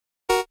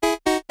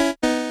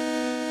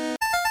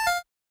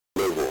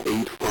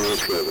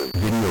857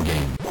 Video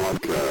Game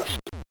Podcast.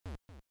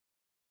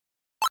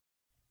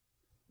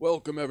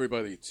 Welcome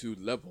everybody to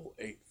Level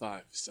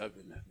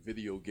 857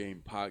 Video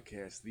Game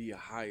Podcast, the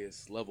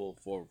highest level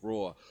for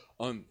raw,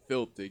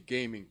 unfiltered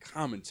gaming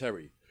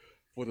commentary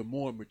for the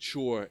more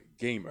mature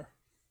gamer.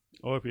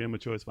 Or if you're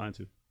immature, it's fine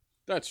too.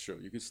 That's true.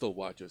 You can still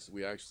watch us.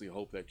 We actually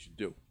hope that you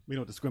do. We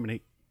don't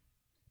discriminate.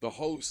 The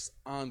hosts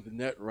on the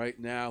net right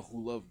now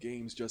who love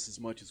games just as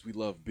much as we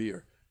love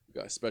beer. We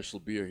got a special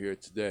beer here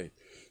today.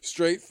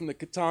 Straight from the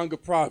Katanga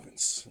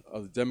province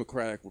of the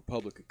Democratic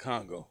Republic of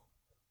Congo.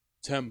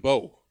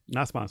 Tembo.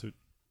 Not sponsored.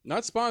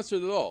 Not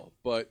sponsored at all,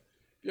 but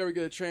if you ever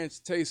get a chance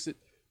to taste it,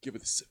 give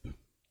it a sip.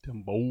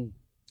 Tembo.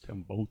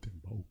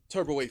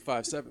 Turbo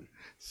 857.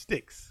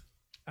 Sticks.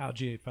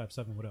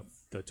 Alg857, what up?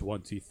 The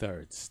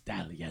 23rd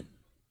Stallion.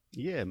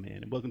 Yeah, man.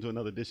 And welcome to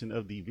another edition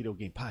of the Video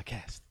Game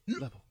Podcast.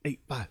 Level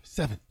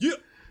 857. Yeah.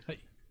 Hey.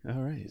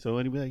 All right. So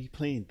anybody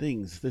playing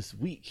things this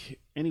week?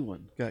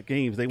 Anyone got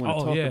games they want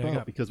to Oh, talk yeah, I about?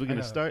 got- Because we're I going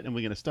to got- start, and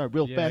we're going to start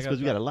real Yeah, fast I because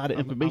we got a lot of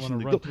I'm- I information wanna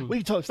to run go. through- What are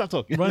you talking? Stop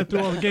talking. Running through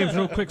all the games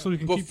real quick so we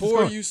can keep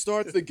Before this you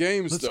start the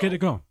games, Let's though, get it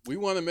going. we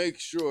want to make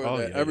sure Oh,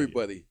 that yeah,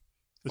 everybody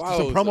Let's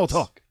do some promo us.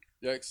 talk.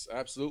 Yes,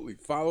 absolutely.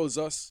 Follows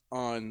us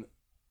on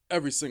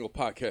every single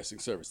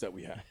podcasting service that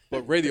we have.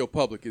 But Radio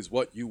Public is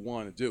what you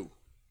want to do.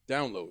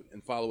 Download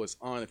and follow us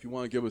on if you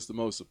want to give us the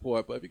most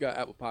support. But if you got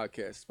Apple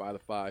Podcasts,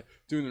 Spotify,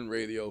 TuneIn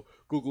Radio,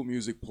 Google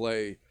Music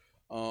Play,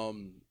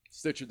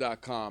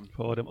 Stitcher.com,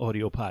 For all them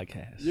audio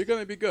podcasts. you're going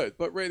to be good.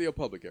 But Radio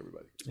Public,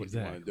 everybody, is what you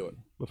want to do it.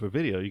 But for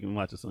video, you can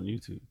watch us on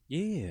YouTube.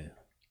 Yeah.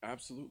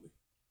 Absolutely.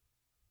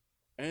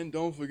 And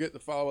don't forget to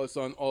follow us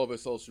on all of our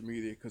social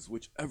media, because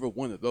whichever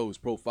one of those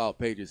profile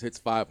pages hits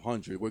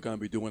 500, we're going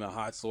to be doing a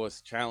hot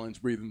sauce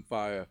challenge, breathing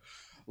fire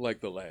like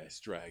the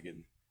last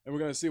dragon. And we're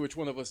going to see which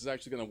one of us is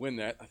actually going to win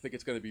that. I think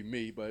it's going to be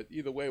me, but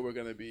either way, we're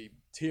going to be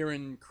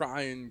tearing,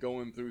 crying,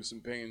 going through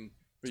some pain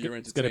for your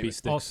It's going to entertainment. be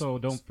sticks. Also,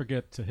 don't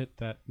forget to hit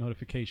that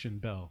notification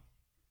bell.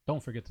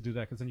 Don't forget to do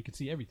that because then you can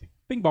see everything.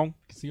 Bing bong. You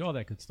can see all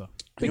that good stuff.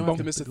 You don't bong. have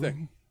to miss a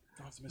thing.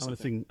 Don't have to miss I a want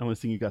to thing. sing. I want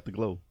to sing. You got the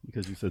glow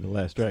because you said the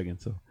last dragon.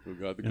 So We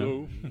got the Yeah.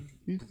 glow.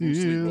 you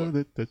Bruce Leroy.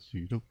 feel that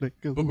you don't let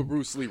go. Bubba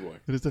Bruce Leroy.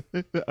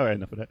 All right,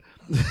 enough of that.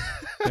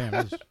 Damn,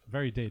 it was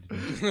very dated.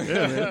 dude.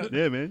 Yeah, man.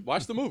 Yeah, man.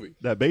 Watch the movie.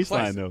 That bass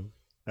line Classic. though.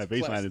 That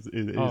bass line is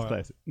Oh,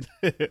 classic.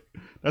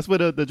 That's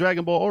where the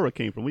Dragon Ball aura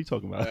came from. What are you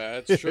talking about?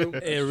 That's true.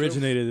 It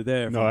originated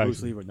there from No, Bruce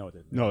actually. Leroy. No, it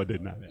didn't. No, it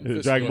did not.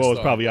 Fist Dragon North Ball was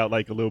Star. probably out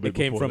like a little bit It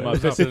came before from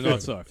that. Fist of the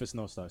North Star. Fist of the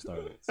North Star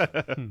started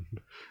it.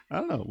 I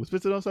don't know. Was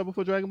Fist of the North Star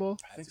before Dragon Ball?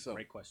 I think so.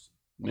 Great question.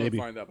 We'll Maybe.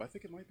 find out. But I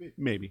think it might be.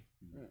 Maybe.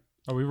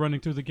 Are we running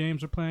through the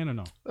games we're playing or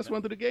no? Let's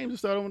run through the games and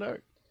start on with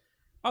Eric.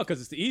 Oh,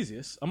 because it's the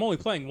easiest. I'm only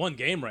playing one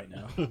game right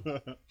now.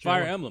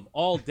 Fire Emblem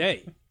all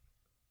day.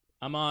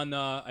 I'm on.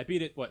 I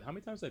beat it. What? How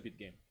many times did I beat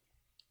the game?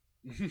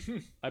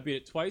 I beat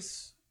it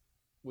twice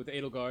with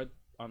Edelgard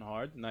on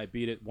hard, and I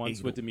beat it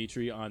once with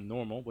Dimitri on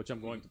normal, which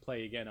I'm going to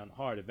play again on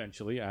hard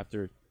eventually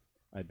after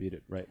I beat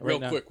it. Real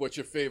now. quick, what's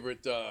your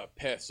favorite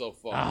path so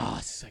far?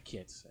 I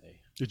can't say.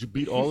 Did you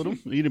beat all of them?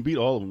 You didn't beat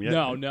all of them yet.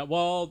 No.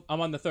 Well,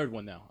 I'm on the third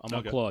one now. I'm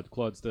Okay. on Claude.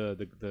 Claude's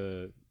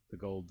the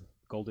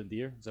golden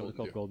deer. Is that what it's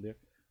called? Golden deer.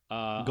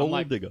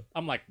 Gold Digger.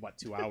 I'm like what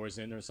 2 hours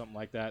in or something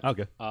like that.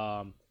 Okay.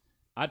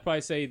 I'd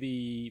probably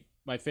say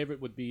my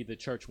favorite would be the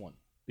church one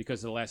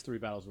because the last three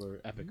battles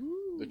were epic.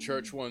 The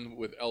church one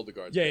with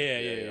Eldegard.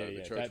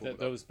 Yeah. The church one with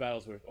Those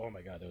battles were oh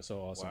my god, they were so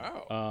awesome.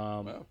 Wow.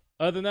 Wow.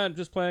 Other than that, I'm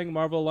just playing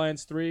Marvel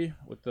Alliance 3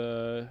 with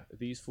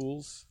these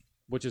fools,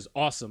 which is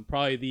awesome.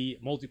 Probably the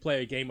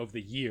multiplayer game of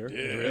the year. Yeah,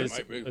 there it is,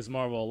 might be. is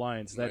Marvel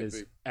Alliance. That Might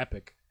is be.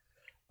 epic.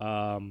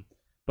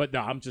 But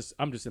no, I'm just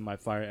in my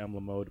Fire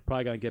Emblem mode.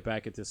 Probably gonna get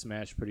back into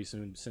Smash pretty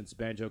soon since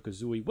Banjo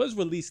Kazooie was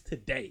released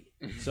today.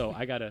 So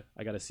I gotta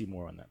see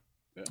more on that.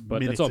 Yeah. But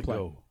Minutes that's all I'm ago.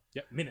 playing.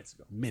 Yeah, minutes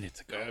ago.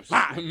 Minutes ago.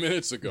 Absolutely.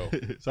 Minutes ago.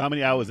 So how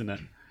many hours in that?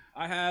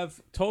 I have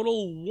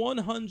total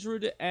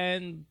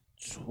 120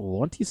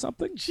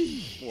 something.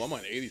 Well, I'm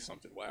on 80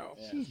 something. Wow.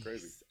 That's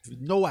crazy.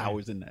 No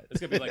hours in that. It's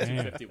gonna be like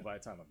 250 by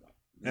the time I'm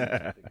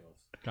done.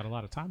 Got a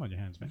lot of time on your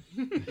hands, man.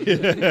 Hey,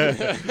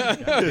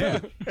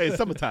 it's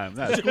summertime.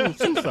 Nah, school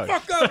starts.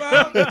 Fuck up,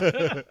 Al.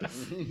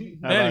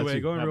 Anyway,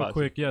 going real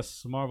quick.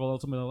 Yes, Marvel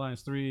Ultimate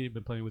Alliance 3.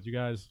 Been playing with you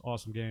guys.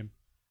 Awesome game.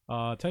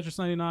 Tetris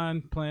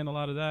 99. Playing a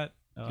lot of that.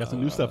 Got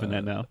some new stuff in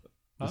that now.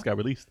 Just got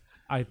released.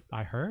 I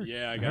heard.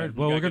 Yeah, I I got- heard. you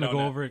Well, gotta we're gonna get go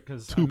on over it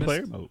because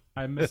Two-player mode.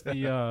 I missed the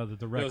direct.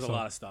 There was a so-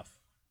 lot of stuff.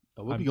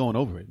 We'll be going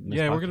over it. in this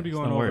Yeah, we're gonna be podcast.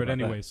 going Don't worry over it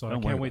about anyway, that. so I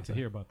Don't worry can't wait about to that.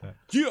 hear about that.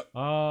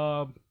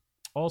 Yeah.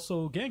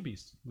 Also, Gang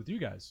Beast with you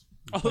guys.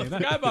 Oh, I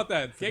forgot about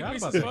that. Gang Forgot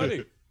Beast about is that.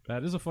 funny.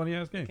 That is a funny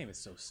ass game. Game is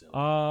so silly.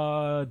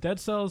 Dead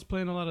Cells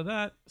playing a lot of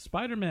that.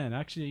 Spider-Man.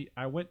 Actually,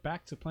 I went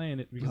back to playing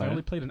it because I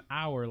only played an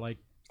hour. Like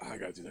I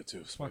gotta do that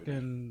too.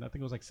 fucking, I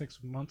think it was like 6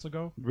 months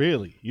ago.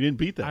 Really? You didn't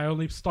beat that? I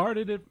only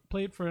started it,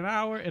 played for an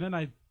hour, and then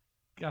I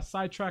got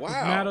sidetracked with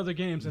Wow. mad other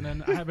games, and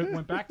then I haven't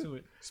went back to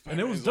it. And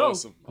it was Spider-Man's dope.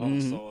 Awesome. Oh,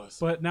 so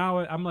awesome. But now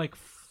I'm like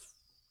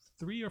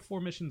 3 or 4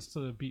 missions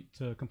to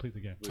complete the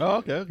game. Oh,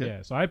 okay.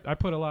 Yeah, so I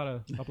put a lot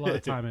of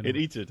time in It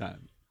it. eats your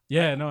time.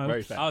 Yeah, no,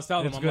 Very fast. I was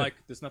telling It's them, I'm good. like,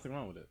 there's nothing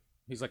wrong with it.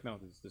 He's like, no,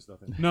 there's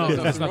nothing. No, there's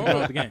there's nothing nothing wrong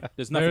with the game.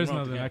 There's nothing There's wrong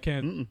with nothing. the I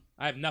game. can't.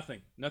 I have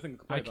nothing to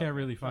complain I can't about.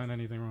 really find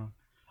anything wrong.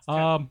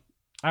 terrible.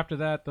 After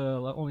that,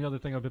 the only other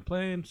thing I've been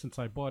playing since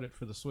I bought it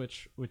for the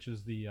Switch, which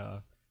is the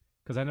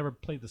because I never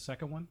played the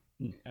second one,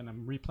 and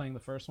I'm replaying the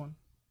first one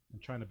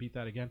and trying to beat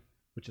that again,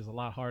 which is a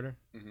lot harder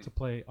to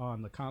play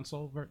on the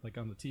console, like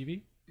on the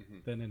TV,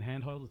 than in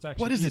handheld. It's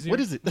actually What is it? easier. What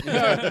is it?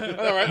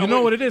 All right, You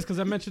know what it is because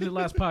I mentioned it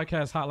last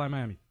podcast. Hotline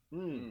Miami,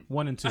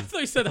 1 and 2. I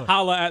thought you said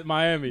Holla at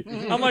Miami.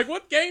 I'm like,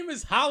 what game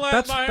is Holla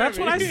That's at Miami? that's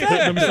what I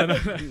said. Let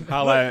me say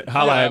Holla at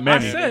I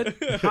Mammy. said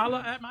holla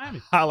at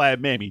Miami. Holla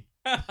at Mammy.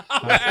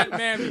 Holla at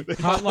Miami.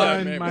 Hotline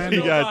Miami. Miami.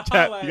 You got Holla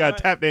tap. at You got Miami.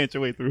 tap dance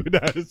your way through.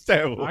 That is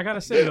terrible. I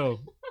gotta say though,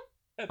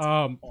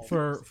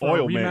 for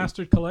Oil a man.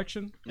 remastered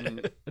collection, Mm-hmm.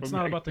 it's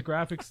not about the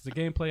graphics, it's the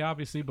gameplay,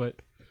 obviously,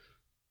 but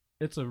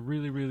it's a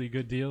really, really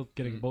good deal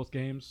getting both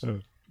games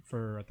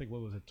for I think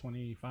what was it,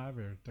 $25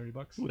 or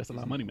 $30? Ooh, that's a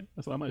lot of money, man.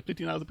 That's a lot of money.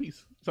 $15 a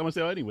piece. Someone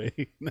sell anyway.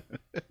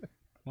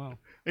 Wow,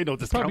 Ain't no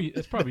discount.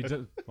 it's probably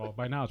well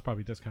by now it's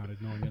probably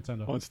discounted knowing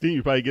Nintendo. On Steam,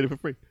 you probably get it for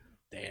free.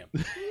 Damn.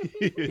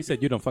 He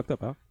said you done fucked up,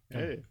 huh?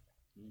 Hey.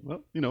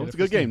 Well, you know, Get it's a it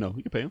for good game Steam. though.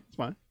 You can pay them. It's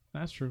fine.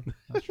 That's true.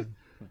 That's true.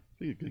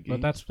 They're good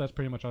But games. that's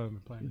pretty much all I've been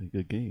playing.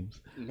 Good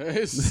games.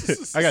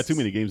 Nice. I got too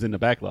many games in the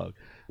backlog.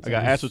 I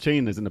got Astral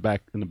Chain is in the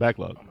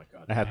backlog. Oh my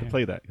god. I have to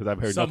play that because I've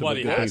heard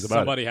Somebody nothing but good has. things about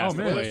Somebody it. has Oh,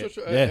 to man. play it.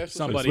 Yeah.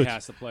 Somebody Switch.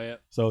 has to play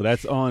it. So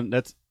that's on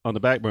the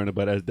back burner,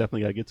 but I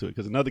definitely got to get to it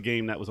because another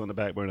game that was on the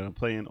back burner I'm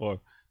playing or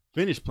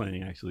finished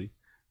playing actually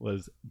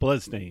was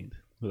Bloodstained.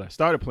 Because I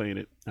started playing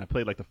it, and I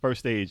played like the first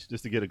stage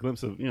just to get a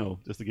glimpse of,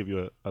 just to give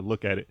you a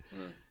look at it,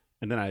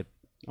 and then I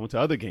went to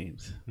other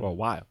games for a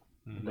while.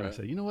 And then I Right.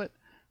 said, you know what,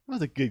 that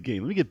was a good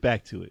game. Let me get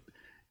back to it.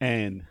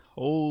 And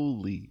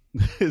holy,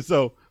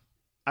 so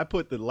I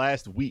put the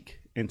last week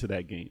into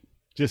that game,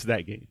 just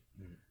that game.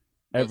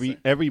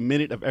 Every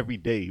minute of every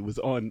day was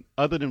on,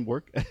 other than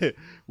work,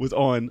 was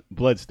on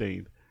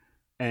Bloodstained,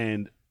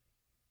 and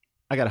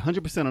I got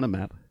 100% on the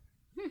map,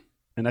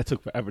 and that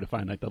took forever to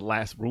find like the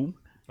last room.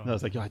 And I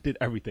was like, yo, I did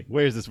everything.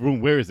 Where is this room?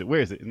 Where is it?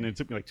 Where is it? And then it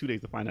took me like 2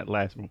 days to find that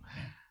last room.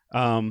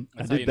 I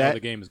That's how did you know that. the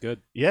game is good.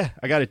 Yeah,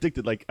 I got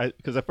addicted. Like,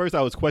 because at first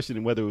I was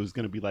questioning whether it was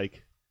going to be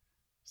like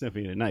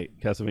Symphony of the Night,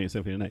 Castlevania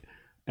Symphony of the Night.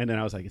 And then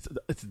I was like,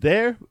 it's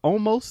there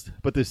almost,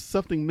 but there's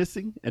something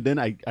missing. And then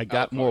I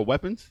got more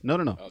weapons. No.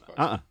 No.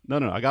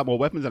 I got more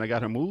weapons and I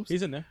got her moves.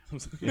 He's in there.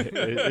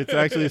 It's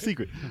actually a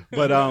secret.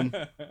 But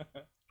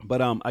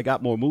I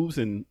got more moves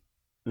and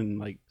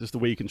like just the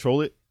way you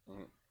control it.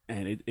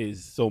 And it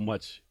is so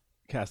much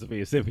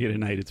Castlevania Symphony of the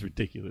Night. It's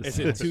ridiculous. Is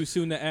it too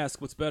soon to ask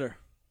what's better?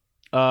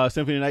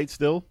 Symphony of the Night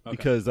still Okay.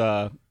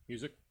 because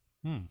Music?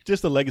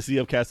 just the legacy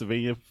of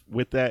Castlevania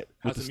with that,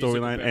 How's with the the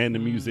music storyline, compared? and the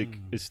music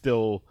is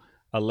still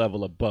a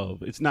level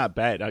above. It's not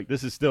bad. Like,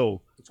 this is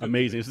still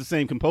amazing. It's the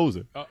same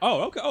composer, Okay.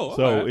 Oh,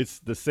 so okay. it's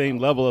the same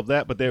level of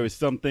that. But there is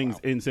some things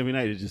in Symphony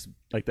of the Night. It's just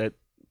like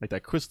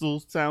that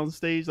crystal sound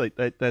stage, like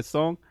that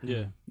song.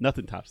 Yeah.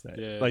 Nothing tops that.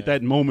 Yeah, like yeah.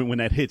 that moment when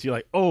that hits, you're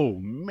like, oh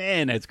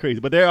man, that's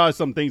crazy. But there are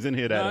some things in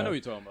here that No, I know what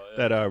you're talking about. Yeah.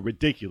 that are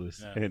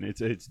ridiculous, Yeah. and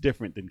it's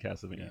different than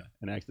Castlevania. Yeah.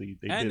 And actually,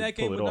 they And did that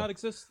pull game it would off. not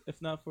exist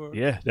if not for.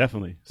 Yeah,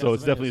 definitely. So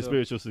it's Castlevania, definitely a so-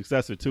 spiritual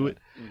successor to it.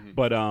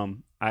 But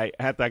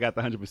after I got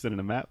the 100% of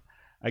the map,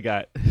 I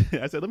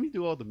said, let me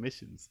do all the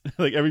missions.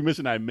 Like every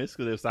mission I missed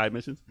because they're side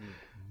missions.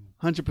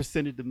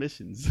 100% of the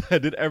missions. I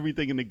did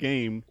everything in the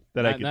game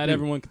that I could Not do.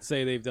 everyone could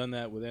say they've done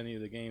that with any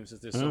of the games,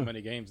 since there's so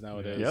many games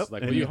nowadays. Yep.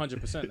 Like, And well, you you-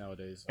 100%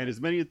 nowadays. And as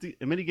many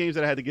games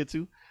that I had to get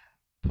to,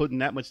 putting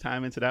that much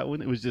time into that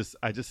one, it was just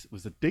I just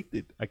was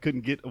addicted. I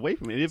couldn't get away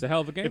from it. It's a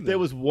hell of a game. If there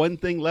was one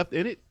thing left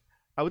in it,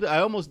 I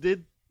almost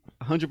did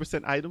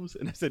 100% items,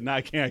 and I said, "No,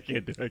 I can't do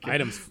it. I can't."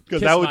 Items.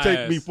 Because Kiss that would my take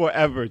ass. me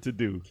forever to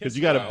do. Because Kiss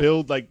you got to my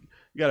build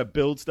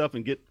build stuff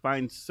and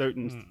find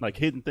certain like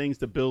hidden things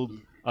to build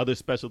other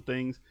special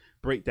things,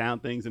 break down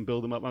things and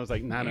build them up. I was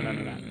like, nah.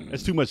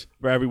 That's too much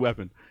for every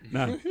weapon.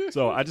 Nah.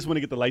 So I just want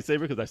to get the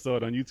lightsaber because I saw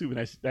it on YouTube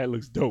and that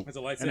looks dope. It's a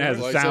lightsaber? And it has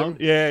a Lightsaber? sound.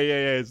 Yeah,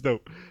 it's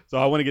dope. So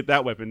I want to get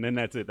that weapon. Then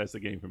that's it. That's the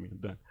game for me. I'm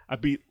done. I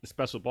beat the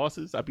special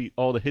bosses. I beat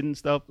all the hidden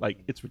stuff.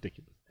 Like, it's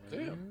ridiculous.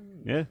 Damn.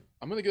 Yeah.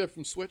 I'm gonna get it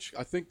from Switch.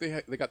 I think they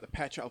got the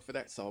patch out for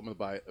that, so I'm gonna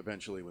buy it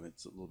eventually when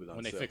it's a little bit on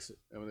When they sale. fix it.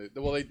 And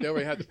they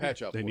already had the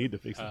patch out. They for need it. to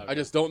fix it. I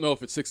just don't know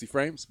if it's 60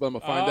 frames, but I'm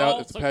gonna find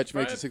out if the 60 patch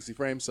makes it frames. 60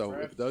 frames. So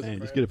if it does,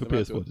 And just get it for then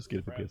I'll do PS4. it. Just get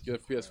it for PS4. Get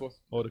it for PS4.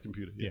 Or the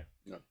computer. Yeah.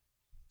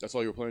 That's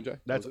all you were playing, Jay?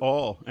 That's Was it?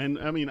 all. And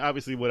I mean,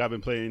 obviously, what I've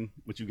been playing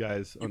with you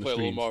guys You on the play a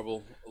little streams.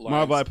 Marvel.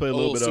 Marvel, I play a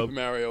little bit Super of.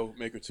 Mario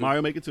Maker 2.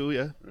 Mario Maker 2,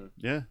 yeah.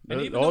 Yeah.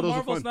 And even all though those are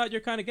Marvel's fun. not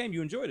your kind of game,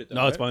 you enjoyed it, though,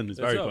 No, it's right? fun. It's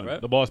very dope, fun.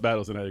 right? The boss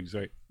battles in that is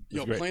great. It's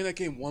Yo, great. playing that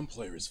game one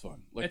player is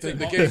fun. Like It's the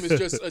a- game is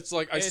just, it's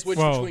like I It's- switch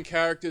Well- between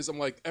characters. I'm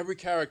like, every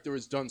character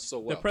is done so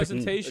well. The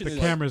presentation The is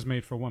camera's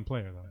made for one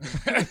player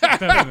though.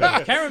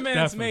 Definitely. Cameraman's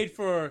Definitely. made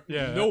for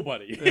Yeah.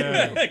 nobody.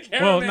 Yeah. Well,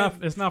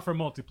 Cameraman- it's not for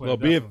multiplayer. Well,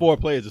 being definitely. 4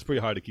 players is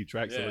pretty hard to keep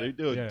track, so Yeah. they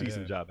do a Yeah,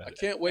 decent yeah. job at I it.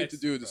 can't wait to It's-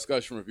 do a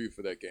discussion review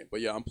for that game.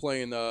 But yeah, I'm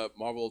playing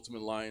Marvel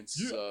Ultimate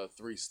Alliance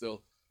 3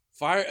 still.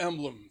 Fire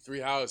Emblem 3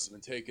 Houses have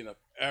been taking up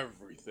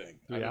everything.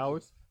 3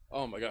 hours?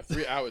 Oh my god,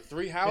 3 hours,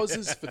 3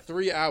 houses for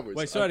 3 hours.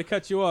 Wait, sorry to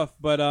cut you off,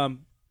 but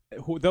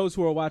those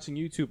who are watching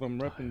YouTube, I'm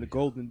repping the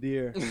Golden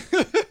Deer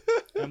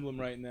emblem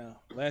right now.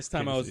 Last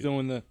time I was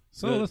doing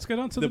Let's get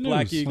on to the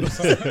Black news. Eagles.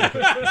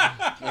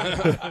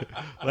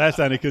 Last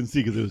time they couldn't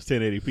see because it was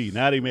 1080p.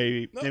 Now they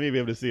may be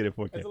able to see it at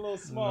 4K. It's a little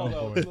small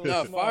though. boy. It's a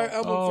little small. Fire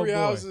Emblem Oh, Three boy.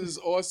 Houses is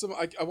awesome.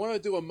 I want to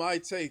do a my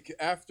take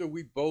after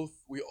we go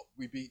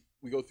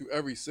through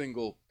every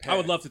single path. I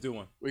would love to do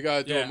one. We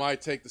gotta do Yeah. a my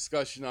take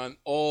discussion on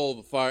all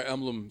the Fire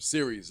Emblem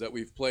series that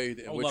we've played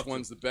and I would which love to.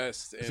 one's the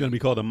best. It's gonna be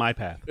called a My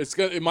Path. It's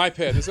gonna in my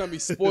path. It's gonna be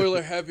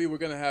spoiler heavy. We're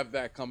gonna have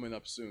that coming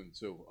up soon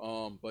too.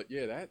 But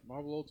yeah, that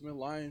Marvel Ultimate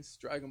Alliance,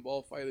 Dragon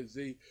Ball Fighter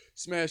Z,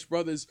 Smash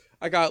Brothers.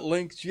 I got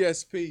Link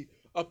GSP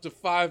up to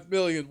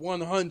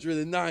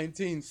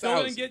 5,119,000.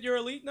 Still didn't get your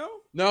elite, no?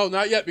 No,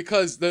 not yet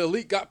because the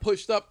elite got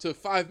pushed up to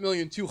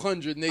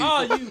 5,280,000.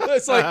 Oh, you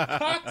It's like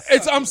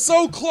I'm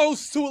so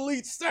close to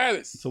elite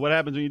status. So what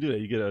happens when you do that?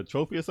 You get a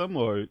trophy or something,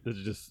 or is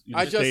it just you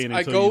I staying I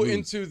until go you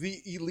lose? into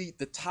the elite,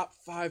 the top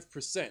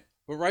 5%.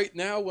 But right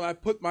now, when I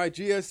put my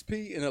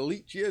GSP in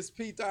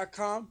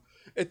EliteGSP.com,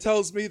 it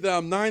tells me that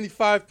I'm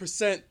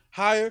 95%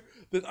 higher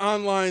than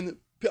online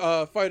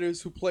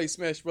fighters who play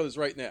Smash Brothers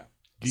right now.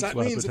 Geek So that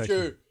Squad means if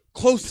protection. you're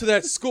close to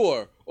that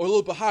score or a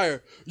little bit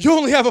higher, you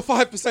only have a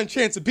 5%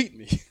 chance of beating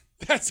me.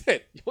 That's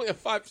it. You only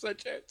have 5%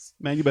 chance.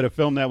 Man, you better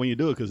film that when you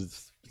do it because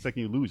it's the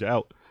second you lose, you're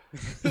out.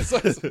 It's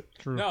like-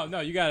 True. No,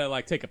 you gotta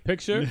like take a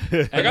picture.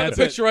 I got the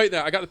picture right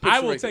now. I got the picture. I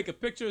will right take a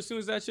picture as soon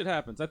as that shit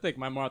happens. I think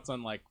my mark's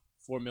on like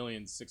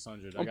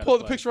 4,600,000. I'm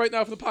pulling the picture right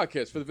now for the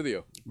podcast for the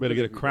video. Better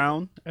get a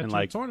crown At and your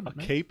like tournament, a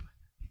man. cape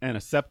and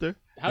a scepter.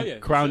 Hell and yeah,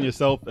 Crown sure.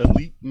 yourself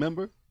elite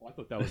member. Oh, I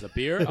thought that was a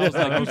beer. I was like,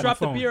 That you was my dropped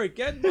the phone. beer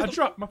again? I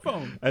dropped my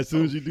phone. As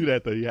soon as you do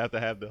that, though, you have to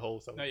have the whole No,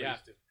 celebration. you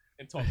have to.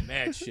 And talk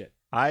mad shit.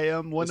 I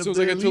am one As of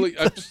soon the as I get to elite.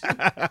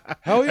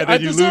 Hell yeah, And I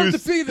then you deserve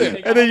lose. to be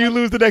there. And then you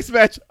lose the next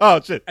match. Oh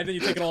shit! And then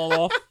you take it all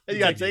off. You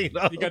gotta take it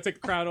off. You gotta take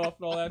the crown off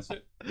and all that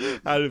shit.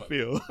 How did it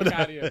feel? Fuck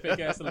out of here, fake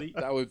ass elite.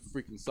 That would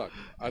freaking suck.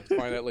 I have to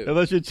find that later.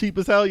 Unless you're cheap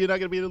as hell, you're not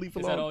gonna be an elite for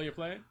Is long. that all you're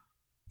playing?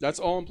 That's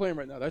all I'm playing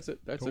right now. That's it.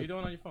 That's What are you it.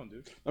 doing on your phone,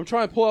 dude? I'm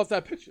trying to pull off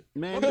that picture.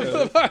 Man,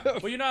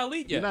 Well, you're not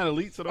elite you're yet. not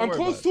elite, so don't I'm worry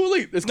close about to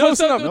elite. It's No, close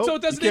so, enough. Nope, so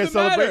it doesn't you can't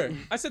even matter. celebrate.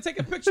 I said take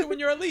a picture when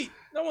you're elite.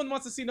 No one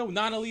wants to see no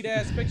non-elite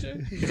ass picture.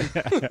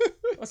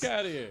 Fuck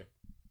out of here.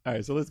 All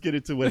right, so let's get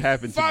into what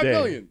happened 5 today.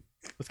 million.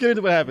 Let's get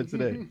into what happened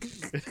today.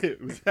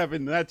 It was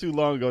happened not too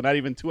long ago, not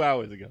even 2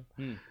 hours ago.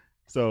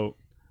 So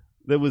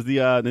there was the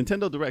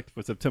Nintendo Direct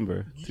for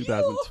September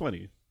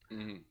 2020.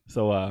 Mhm.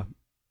 So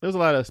there was a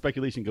lot of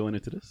speculation going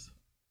into this.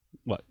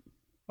 What?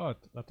 Oh,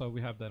 I thought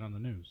we have that on the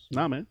news.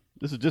 Nah, man.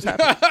 This has just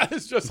happened.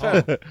 It's just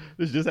happened.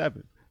 This just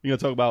happened. We're going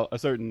to talk about a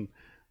certain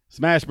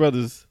Smash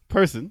Brothers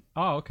person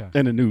Oh, okay.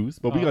 in the news,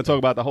 but we're Oh, going to okay. talk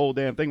about the whole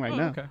damn thing right Oh,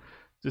 now. okay.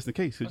 Just in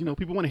case, because,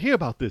 people want to hear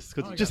about this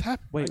because Oh, it I just got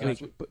happened. Wait,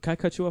 got but can I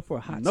cut you off for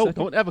a hot No,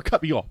 second? don't ever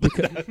cut me off.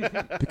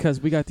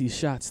 Because we got these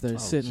shots that are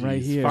sitting right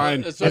jeez. here.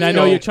 Fine. That's And what I you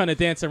know know. you're trying to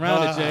dance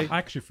around it, Jay. I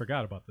actually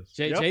forgot about this.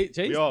 Jay, Yep,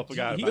 we all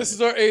forgot about This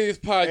is our 80th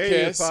podcast.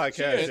 80th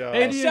podcast, y'all.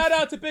 And shout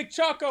out to Big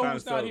Choco Trying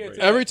who's to not here celebrate.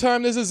 today. Every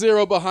time there's a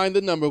zero behind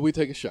the number, we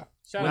take a shot.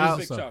 Shout Now-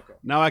 out to Big Choco.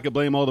 Now I can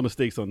blame all the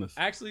mistakes on this.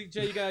 Actually,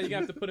 Jay, you gotta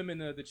have to put him in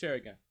the chair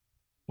again.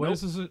 What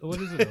is this?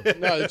 What is it?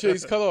 No, the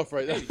cheese cut off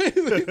right now.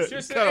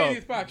 Just the Cut off.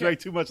 80th podcast. Drank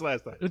too much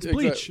last time. It's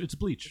Exactly. bleach. It's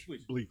bleach.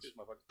 Bleach.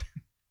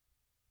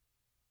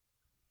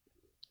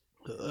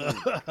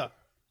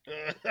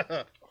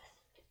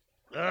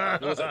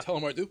 What was that? Tell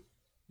him what I do?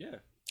 Yeah.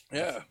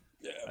 Yeah.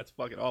 Yeah. That's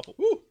fucking awful.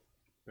 Woo.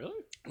 Really?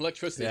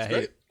 Electricity Yeah, I is hate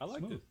great. it. I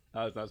like this.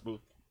 Oh, it's not smooth.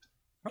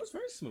 That was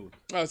very smooth.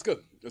 Oh, it's good.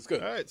 It's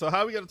good. All right, so how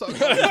are we going to talk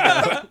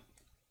about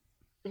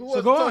Who wants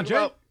to go talk on, Jay.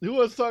 about- Who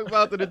wants to talk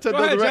about the Nintendo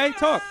Go ahead, Direct? Jay.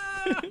 Talk.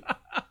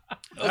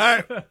 All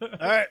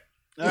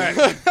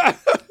right.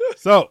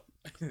 So,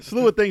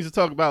 slew of things to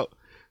talk about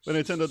for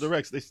Nintendo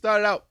Directs. They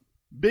started out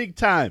big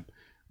time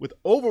with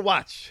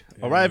Overwatch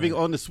arriving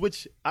on the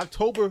Switch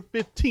October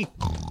 15th.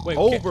 Wait,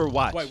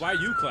 Overwatch. Wait, why are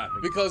you clapping?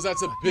 Because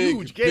that's a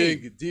Huge big,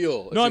 game. big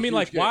deal. It's No, a I mean, huge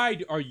like, game. why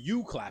are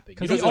you clapping?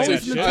 Because Because It's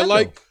always it's a-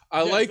 Nintendo.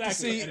 I like Yeah, to exactly,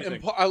 see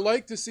anything. I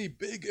like to see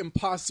big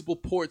impossible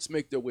ports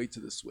make their way to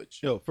the Switch.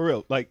 Yo, for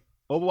real. Like,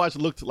 Overwatch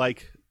looked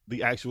like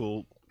the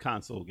actual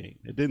console game.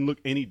 It didn't look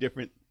any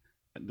different.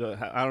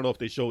 I don't know if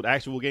they showed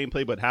actual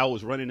gameplay, but how it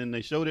was running and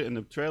they showed it in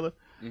the trailer,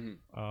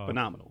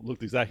 phenomenal.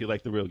 Looked exactly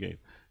like the real game.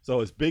 So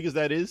as big as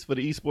that is for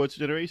the esports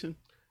generation,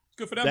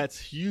 Good for them. that's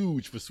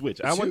huge for Switch.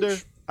 I It's wonder.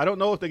 huge. I don't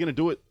know if they're gonna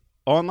do it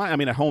online. I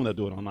mean, at home they'll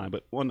do it online,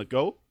 but on the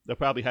go, they'll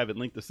probably have it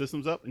linked the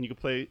systems up and you can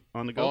play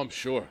on the go. Oh, I'm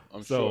sure.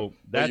 I'm so sure.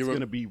 But that's you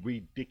gonna be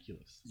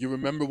ridiculous. You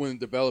remember when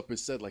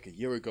developers said like a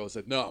year ago,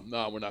 said, no,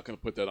 we're not going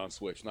to put that on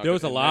Switch. Not there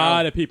was a gonna."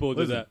 lot Now- of people who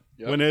did Listen, that.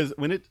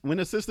 Yep. when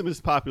a system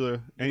is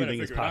popular, anything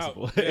is figure it out.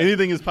 possible. Yeah.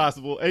 Anything is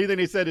possible. Anything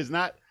they said is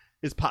not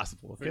is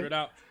possible. Okay? Figure it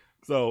out.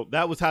 So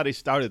that was how they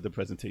started the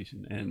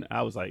presentation, and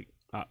I was like,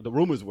 the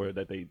rumors were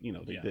that they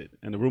did,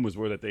 and the rumors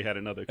were that they had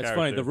another It's character.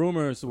 funny. The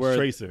rumors were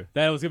Tracer.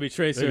 that it was gonna be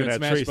Tracer They're and gonna have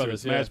Smash Tracer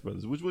Brothers. and Smash Yeah.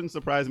 Brothers, which wouldn't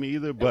surprise me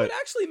either. It But would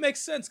actually make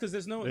sense because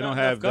there's no they not don't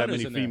enough have that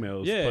gunners many in there.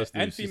 females. Yeah, plus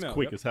and she's female.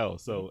 quick Yep. as hell,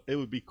 so it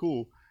would be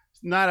cool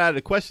It's not out of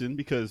the question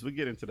because we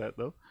get into that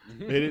though.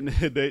 They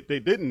didn't. They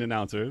didn't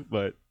announce her,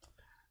 but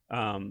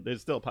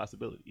there's still a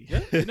possibility.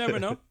 Yeah, you never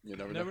know. You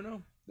never Never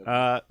know.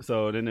 know.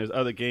 So then there's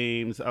other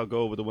games. I'll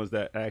go over the ones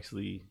that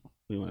actually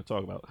we want to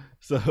talk about.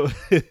 So,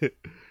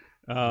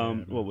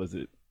 what was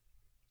it?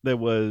 There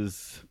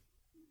was,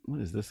 what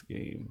is this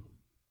game?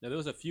 Now, there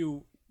was a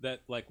few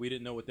that like we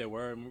didn't know what they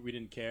were and we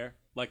didn't care.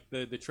 Like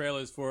the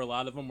trailers for a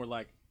lot of them were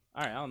like,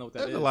 all right, I don't know what that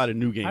There's is. a lot of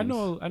new games. I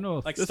know.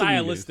 Like There's some new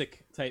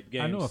stylistic type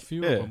games. I know a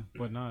few Yeah. of them,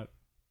 but not.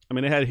 I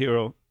mean, they had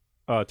Hero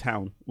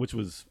Town, which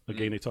was a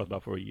game they talked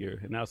about for a year,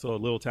 and now so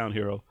Little Town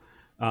Hero.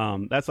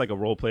 That's like a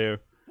role player.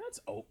 That's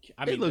okay.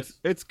 I mean, It looks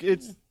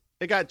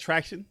it got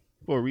traction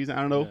for a reason.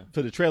 I don't know. Yeah.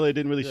 For the trailer, it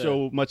didn't really Yeah.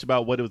 show much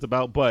about what it was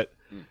about, but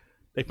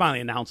they finally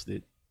announced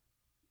it.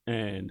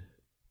 And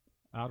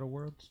Outer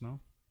Worlds, no,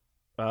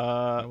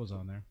 that was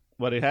on there.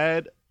 what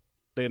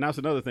they announced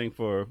another thing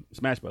for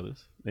Smash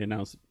Brothers. They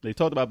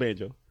talked about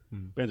Banjo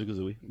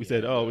Kazooie. We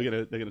said,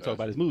 they're gonna talk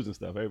about his moves and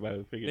stuff.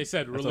 Everybody figured they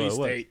said that's all it release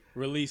was. date,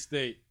 release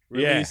date,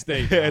 Yeah. release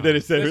date. And then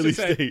it said That's release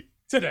just it. date.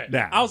 Today.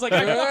 Nah. I was like,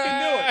 I fucking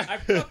knew it. I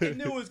fucking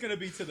knew it was gonna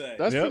be today.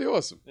 That's Yep. pretty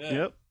awesome. Yeah.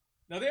 Yep.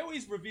 Now they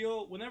always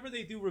reveal whenever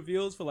they do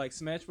reveals for like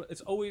Smash Bros.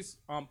 It's always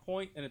on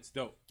point and it's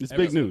dope. It's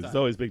Every big single news. time. It's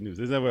always big news.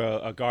 There's never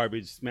a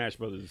garbage Smash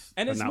Brothers.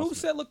 And his announcement.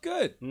 moveset look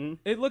good.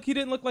 Mhm. He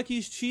didn't look like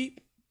he's cheap.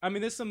 I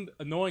mean, there's some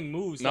annoying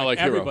moves. Not like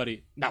Hero.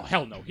 everybody. No,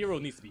 hell no. Hero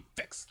needs to be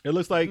fixed. It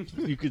looks like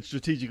you could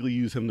strategically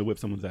use him to whip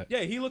someone's ass.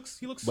 Yeah, he looks.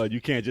 But you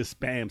can't just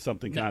spam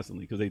something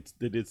constantly because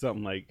they did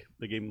something like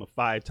they gave him a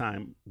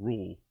 5-time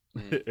rule.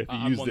 If you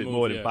On used one it move,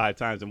 more than yeah. 5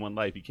 times in one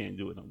life, you can't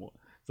do it no more.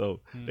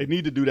 So they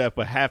need to do that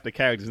for half the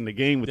characters in the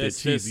game with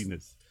This- their this-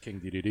 cheesiness. King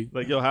DDD.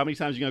 Like, yo, how many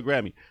times you gonna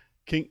grab me?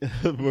 King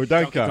or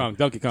Donkey Kong.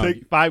 Donkey Kong.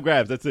 Take 5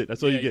 grabs. That's it.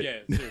 That's all Yeah, you yeah,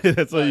 get. seriously.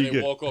 That's all And you they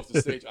get. walk off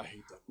the stage. I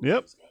hate that. movie.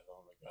 Yep. This guy.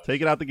 Oh my god.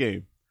 Take it out the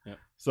game. Yep.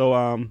 So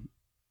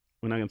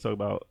we're not gonna talk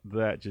about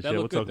that just That yet.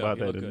 We'll looked talk good, about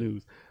though. that He in the looked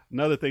news.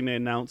 Another thing they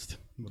announced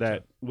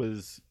that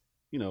was,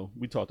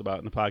 we talked about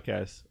in the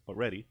podcast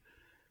already.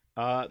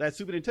 That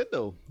Super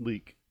Nintendo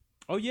leak.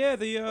 Oh yeah,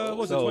 the what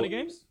was it So- 20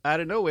 games? Out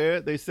of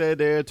nowhere, they said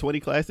there are 20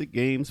 classic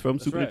games from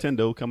That's Super right.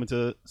 Nintendo coming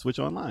to Switch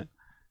Online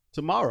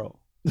tomorrow.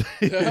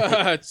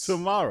 That's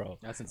Tomorrow.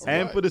 That's insane.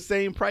 And right. for the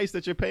same price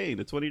that you're paying,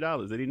 the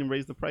 $20. They didn't even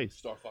raise the price.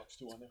 Star Fox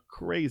 2 on there.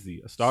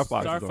 Crazy. A Star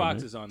Fox Star is on Fox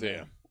there. is on there.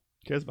 Damn.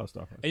 Who cares about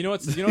Star Fox? And you know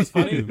what's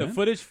funny? The Man.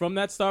 footage from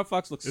that Star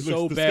Fox looks It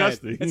so looks bad.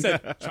 disgusting. It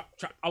said,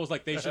 I was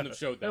like, they shouldn't have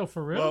showed that. Oh,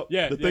 for real? Well,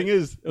 Yeah, the yeah. thing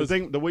is, was-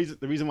 the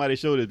reason why they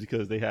showed it is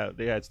because they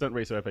had Stunt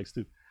Racer FX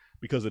too,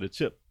 because of the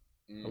chip.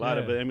 A lot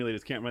of the Yeah.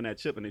 emulators can't run that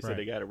chip, and they said Right.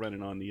 they got it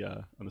running on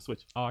the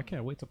Switch. Oh, I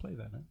can't wait to play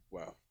that, man.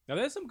 Wow. Now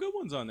there's some good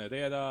ones on there. They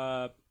had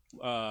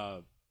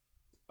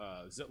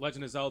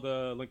Legend of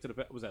Zelda, Link to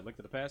the Was that Link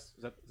to the Past?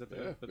 Is that the,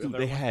 Yeah, that's yeah. the Dude,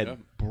 third they one? had Yeah.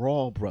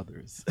 Brawl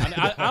Brothers.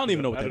 I don't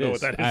even know what I that don't know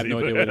is. what that I have is no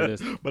either. idea what it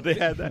is. But they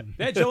had that.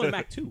 They had Joe and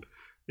Mac 2.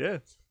 Yeah,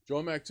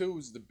 Joe Mac 2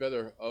 was the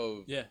better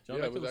of. Yeah, Joe yeah,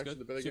 and Mac it 2 was was actually good.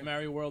 the better Super game.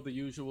 Mario World, the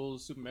usual,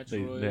 Super they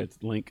Metroid, had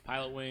Link.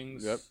 Pilot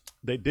Wings. Yep.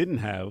 They didn't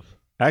have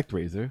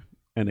ActRaiser,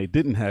 and they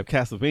didn't have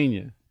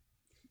Castlevania.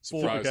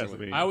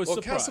 Surprisingly. Castlevania. I was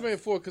Well, surprised. Castlevania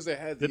 4 because they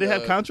had. Did they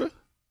have Contra?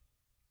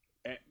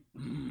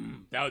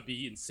 That would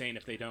be insane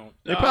if they don't.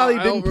 They No, probably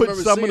I didn't don't put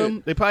remember some of seeing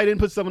them. They probably didn't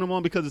put some of them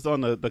on because it's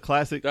on the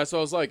classic. That's what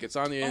I was like. It's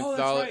on the Oh,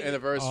 that's right.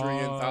 anniversary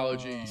Oh.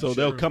 anthology. So shit.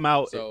 they'll come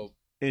out So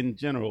in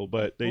general,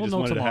 but they We'll just know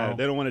wanted to tomorrow. have.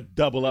 They don't want to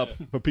double up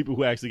for people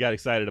who actually got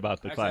excited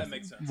about the Actually, classic. that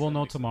makes sense. We'll That know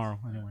makes sense. tomorrow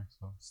anyway.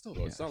 So still,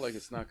 though, it's not like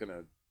it's not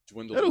gonna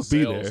dwindle It'll the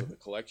be sales there. of the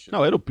collection.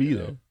 No, it'll be you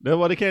there. know?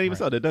 Well, they can't even Right.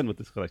 sell. They're done with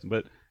this collection.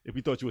 But if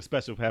you thought you were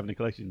special for having a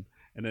collection,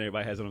 and then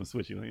everybody has it on the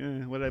Switch, you're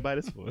like, what did I buy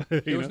this for?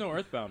 There You was know? no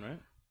Earthbound, right?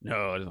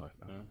 No, there's no.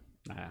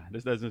 Nah,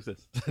 this doesn't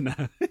exist. Nah. They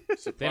don't want to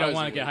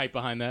Surprisingly. get hype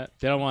behind that.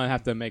 They don't want to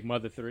have to make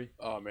Mother 3.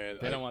 Oh man,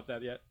 They don't want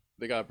that yet.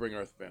 They gotta bring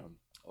Earthbound.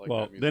 I like Well,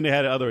 that music. then they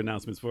had other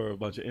announcements for a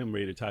bunch of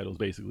M-rated titles,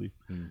 basically.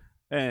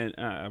 And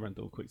I ran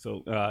through them quick.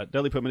 So,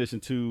 Deadly Premonition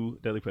 2,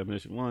 Deadly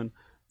Premonition 1,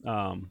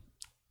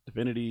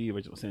 Divinity,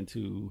 Original Sin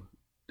 2,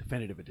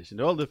 Definitive Edition.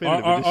 They're all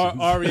definitive editions.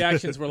 Our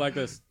reactions were like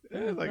this. Yeah,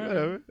 it's like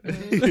whatever.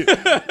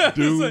 It's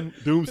Doom,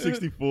 like- Doom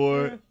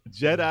 64,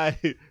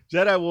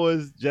 Jedi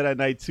Wars, Jedi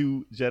Knight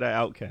 2, Jedi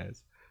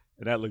Outcast,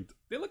 and that looked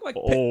They look like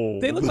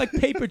old. they look like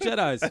paper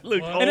Jedis. That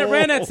looked And it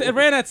ran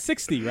at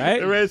 60, right?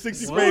 It ran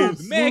 60 Smooth,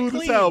 frames, man, smooth as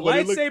clean. hell, but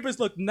it looked, Lightsabers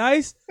look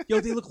nice. Yo,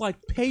 they look like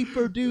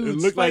paper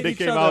dudes. looked like they fighting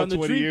came each other out on the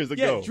 20 years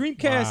Yeah, ago.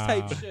 Dreamcast Wow.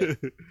 type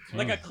shit.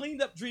 Like a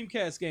cleaned up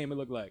Dreamcast game. It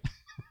looked like.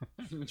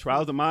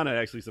 Trials of Mana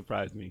actually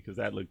surprised me because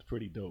that looked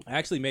pretty dope. It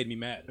actually made me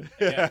mad.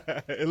 Yeah.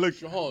 It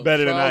looked Hold on,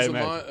 better than I Trials of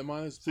imagined.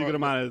 Mana's Secret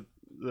of part-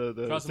 Mana,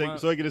 the Trials of Mana-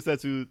 Soiga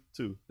Setsu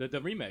 2.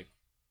 The remake.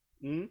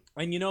 Mhm.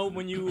 And you know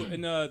when you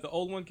in the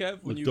old one,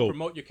 Kev, when Looked you dope.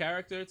 promote your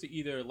character to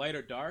either light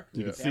or dark,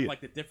 You could they see have it.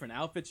 like the different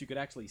outfits. You could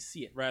actually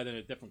see it rather than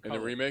a different in color.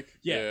 the remake.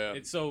 Yeah.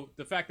 And so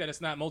the fact that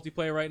it's not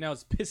multiplayer right now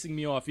is pissing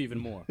me off even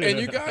more. And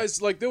you guys,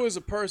 like, there was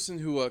a person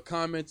who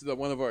commented on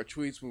one of our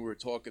tweets when we were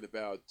talking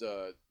about,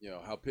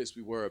 how pissed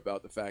we were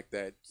about the fact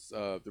that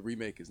the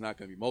remake is not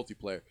going to be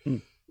multiplayer.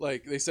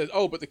 Like, they said,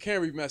 oh, but the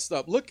camera messed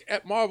up. Look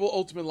at Marvel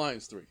Ultimate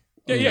Alliance 3.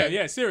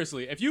 Yeah.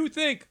 Seriously, if you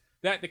think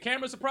That the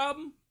camera's a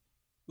problem.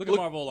 Look at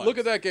Marvel Alliance. Look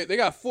at that game. They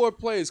got 4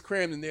 players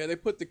crammed in there. They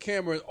put the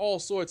camera in all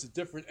sorts of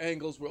different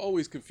angles. We're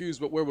always confused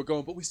about where we're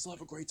going, but we still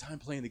have a great time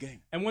playing the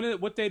game. And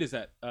what date is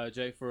that,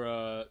 Jay,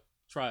 for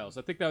trials?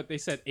 I think that they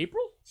said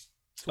April.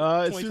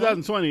 It's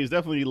 2020. It's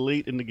definitely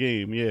late in the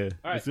game. Yeah,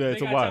 All right, it's they a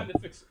got while. time to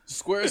fix it.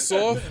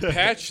 Squaresoft,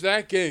 patch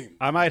that game.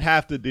 I might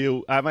have to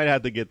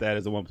get that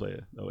as a one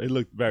player. No, it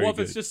looked very Well,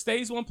 good. if it just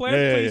stays one player,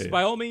 Yeah, please, yeah.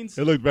 by all means,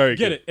 It looked very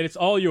get good. it, and it's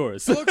all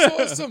yours. It looks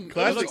awesome. It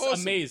It looks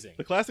awesome. amazing.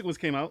 The classic ones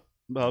came out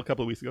a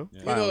couple of weeks ago.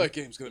 You know that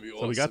game's gonna be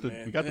awesome. So we got the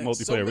man.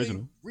 multiplayer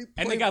original.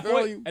 And they got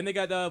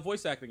value.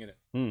 voice acting in it.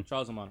 Mm.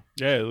 Charles Amano.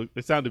 Yeah,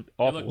 it sounded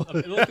awful.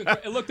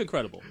 It looked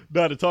incredible.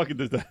 No, the talking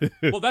this time.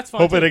 Well, that's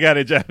fine. Hoping too. they got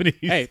it in Japanese.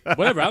 Hey,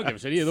 whatever. I don't give a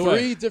shit either 3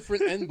 way.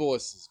 different end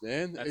bosses,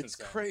 man. That's It's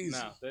insane. crazy.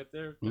 No,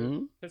 they're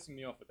Mhm. pissing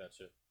me off with that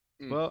shit.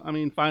 Well, I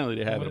mean, finally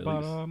they have What it. At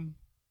about least.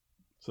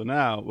 So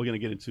now we're gonna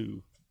get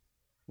into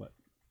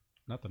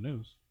not the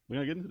news? we're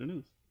gonna get into the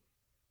news.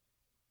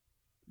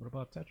 What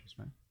about Tetris,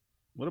 man?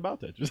 What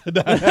about Tetris?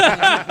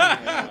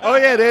 Oh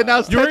yeah, they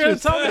announced You were gonna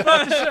Tetris. tell me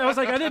about the shit. I was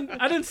like, I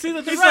didn't see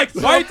the He's like,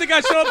 direct. why do you think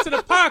I showed up to the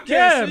podcast?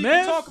 Yeah, so you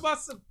man. Can talk about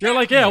some. They're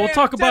like, yeah, we'll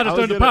talk about it I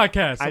during was the gonna-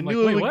 podcast. I I'm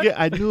knew like, it wait, would what? get.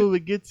 I knew it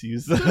would get you.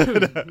 So-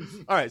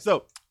 All right,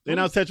 so they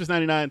announced Tetris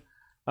 99.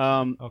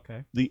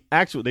 Okay.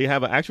 They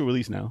have an actual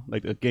release now,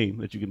 like a game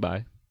that you can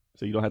buy,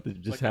 so you don't have to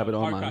just Like have a it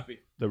hard online. copy.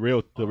 The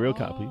real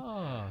copy.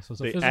 Ah, so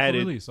it's a They physical added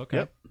release. Okay.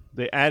 Yep.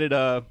 They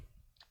added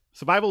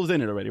survival is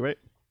in it already, right?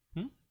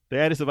 Hmm? They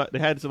added they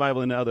had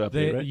survival in the other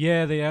update, right?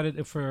 Yeah, they added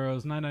it for it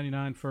was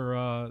 $9.99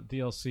 for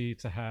DLC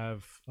to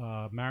have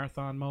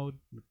marathon mode,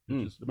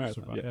 which is the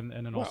marathon, yeah. and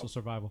then also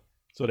survival.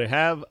 So they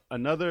have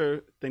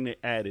another thing they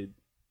added.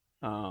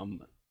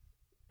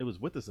 It was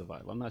with the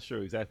survival. I'm not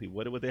sure exactly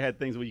what they had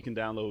things where you can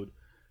download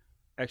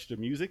extra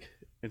music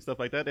and stuff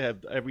like that. They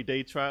have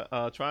everyday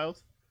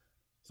trials.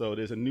 So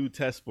there's a new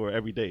test for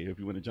every day if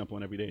you want to jump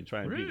on every day and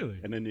try and beat it. Really?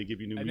 And then they give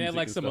you new And they music had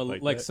like and some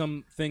stuff like that.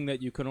 something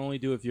that you can only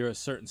do if you're a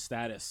certain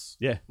status.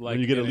 Yeah, like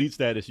when you get in it. elite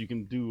status, you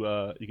can do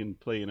you can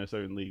play in a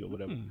certain league or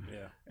whatever.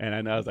 Yeah.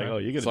 And I was like, Okay. oh,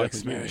 you're It's gonna like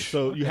definitely beat it. Smash.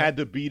 So you had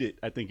to beat it.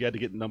 I think you had to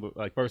get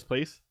first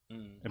place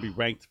and be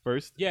ranked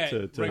first. Yeah,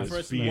 to rank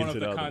first be in one into of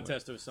the other one.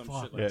 contests or some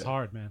Fuck, shit like that's Yeah.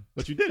 hard, man.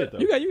 But you did it though.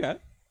 that. You got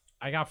it.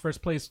 I got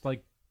first place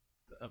like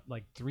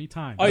 3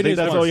 times. All you I do think is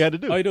that's once. all you had to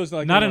do. All you do is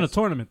like Not in a once.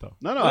 tournament though.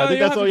 No, No, I think don't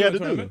that's have all to you do had a to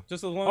do. tournament.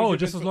 Just as long Oh, as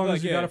just as long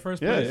as you got a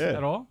first Yeah, place yeah.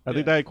 at all. I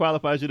think that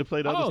qualifies you to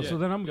play the Oh, other so stuff.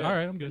 then I'm Yeah. all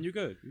right. I'm good. And you're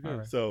good. You're good. All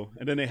right. So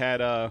and then they had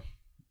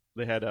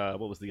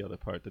what was the other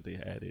part that they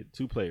added?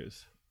 2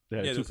 players. They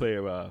had Yeah, a there was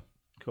 2-player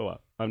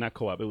co-op. Not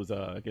co-op. It was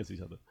against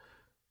each other.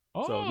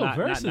 Oh, So not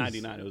versus.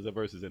 99. It was a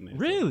versus in there. So,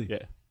 Really? yeah.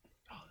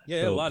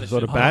 Yeah, a lot of so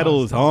shit. the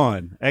battle is Oh,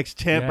 on. Ex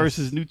champ Yes.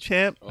 versus new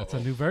champ. That's a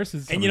new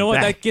versus. And you know what?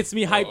 back. That gets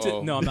me hyped.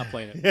 Uh-oh. No, I'm not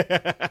playing it.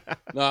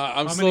 Nah,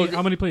 I'm how still. many?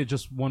 How many played?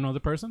 Just one other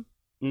person?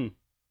 Mm.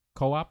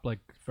 Co-op like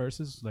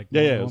versus like.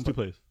 Yeah, one- it one was 2 per-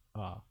 players.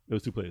 Ah, It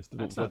was 2 players.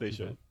 that's What not they too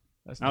showed. bad.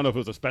 That's I don't know if it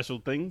was a special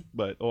thing,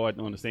 or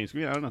on the same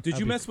screen. I don't know. Did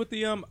you be- mess with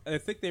the I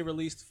think they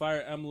released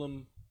Fire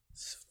Emblem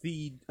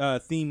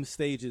theme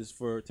stages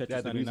for Yeah,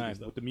 Tetris the music 99 and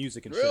stuff. with the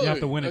music and Really? shit. You have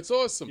to win it. That's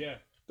awesome. Yeah.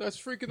 That's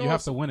freaking You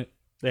have to awesome. win it.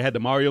 They had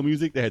the Mario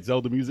music. They had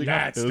Zelda music.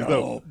 That's it was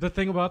dope. The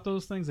thing about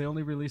those things, they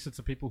only release it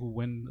to people who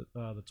win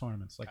the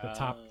tournaments, like the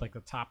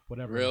top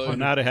whatever. Really? So 100.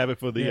 now they have it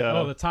for the.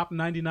 Yeah, the top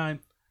 99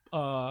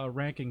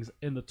 rankings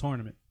in the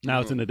tournament.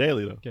 Now it's in the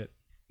daily though. Get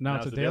now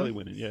it's a daily.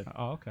 winning. Yeah.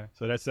 Oh, okay,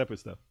 So that's separate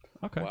stuff.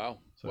 okay. Wow.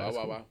 So wow, that's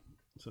wow, cool. wow.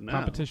 So now,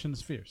 Competition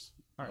is fierce.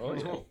 All right. Oh,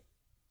 let's yeah. go.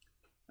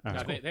 All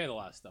Nah, right, they had a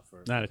lot of stuff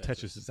for now the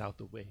Tetris is out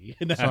the way.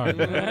 Sorry.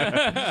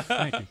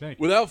 Thank you.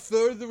 Without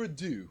further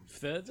ado,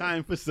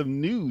 Time for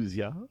some news,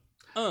 y'all.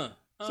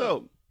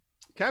 So,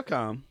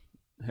 Capcom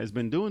has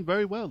been doing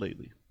very well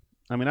lately.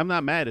 I mean, I'm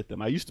not mad at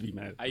them. I used to be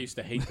mad. I used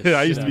to hate this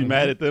I used to be shit.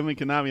 mad at them and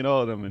Konami and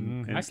all of them.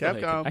 And I still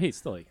hate Capcom,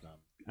 still hate Konami.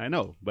 I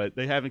know, but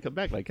they haven't come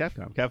back like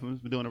Capcom.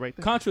 Capcom's been doing the right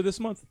thing. Contra this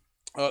month.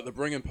 they're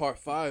bringing part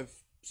 5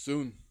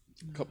 soon.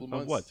 A couple of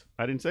Of months. what?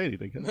 I didn't say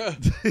anything.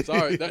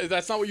 Sorry,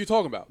 that's not what you're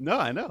talking about. No,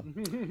 I know.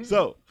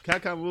 So,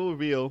 Capcom will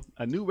reveal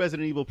a new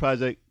Resident Evil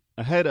project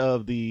ahead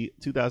of the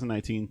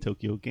 2019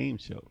 Tokyo Game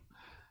Show.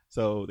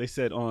 So, they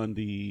said on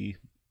the,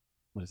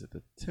 what is it,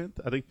 the 10th?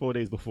 I think 4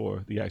 days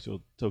before the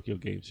actual Tokyo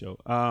Game Show.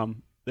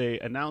 They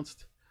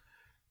announced,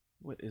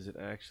 what is it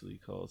actually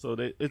called? So,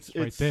 it's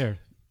Right there.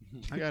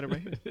 I got it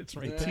right here. It's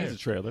right Yeah. there. Teaser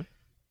trailer.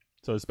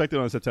 So, expected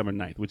on September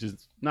 9th, which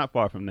is not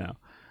far from now.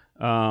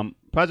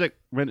 Project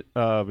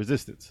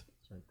Resistance.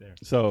 It's right there.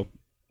 So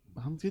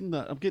I'm getting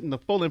the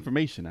full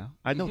information now.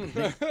 I know the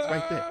date. It's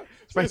right there.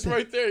 It's right It's there.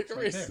 right there. You can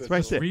right erase there. it. It's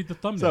right there. Read the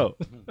thumbnail.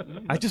 So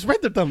I just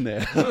read the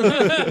thumbnail.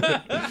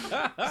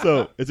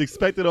 So it's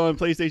expected on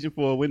PlayStation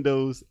 4,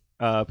 Windows,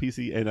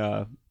 PC,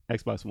 and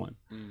Xbox One.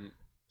 Mhm.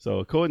 So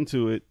according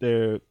to it,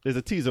 there's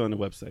a teaser on the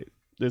website.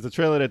 There's a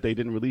trailer that they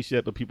didn't release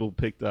yet, but people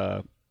picked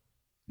a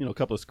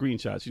couple of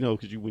screenshots.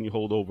 Because when you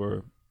hold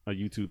over a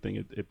YouTube thing,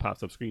 it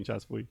pops up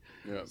screenshots for you.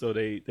 Yeah. So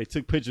they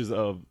took pictures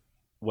of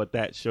what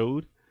that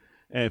showed,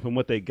 and from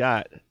what they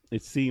got,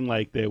 it seemed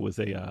like there was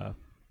a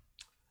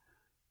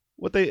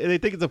what they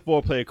think it's a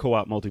 4-player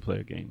co-op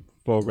multiplayer game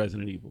for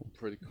Resident Evil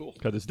Pretty cool.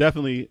 because it's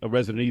definitely a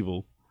Resident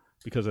Evil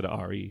because of the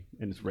RE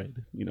and it's red.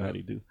 You know how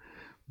they do.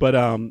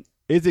 But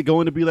is it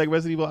going to be like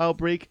Resident Evil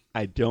Outbreak?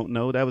 I don't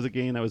know. That was a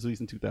game that was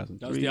released in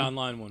 2003. That was the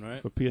online one,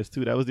 right? for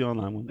PS2. That was the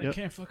online one. They Yep.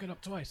 can't fuck it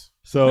up twice.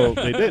 So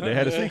they did. They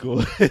had a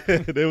sequel.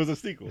 There was a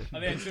sequel. Oh,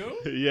 they had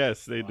two?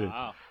 Yes, they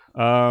Wow.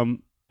 did.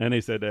 And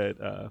they said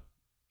that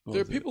what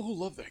There are was it? people who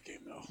love that game,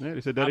 though. Yeah,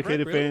 they said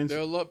dedicated Outbreak, really?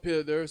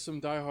 fans. There are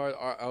some diehard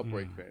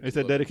Outbreak fans. They said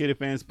who love dedicated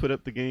fans put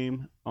up the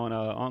game on an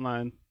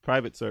online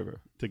private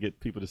server to get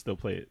people to still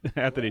play it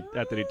after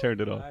they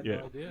turned it I off. had Yeah.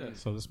 no idea.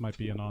 So this might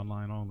be an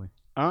online only.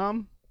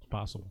 It's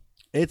possible.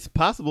 It's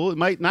possible. It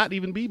might not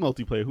even be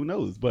multiplayer. Who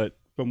knows? But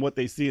from what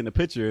they see in the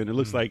picture, and it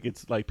looks like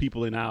it's like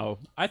people in our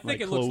I think like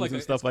it looks clothes like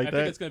and stuff like I that.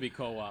 think it's going to be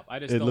co-op. I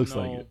just It don't looks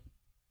know. like it.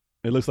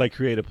 It looks like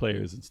creative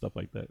players and stuff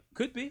like that.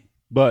 Could be.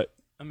 But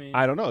I mean,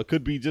 I don't know. It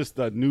could be just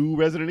a new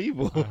Resident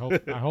Evil.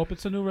 I hope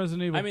it's a new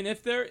Resident Evil. I mean,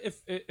 if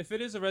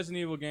it is a Resident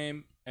Evil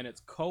game and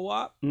it's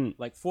co-op,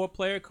 like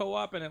 4-player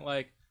co-op, and it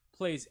like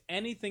plays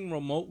anything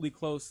remotely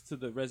close to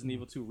the Resident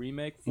Evil 2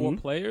 remake, 4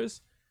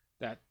 players,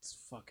 that's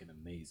fucking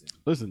amazing.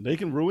 Listen, they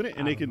can ruin it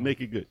and they can make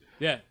it good.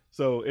 Yeah,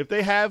 So if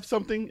they have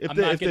something, I'm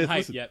not getting hyped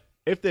listen, yet.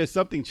 if there's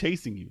something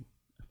chasing you,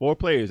 4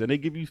 players, and they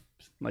give you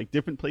like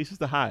different places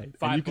to hide,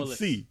 5 and you bullets.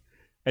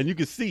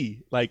 can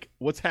see like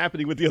what's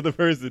happening with the other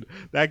person,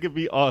 that could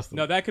be awesome.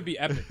 No, that could be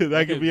epic.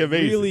 That could be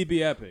amazing. Really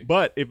be epic.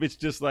 But if it's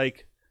just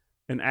like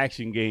an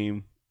action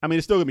game, I mean,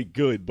 it's still gonna be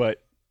good. But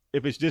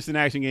if it's just an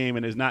action game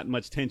and there's not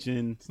much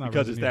tension not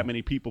because Resident it's that Evil.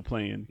 many people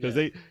playing, because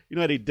Yeah. they, you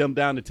know, how they dumbed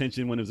down the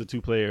tension when it was a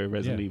 2-player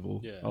Resident Yeah.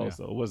 Evil. Yeah.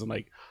 Also, it wasn't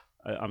like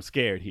I'm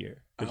scared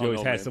here I because you don't always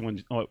know, had man.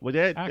 someone. Oh, well, they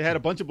had Action. a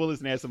bunch of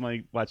bullets and they had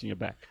somebody watching your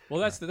back. Well,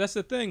 that's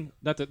the thing.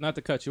 Not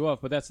to cut you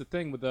off, but that's the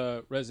thing with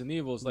the Resident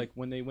Evil is like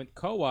when they went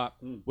co-op,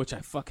 which I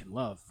fucking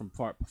love from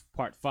part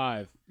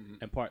 5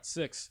 and part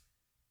 6,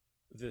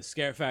 the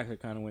scare factor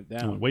kind of went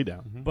down. Way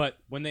down. But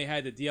when they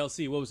had the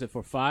DLC, what was it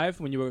for 5?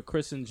 When you were with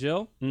Chris and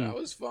Jill, That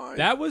was fine.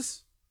 that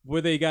was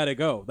where they gotta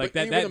go. Like But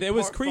that even in it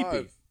was part creepy.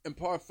 5, in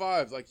part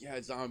 5, like you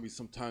had zombies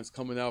sometimes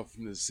coming out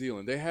from the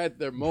ceiling. They had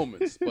their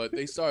moments, but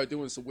they started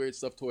doing some weird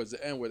stuff towards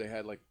the end where they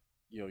had like,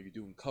 you know, you're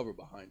doing cover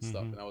behind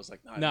stuff, and I was like,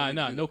 Nah,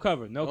 no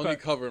cover, no Don't cover.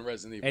 need cover in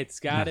Resident Evil. It's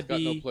gotta got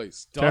be no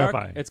place. dark.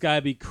 Terrifying. It's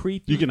gotta be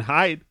creepy. You can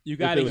hide. You If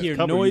gotta there was hear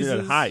cover, you gotta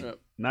noises. hide, Yep.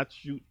 not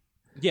shoot.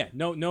 Yeah,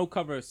 no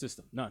cover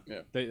system, none.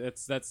 Yeah.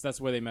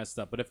 That's where they messed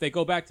up. But if they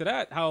go back to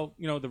that, how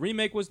the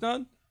remake was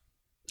done,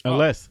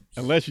 Unless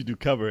you do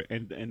cover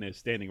and they're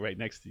standing right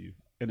next to you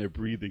and they're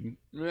breathing.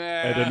 And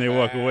then they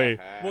walk away.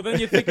 well, then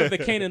you think of the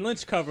Kane and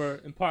Lynch cover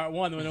in part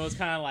 1 when it was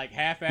kind of like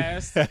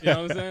half-assed. You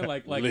know what I'm saying?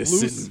 Like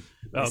loose. Listen.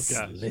 Oh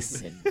gosh.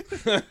 Listen.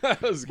 That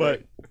was But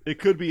great. it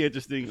could be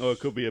interesting or it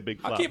could be a big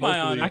flop. I'll keep my eye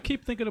on Hopefully- I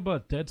keep thinking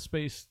about Dead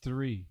Space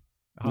 3.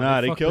 how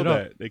Nah, they fucked killed it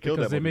up that. They killed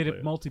because that they made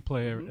it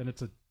multiplayer. multiplayer, and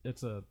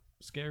it's a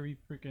scary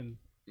freaking.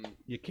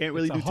 You can't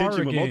really It's a do tension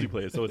horror with game.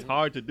 multiplayer, so it's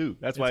hard to do.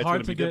 That's why It's it's hard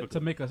going to be get to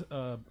difficult. make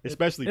a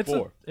Especially it's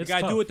 4. You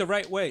gotta do it the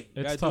right way. You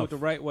It's gotta do it tough. the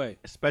right way.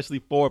 Especially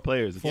 4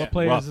 players. It's 4 rough.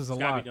 players is a It's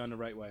gotta lot. be done the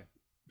right way.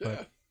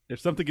 Yeah. If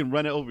something can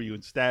run it over you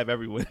and stab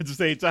everyone at the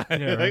same time,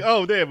 Yeah, like, right.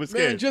 oh damn, we're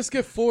scared. Man, just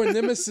get 4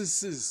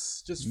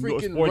 Nemesises. Just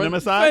freaking 4 run.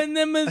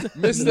 Nemesis?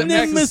 Mr.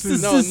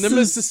 X. No,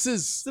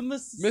 Nemesis.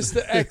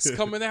 Mr. X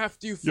coming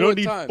after you 4 You don't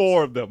need times.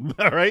 4 of them,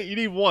 all right? You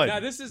need 1. Now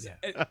this is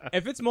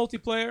if it's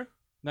multiplayer.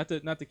 Not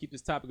to keep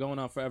this topic going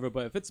on forever,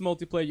 but if it's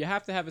multiplayer, you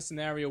have to have a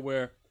scenario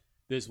where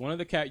there's one of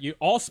the you're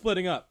all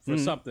splitting up for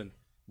something.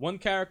 One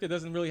character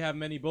doesn't really have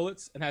many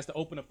bullets and has to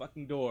open a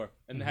fucking door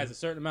and has a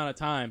certain amount of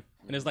time,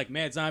 and there's like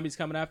mad zombies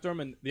coming after him,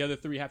 and the other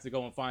 3 have to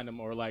go and find him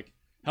or like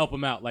help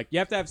him out. Like you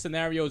have to have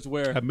scenarios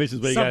where Have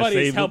missions where you gotta somebody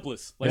save is them.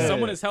 helpless. Like Yeah.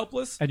 someone is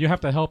helpless. And you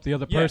have to help the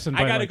other person.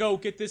 I by, gotta like, go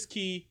get this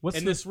key What's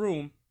in the- this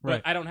room, but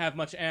Right. I don't have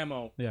much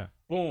ammo. Yeah,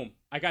 Boom!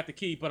 I got the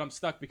key, but I'm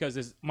stuck because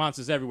there's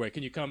monsters everywhere.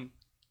 Can you come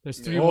there's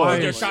 3 Or- with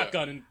your wires.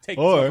 shotgun and take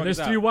Or- these motherfuckers There's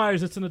out? 3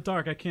 wires. It's in the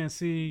dark. I can't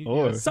see.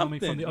 Or- Tell me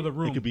from Something. the other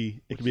room. It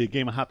could be a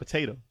game of hot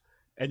potato,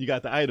 and you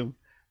got the item,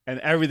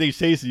 and everything's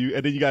chasing you,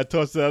 and then you got to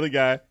toss the other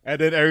guy,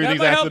 and then everything's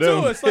might after help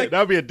them. too. It's like- that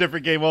would be a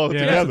different game Yeah,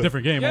 altogether. that's a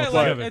different game Yeah,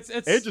 altogether. like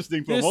it's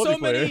Interesting for there's multiplayer. so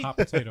many, Hot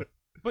potato.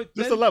 but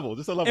Just then a level,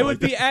 just a level. it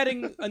would like be that.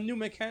 adding a new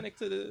mechanic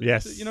to the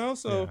Yes.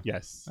 so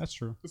Yes, That's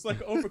true. it's like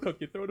overcooked.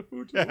 You throw the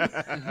food. To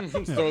them.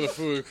 Throw the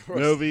food across.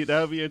 that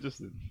would be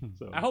interesting.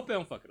 So I hope they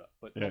don't fuck it up,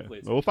 but yeah, hopefully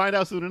it's well, we'll find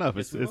out soon enough.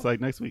 Yes, It's we it's will. like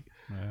next week.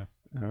 Yeah.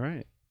 All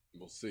right.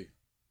 We'll see.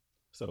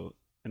 So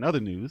in other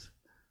news,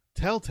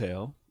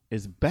 Telltale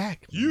is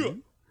back. Yeah.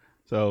 man.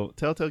 So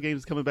Telltale Games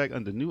is coming back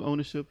under new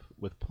ownership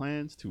with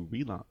plans to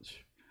relaunch.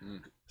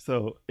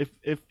 So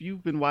if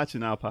you've been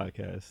watching our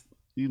podcast,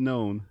 you've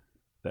known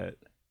that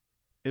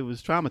it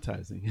was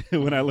traumatizing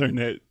when I learned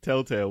that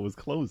Telltale was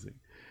closing,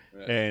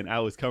 Right. and I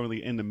was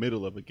currently in the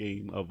middle of a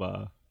game of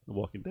The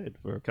Walking Dead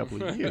for a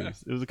couple of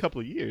years. It was a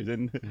couple of years,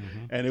 and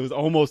and it was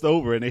almost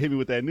over, and they hit me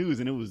with that news,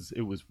 and it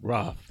was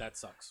rough. that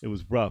sucks. It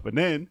was rough, and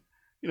then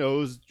it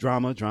was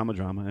drama,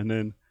 and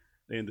then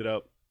they ended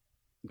up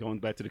going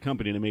back to the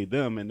company and they made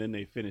them, and then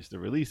they finished the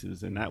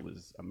releases, and that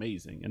was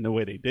amazing. And the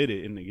way they did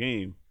it in the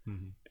game,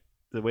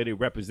 the way they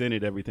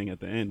represented everything at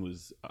the end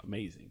was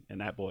amazing, and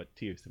that brought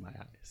tears to my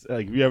eyes.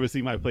 Like, if you ever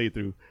see my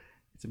playthrough,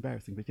 it's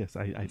embarrassing, but yes,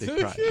 I did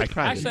cry. I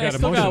cried. Actually, I in that.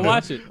 still gotta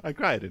watch it. I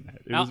cried in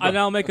that. It was And rough.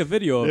 I'll make a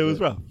video of it. It was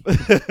rough.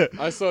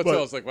 I saw it too. But-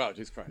 I was like, wow,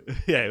 just crying.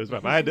 Yeah, it was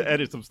rough. I had to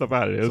edit some stuff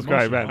out of it. It was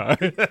crying bad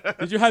hard.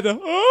 Did you have the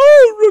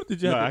oh?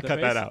 Did you No, have I the cut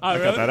face? that out. Oh, I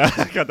really? cut that out.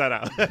 I cut that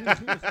out.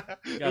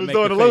 You It gotta was make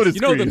on the the loaded face.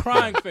 You know the screen.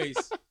 crying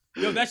face.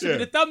 Yo, that should Yeah.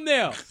 be the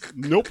thumbnail.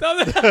 Nope.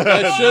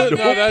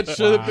 That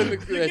should have been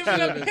the. You're That giving should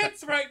have them been.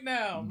 hits right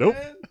now. Nope.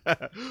 man.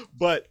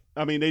 But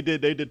I mean, they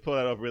did pull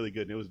that off really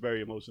good, and it was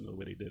very emotional the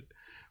way they did it.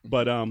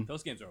 But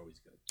Those games are always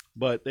good.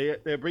 but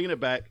they're bringing it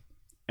back,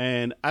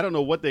 and I don't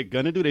know what they're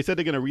gonna do. They said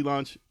they're gonna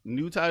relaunch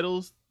new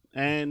titles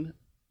and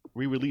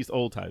re-release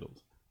old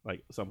titles,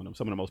 like some of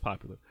the most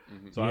popular.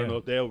 So I don't Yeah. know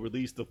if they'll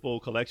release the full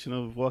collection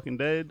of Walking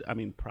Dead. I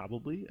mean,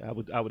 probably. I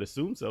would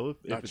assume so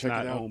Now if it's check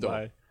not it out, owned though.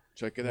 by.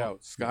 Check it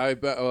out.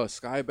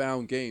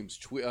 Skybound Games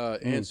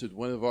answered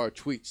one of our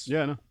tweets.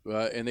 Yeah, no.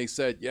 And they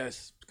said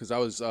yes, because I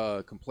was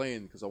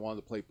complaining because I wanted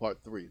to play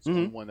part 3. It's the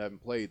only one I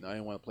haven't played, and I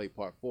didn't want to play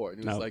part 4. And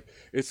he was No. like,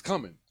 "It's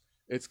coming,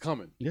 it's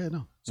coming." Yeah,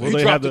 no. So Well, he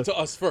they dropped have it to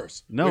us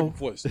first. way No.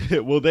 before this.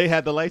 well, they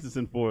had the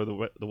licensing for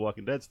the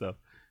Walking Dead stuff,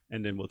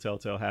 and then will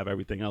Telltale have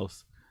everything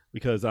else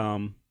because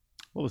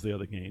what was the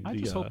other game? I The,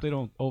 just hope they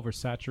don't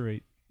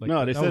oversaturate. Like,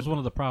 No, they that said- was one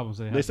of the problems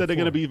they had. They said they're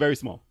going to before. be very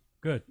small.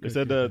 good. They good,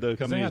 said good, the good.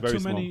 'Cause company they is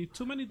had very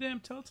too many damn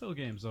Telltale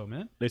games though,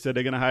 man. They said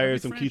they're going to hire Every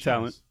some key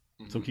talent.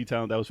 franchise. Some key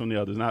talent that was from the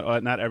others,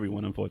 not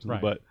everyone, unfortunately,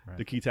 Right, but right.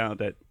 the key talent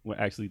that were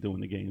actually doing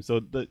the game. So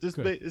Good.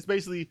 it's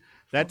basically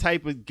that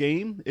type of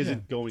game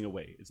isn't going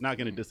away. It's not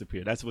going to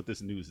disappear. That's what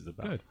this news is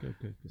about. Good.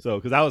 So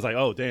because I was like,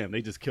 oh damn,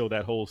 they just killed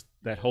that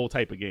whole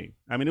type of game.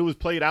 I mean, it was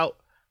played out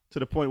to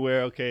the point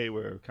where okay,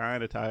 we're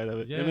kind of tired of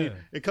it. I mean, Yeah.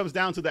 it comes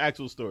down to the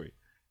actual story.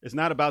 It's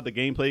not about the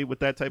gameplay with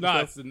that type No,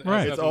 of stuff. it's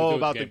Right. It's all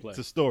about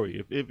the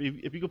story. If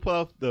you could pull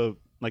off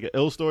like an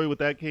ill story with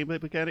that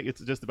gameplay mechanic,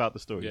 it's just about the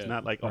story. It's Yeah.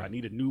 not like, oh, I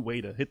need a new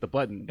way to hit the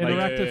button. Like,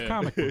 Interactive yeah.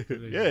 comic book.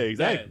 yeah,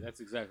 exactly. Yeah, that's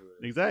exactly what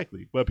it is.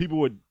 Exactly. But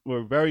people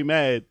were very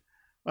mad.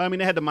 Well, I mean,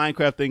 they had the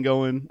Minecraft thing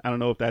going. I don't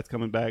know if that's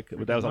coming back,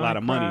 but that was a lot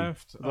of money.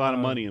 Minecraft, There's a lot of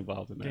money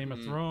involved in that. Game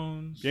of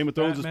Thrones. Game of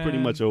Thrones is pretty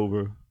Batman, much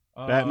over.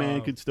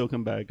 Batman could still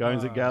come back.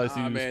 Guardians of the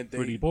Galaxy was man,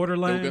 pretty. They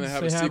Borderlands. were gonna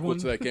have a they sequel one.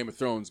 to that Game of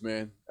Thrones,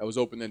 man. That was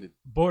open ended.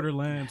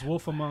 Borderlands,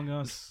 Wolf Among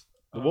Us.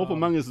 The Wolf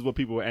Among Us is what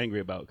people were angry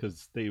about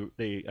because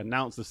they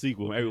announced the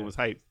sequel and everyone was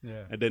hyped,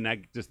 Yeah. and then that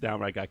just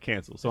downright got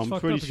canceled. So It's I'm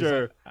fucked pretty up because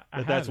sure I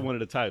that that's had it. one of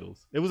the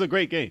titles. It was a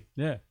great game.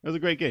 Yeah. It was a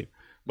great game,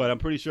 but I'm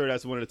pretty sure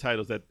that's one of the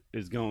titles that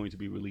is going to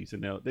be released.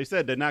 And they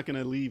said they're not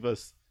going to leave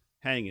us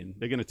hanging.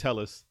 They're going to tell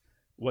us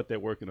what they're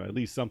working on, at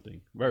least something,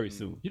 very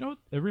soon. You know,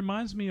 it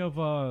reminds me of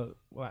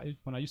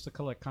when I used to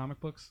collect comic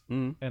books,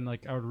 Mhm. and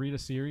like I would read a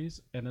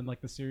series, and then like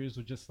the series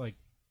would just like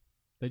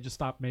they just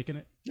stop making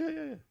it,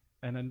 Yeah.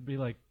 and then be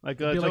like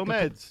Like it'd be Joe like a-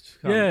 Mads.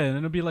 yeah, and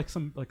it'll be like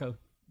some like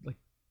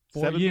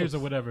 4 7 years books.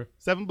 or whatever.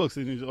 7 books.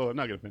 And he's, I'm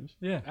not going to finish.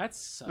 Yeah.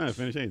 That's I'm not going to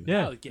finish anything.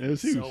 Yeah. It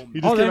was huge.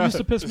 He just Oh, came that out- used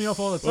to piss me off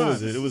all the time. What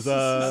was it? It was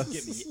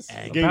Get me the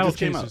angry. game Battle just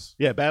came out. Chasers.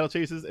 Yeah, Battle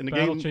Chasers, and the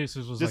Battle game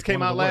Chasers was just like came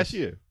one of out the last worst.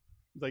 year.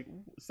 It's like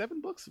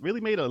 7 books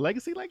really made a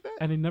legacy like that,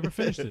 and he never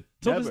finished it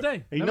till this Never.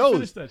 day. He Never knows,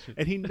 finished that shit.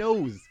 and he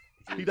knows.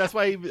 That's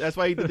why he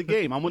did the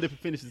game. I wonder if it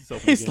finishes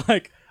itself. He's again.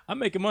 like, I'm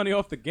making money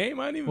off the game.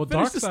 I didn't even Well,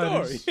 finish the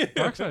story.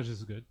 Darksiders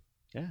is good.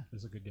 Yeah.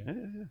 It's a good game.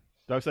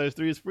 Yeah. Darksiders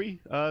 3 is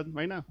free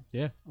right now.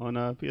 Yeah. On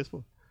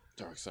PS4.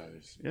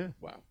 Darksiders. Yeah.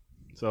 Wow.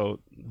 So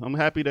I'm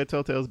happy that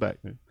Telltale's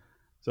back, man.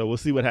 So we'll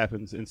see what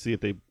happens and see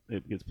if it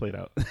gets played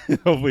out.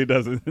 Hopefully it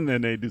doesn't, and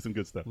then they do some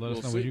good stuff. Let us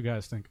We'll know see. what you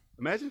guys think.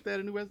 Imagine if they had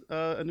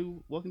a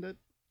new Walking Dead.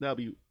 That'd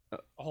be A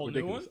whole new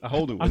ridiculous. one? A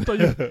whole new one. I thought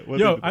you, What's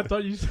yo, it- I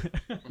thought you,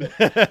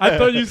 I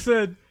thought you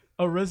said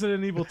a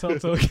Resident Evil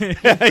Telltale game.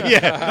 yeah.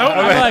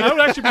 That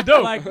would actually be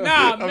dope. Like,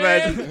 nah, man.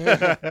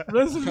 Imagine.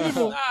 Resident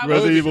Evil. Nah,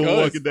 Resident That Evil would be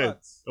Walking Dead.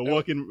 nuts. A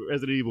walking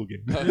Resident Evil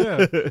game.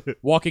 Yeah.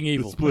 Walking Just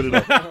Evil. split it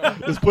up.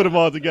 Just put them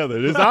all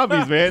together. They're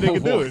zombies, man. They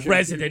can do it.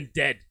 Resident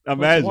Dead.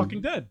 Imagine.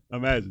 Walking Dead.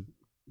 Imagine.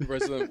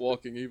 Resident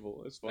Walking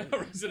Evil. That's fine.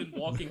 Resident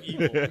Walking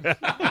Evil.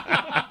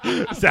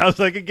 Sounds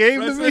like a game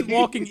Resident to me.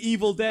 Walking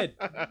Evil Dead.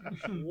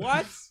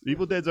 What?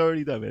 Evil Dead's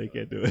already done, man. They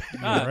can't do it.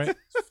 Ah, right?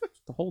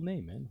 The whole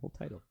name, man. The whole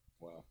title.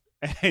 Wow.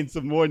 And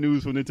some more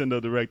news from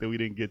Nintendo Direct that we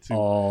didn't get to.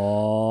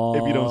 Oh.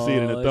 If you don't see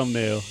it in the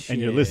thumbnail and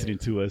you're listening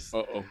to us,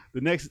 Uh-oh. the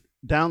next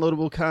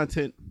downloadable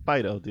content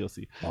fighter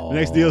DLC. The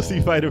next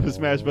DLC fighter for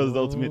Smash Bros.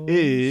 Ultimate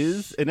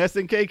is an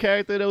SNK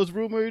character that was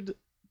rumored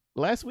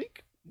last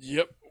week.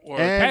 Yep. Or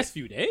And- Past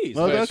few days.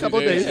 Well, Past a couple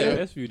few days. days, Yeah.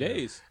 Past few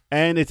days.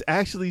 And it's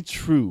actually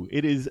true.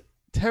 It is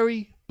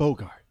Terry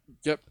Bogard.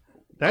 yep.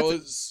 That's I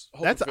was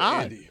hoping that's for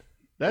odd. Andy. I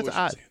That's wish it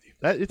was odd. Andy.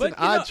 It's But, an you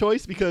odd know-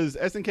 choice because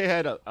SNK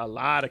had a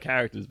lot of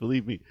characters,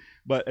 believe me.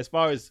 But as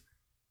far as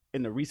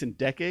in the recent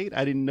decade,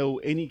 I didn't know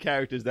any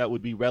characters that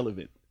would be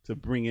relevant to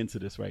bring into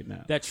this right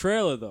now. That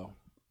trailer, though.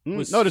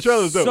 Was No, the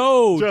trailer was dope.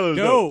 So The trailer was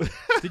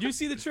dope. Did you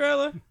see the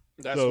trailer?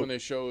 That's So- when they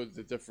showed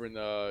the different.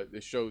 They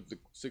showed the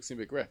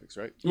 16-bit graphics,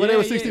 right? Well, they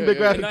were 16-bit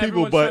graphic And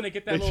people, everyone's but trying to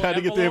get that they little tried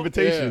to get the envelope.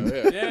 invitation.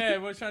 Yeah, yeah. Yeah,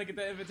 everyone's trying to get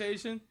that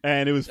invitation.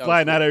 And it was That was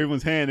flying out cool. of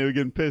everyone's hand. They were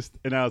getting pissed.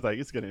 And I was like,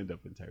 it's going to end up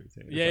in Terry's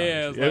hand. Yeah,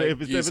 yeah, it was If like,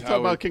 if it's Geese talking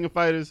about Howard. King of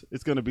Fighters,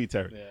 it's going to be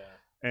Terry.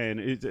 Yeah. And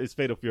it's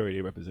Fatal Fury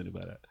they represented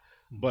by that.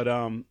 But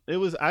it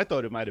was. I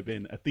thought it might have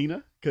been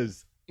Athena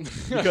because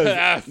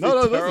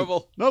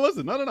Terrible.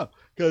 listen,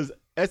 because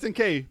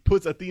SNK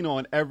puts Athena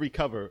on every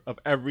cover of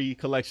every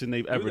collection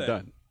they've ever they?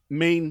 done.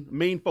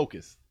 Main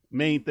focus,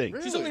 main thing.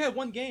 Really? She's only had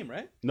one game,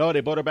 right? No, they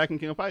brought her back in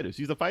King of Fighters.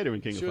 She's a fighter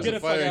in King She of was Get a a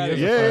Fighters. fuck fighter. out of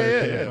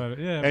Yeah, here.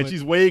 yeah. Yeah, And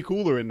she's way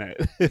cooler in that.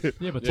 yeah,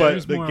 but but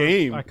Terry's the more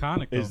game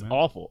iconic though, is man.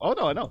 awful. Oh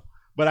no, I know.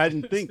 But I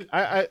didn't think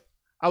I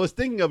was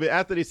thinking of it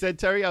after they said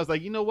Terry. I was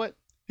like, you know what?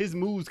 His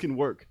moves can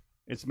work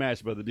in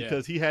Smash Brothers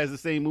because he has the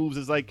same moves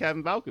as like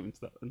Captain Falcon and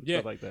stuff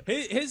like that.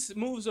 His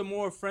moves are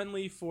more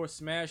friendly for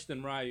Smash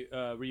than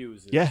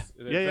Ryu's. Yeah.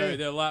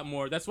 They're a lot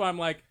more. That's why I'm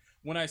like,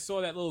 when I saw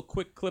that little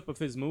quick clip of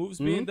his moves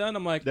being done,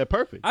 I'm like, They're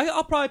perfect.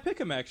 I'll probably pick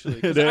him actually.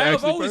 'Cause They're I've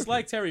actually always perfect.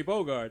 liked Terry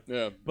Bogard,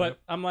 Yeah. but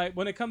I'm like,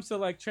 when it comes to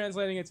like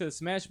translating it to the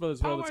Smash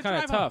Brothers world, Power it's kind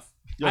of driver. tough.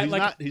 Yeah,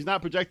 I he's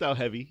not projectile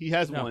heavy. He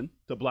has No. one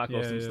to block off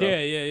Yeah, some yeah, stuff.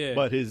 Yeah.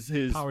 But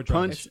his Power drive.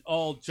 punch, It's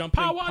all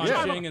jumping, Power punching,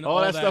 driver. and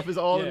all that stuff is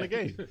all in Yeah. the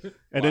game.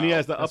 And then he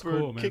has the That's upper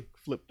cool, man. kick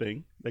flip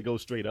thing that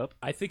goes straight up.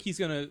 I think he's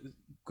gonna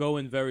go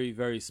in very,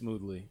 very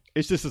smoothly.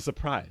 It's just a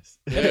surprise.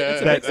 Yeah,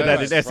 that that's an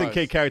a surprise.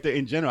 SNK character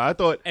in general. I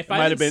thought If it I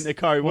might have been didn't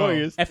Ikari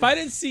Warriors. If I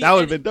didn't see That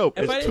would've any- been dope.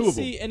 If It's I two didn't of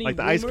them, see any like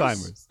the Ice rumors-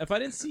 Climbers. If I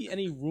didn't see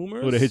any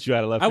rumors, Would have hit you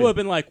out of left I would have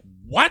field. been like,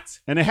 "What?"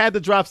 And they had to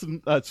drop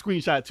some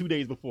screenshot 2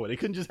 days before. They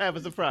couldn't just have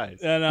a surprise.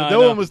 Yeah, no, 'Cause I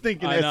no know. one was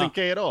thinking I know.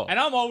 SNK at all. And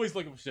I'm always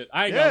looking for shit.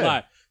 I ain't Yeah. gonna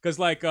lie, because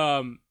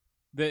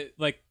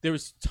there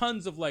was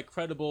tons of like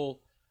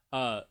credible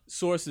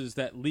sources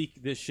that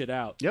leaked this shit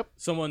out. Yep.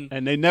 Someone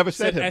And they never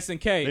said said him.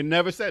 SNK, They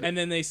never said it. and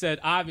then they said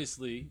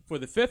obviously for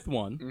the fifth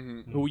one,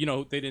 Mm-hmm.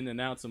 who they didn't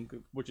announce him,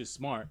 which is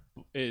smart.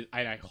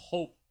 I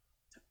hope,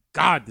 to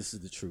God, this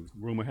is the truth.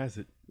 Rumor has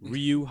it.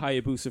 Ryu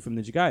Hayabusa from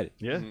Ninja Gaiden.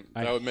 Yeah.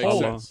 That would make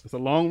hope- sense. It's a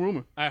long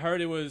rumor. I heard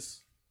it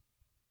was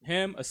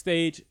him, a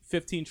stage,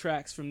 15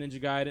 tracks from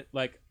Ninja Gaiden.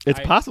 Like It's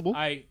possible.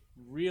 I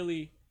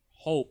really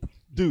hope.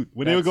 Dude,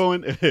 when they were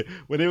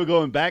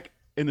going back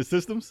in the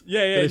systems,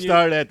 Yeah, yeah, they and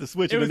started at the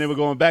Switch it and then they was-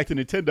 were going back to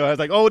Nintendo. I was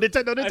like, oh,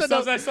 Nintendo.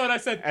 I saw it. I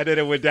said, And then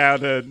it went down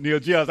to Neo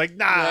Geo. I was like,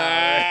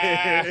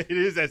 nah, it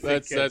is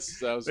SNK.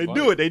 That was They funny.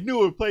 knew it. They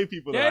knew it would play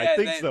people. Though. I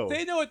think so.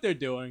 They know what they're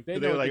doing. They So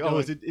know they were what like, they're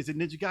oh, doing. is it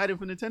Ninja Gaiden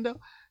for Nintendo?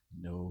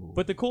 No.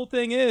 But the cool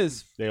thing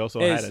is, they also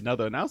is- had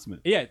another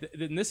announcement. yeah,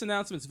 this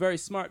announcement's very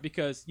smart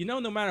because no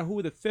matter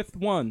who the fifth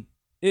one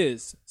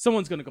is,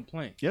 someone's gonna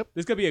complain. Yep.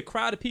 There's gonna be a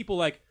crowd of people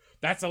like,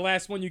 that's the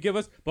last one you give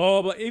us,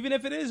 blah blah blah. Even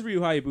if it is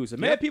Ryu Hayabusa,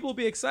 man, people will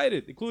be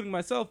excited, including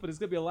myself. But there's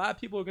gonna be a lot of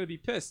people who are gonna be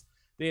pissed.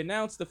 They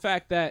announced the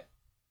fact that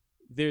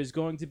there's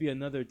going to be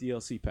another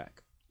DLC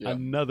pack, Yeah.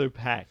 Another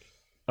pack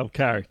of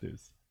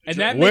characters. and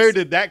that Where makes,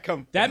 did that come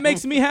from? that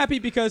makes me happy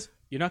because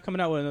you're not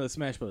coming out with another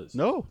Smash Brothers.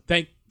 No.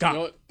 Thank God. You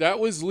know, that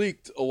was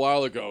leaked a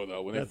while ago,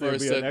 though, when That they there'd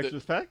first be said an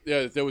extras pack?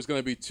 that there was going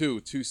to be two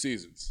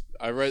seasons.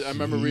 I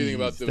remember reading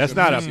about there That's was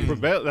gonna not be a two seasons.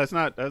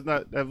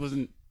 prevail. That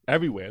wasn't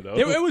everywhere though.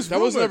 It was That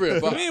was rumored. never-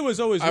 For me. It was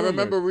always. I rumored.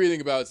 remember reading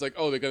about it's like,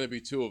 oh, they're going to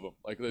be two of them.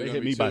 Like they're They gonna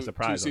hit be me by two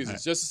surprise on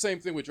seasons. that. Just the same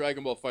thing with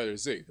Dragon Ball Fighter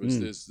Z.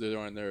 They're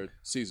on their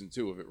season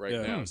 2 of it right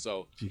Yeah. now.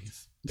 So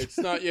Jeez. it's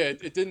not. Yeah,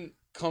 it didn't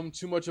come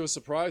too much of a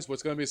surprise.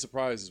 What's going to be a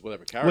surprise is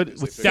whatever characters.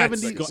 With they pick.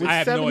 70, It's with I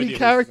have no 70 idea.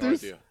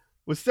 characters, No idea.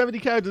 with 70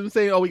 characters, I'm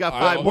saying, oh, we got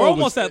 5 We're more. We're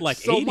almost was at like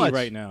so 80 much.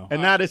 right now.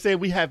 And now they're saying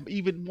we have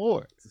even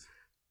more.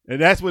 And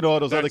that's when all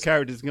those other That's-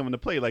 characters come into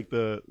play, like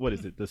the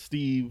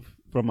Steve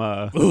from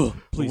Ugh,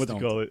 please what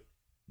don't. you call it?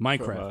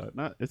 Minecraft.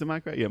 Not is it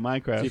Minecraft? Yeah,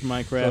 Minecraft. Steve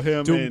Minecraft. So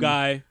him Doom and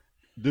guy.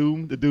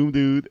 Doom, the Doom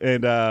dude,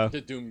 and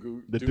The Doom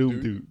Goo. the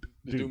Doom dude.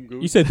 The Doom Goo.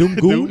 You said Doom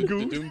Doom Goon?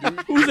 Goo. The Doom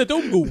Dude. Who's the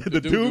Doom Goon? The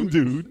Doom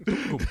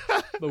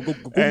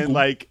dude.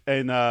 And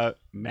and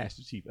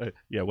Master Chief,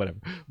 whatever.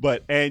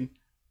 But and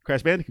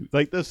Crash Bandicoot,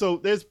 so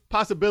there's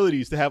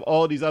possibilities to have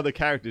all these other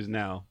characters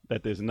now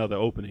that there's another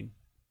opening.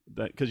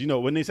 Because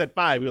when they said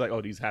 5, we were like,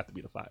 oh, these have to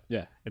be the 5.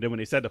 Yeah. And then when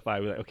they said the 5,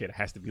 we were like, okay, that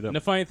has to be them. And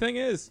the funny thing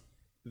is,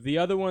 the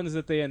other ones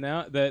that they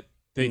announced that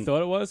they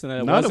thought it was and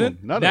that it None of wasn't.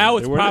 them. None of Now them.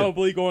 it's They weren't it.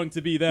 probably going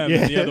to be them Yeah.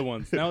 and the other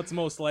ones. Now it's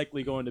most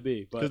likely going to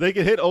be. Because But they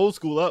can hit old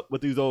school up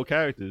with these old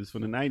characters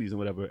from the 90s and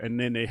whatever, and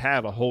then they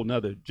have a whole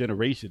nother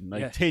generation,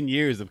 like Yeah. 10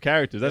 years of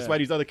characters. That's Yeah. why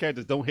these other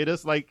characters don't hit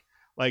us like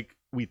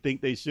we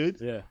think they should,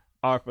 yeah,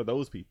 are for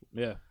those people.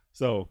 yeah.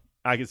 So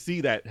I can see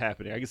that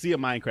happening. I can see a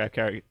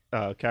Minecraft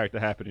character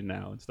happening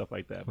now and stuff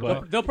like that.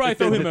 But They'll probably if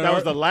throw it- him in. that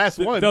was the last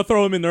one. They'll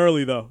throw him in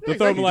early though. They'll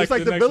throw him Exactly, like just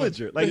like the next one.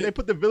 villager. Like they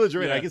put the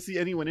villager in. Yeah. I can see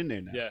anyone in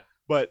there now. Yeah,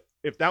 But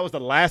if that was the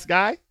last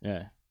guy,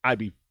 yeah. I'd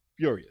be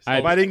furious. If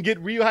I'd- I didn't get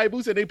Ryu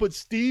Hayabusa and they put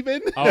Steve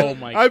in, Oh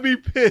my! I'd be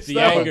pissed. The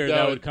off. anger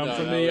that would come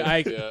from me.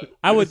 I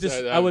would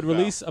That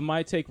release a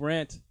My Take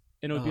rant,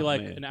 and it would be Oh,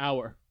 like man. an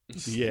hour.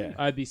 Yeah.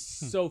 I'd be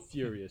so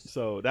furious.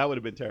 So that would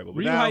have been terrible. But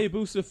Ryu now,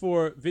 Hayabusa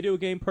for video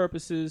game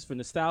purposes, for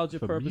nostalgia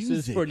For purposes,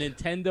 music. for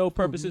Nintendo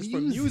purposes, for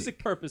music. music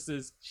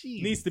purposes,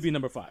 Jeez. needs to be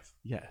number 5.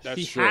 yes. That's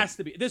He true. has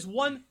to be. There's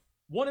one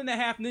and a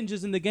half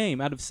ninjas in the game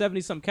out of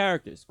 70-some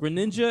characters.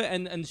 Greninja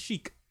and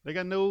Sheik. They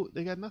got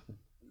nothing.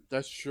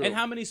 That's true. And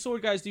how many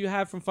sword guys do you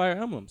have from Fire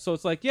Emblem? So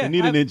it's like, yeah, They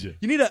need a ninja.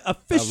 You need an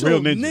official real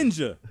ninja.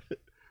 ninja.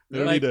 They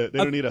don't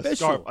Like, need a official.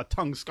 scarf, a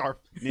tongue scarf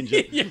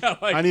ninja. Yeah,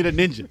 like, I need a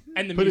ninja.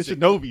 And the Put music. it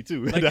Shinobi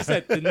too. like I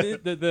said,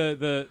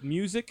 the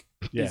music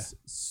Yeah. is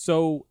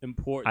so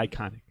important.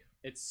 Iconic.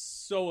 It's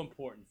so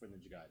important for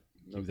Ninja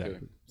Gaiden. Okay.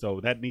 Exactly.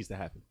 So that needs to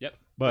happen. Yep.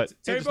 But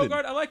Terry interesting.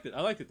 Bogard, I liked it.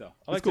 I liked it though. I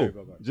It's like cool.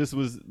 Terry Bogard. Just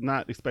was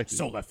not expected.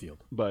 left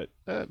field. But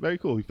very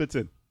cool. He fits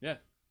in. Yeah.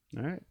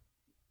 All right.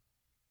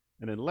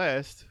 And then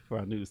last for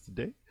our news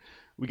today,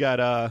 we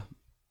got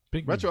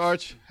Big news.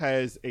 RetroArch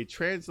has a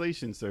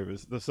translation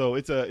service. So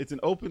it's an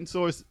open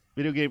source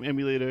video game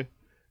emulator.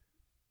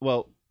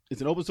 Well, it's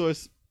an open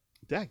source.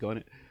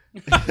 Daggone it.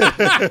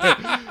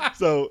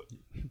 So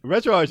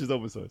RetroArch is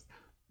open source.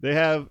 They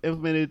have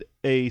implemented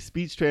a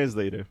speech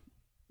translator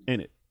in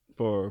it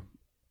for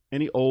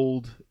any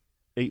old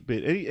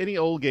 8-bit, any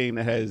old game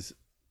that has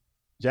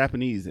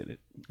Japanese in it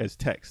as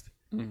text.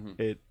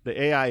 Mhm.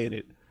 The AI in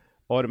it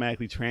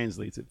automatically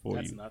translates it for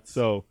That's you. nuts.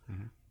 So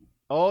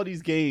all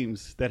these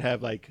games that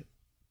have like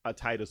a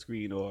title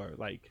screen or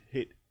like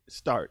hit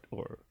start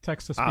or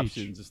Text to speech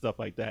options and stuff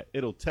like that,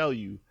 it'll tell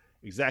you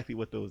exactly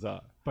what those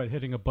are, by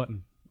hitting a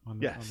button on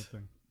the Yes.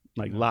 thing.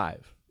 like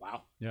live,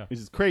 Wow. which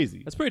is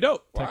crazy. That's pretty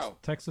dope. Wow.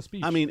 Text to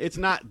speech. I mean, it's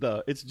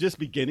just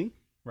beginning.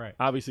 right,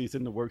 Obviously, it's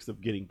in the works of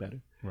getting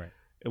better. right.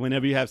 And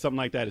whenever you have something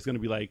like that, it's going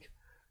to be like,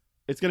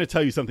 it's going to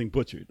tell you something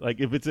butchered. Like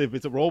if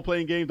it's a role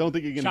playing game, don't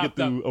think you're going to get Chopped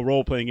up. through a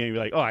role playing game.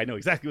 You're like, oh, I know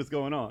exactly what's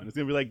going on. It's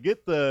going to be like,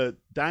 get the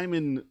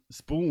diamond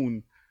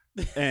spoon,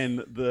 and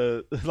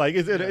the like.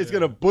 It's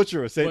going to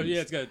butcher a But sentence.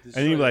 yeah, it's got.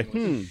 and you're like,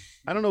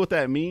 I don't know what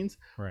that means.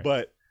 Right.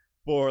 But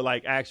for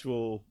like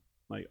actual,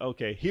 like,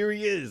 okay, here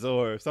he is,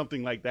 or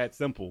something like that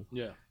simple,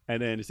 Yeah.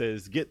 and then it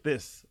says get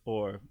this,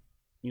 or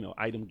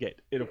item get.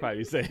 It'll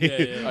probably say,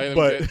 Yeah.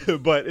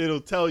 Item but it'll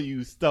tell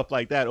you stuff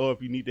like that, or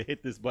if you need to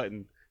hit this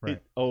button, Right.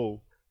 hit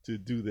O to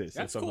do this,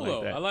 That's or something cool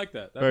like though. that. I like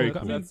that. Very I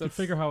cool. mean, to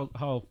figure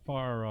how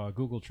far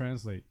Google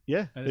Translate.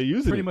 Yeah, And they're it's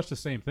using pretty it. much the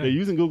same thing. They're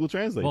using Google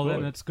Translate. well, for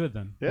then it. it's good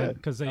then. Yeah.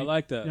 because they. I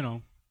like that.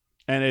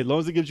 And as long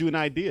as it gives you an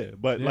idea,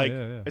 but Yeah, like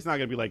yeah. it's not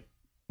gonna be like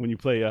when you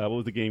play what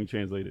was the game you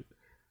translated?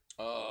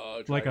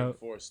 Dragon Like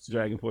Force 2.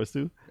 Dragon Force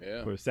 2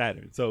 Yeah. for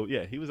Saturn. So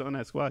yeah, he was on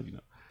that squad.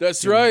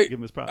 That's Give him- right. Give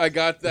him his props. I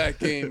got that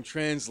game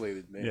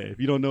translated, man. Yeah, if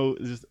you don't know,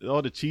 it's just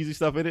all the cheesy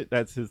stuff in it.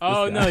 That's his.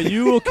 Oh this no, guy.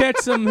 you will catch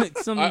some.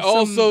 I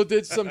also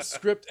did some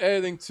script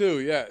editing too.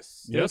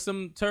 Yes. There's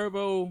some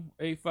Turbo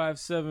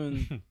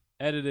 857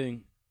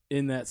 editing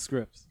in that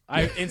script.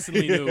 I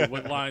instantly knew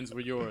what lines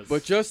were yours.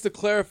 But just to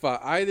clarify,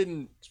 I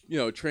didn't,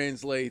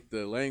 translate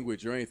the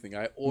language or anything.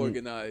 I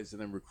organized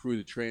and then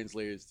recruited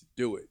translators to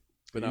do it.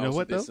 But You I know also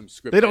what, did though? some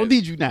script. They don't editing.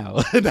 need you now.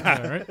 All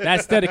right.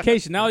 that's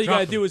dedication. Now all you Drop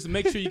gotta them. do is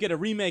make sure you get a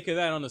remake of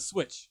that on the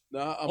Switch,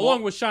 Nah, I'm along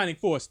al- with Shining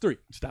Force 3.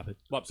 Stop it.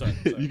 Well, I'm sorry.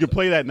 You can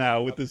play that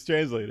now with this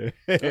translator,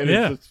 and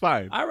Yeah. it's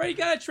fine. I already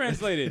got it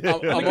translated. I'm,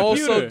 on the I'm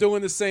also computer.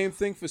 doing the same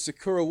thing for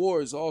Sakura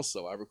Wars.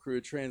 Also, I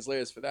recruited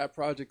translators for that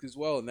project as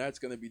well, and that's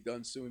going to be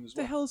done soon as What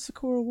the well. hell is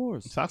Sakura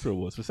Wars? Sakura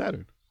Wars for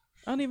Saturn.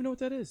 I don't even know what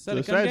that is. Is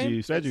that So a gun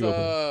game? strategy It's, role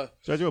play.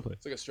 Strategy role play.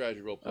 it's like a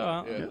strategy role play. Oh,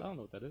 I yeah. don't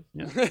know what that is.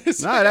 Yeah.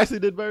 No, it actually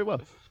did very well.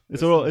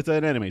 It's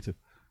an anime too,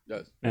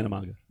 Does. and a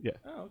manga. Yeah.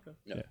 Oh,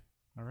 okay.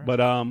 All right. But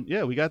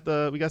yeah, we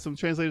got some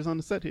translators on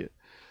the set here.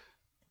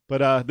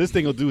 But this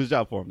thing will do his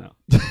job for him now.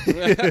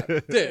 There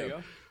you Damn.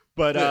 go.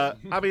 But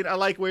I mean, I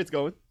like where it's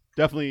going.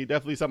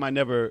 Definitely something I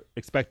never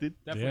expected,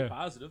 Definitely Yeah.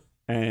 positive.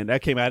 and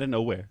that came out of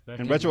nowhere. That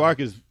And came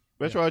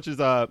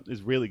RetroArch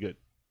is really good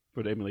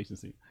for the emulation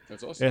scene.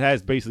 That's awesome. It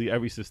has basically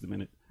every system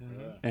in it,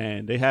 Yeah.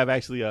 and they have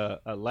actually a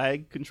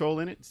lag control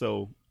in it,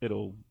 so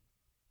it'll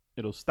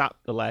stop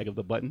the lag of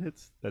the button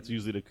hits. That's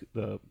usually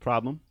the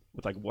problem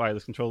with like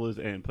wireless controllers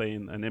and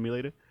playing an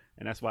emulator,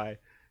 and that's why,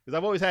 because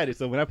I've always had it.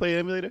 So when I play an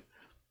emulator,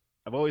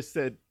 I've always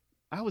said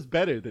I was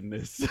better than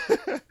this.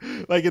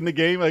 Like in the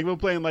game, like we're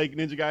playing like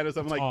Ninja Gaiden or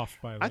something. It's Like off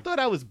by I thought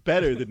I was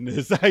better than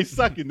this. I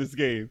suck in this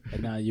game.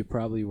 And now you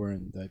probably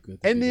weren't that good.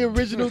 In the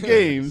original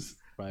games,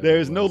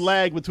 there's no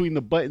lag between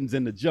the buttons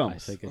and the I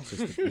jumps. think it's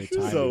just the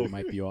timing So-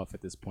 might be off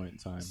at this point in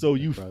time. So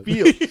you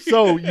Probably-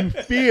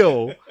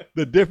 feel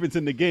the difference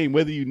in the game,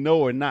 whether you know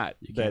or not,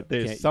 You that can't-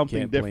 there's can't- something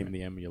you can't different. blame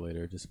the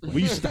emulator. Just Will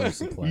you stop?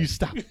 person Will playing. you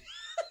stop?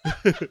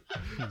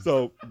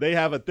 So they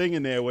have a thing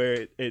in there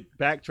where it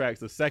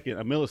backtracks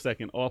a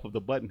millisecond off of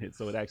the button hit,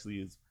 so it actually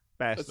is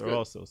That's faster good.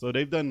 also. So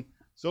they've done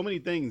so many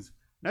things.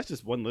 That's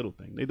just one little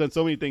thing. They've done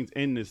so many things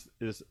in this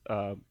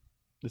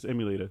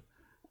emulator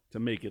to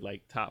make it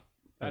like top.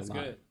 That's of the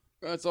line. good.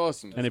 That's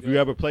awesome. And if you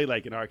ever play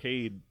like an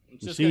arcade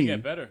It's just gonna machine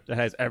get better. that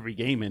has every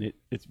game in it,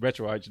 it's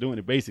RetroArch doing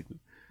it basically.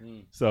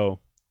 Mm. So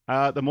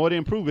the more they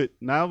improve it,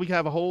 now we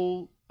have a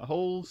whole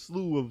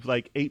slew of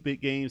like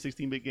 8-bit games,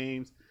 16-bit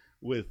games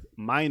with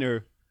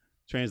minor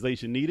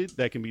translation needed,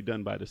 that can be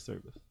done by this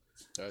service.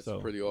 That's So-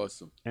 pretty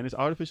awesome. And it's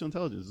artificial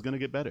intelligence. It's going to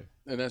get better.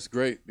 And that's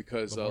great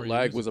because The more you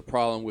lag use was a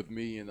problem with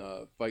me in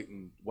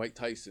fighting White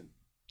Tyson.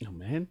 Oh,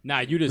 man. Nah,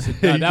 you just You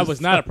that just-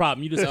 was not a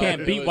problem. You just No,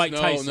 can't it beat was- White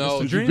no, Tyson.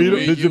 no. It's the Did you dream. beat him,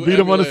 We- did you you beat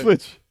him on the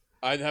emulate- Switch?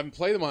 I haven't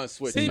played him on a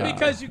Switch. See, Nah,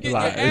 because you get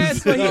lies. your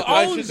ass when he No,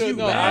 I owns should you, do-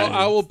 no, man.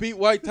 I will beat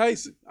White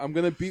Tyson. I'm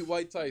gonna beat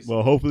White Tyson.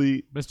 Well,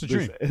 hopefully Mr. this,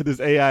 Dream. this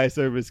AI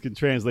service can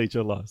translate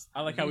your loss.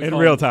 I like how we In call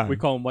real him, time. We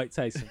call him White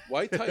Tyson.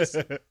 White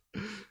Tyson.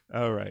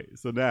 All right.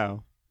 So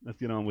now let's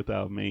get on with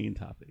our main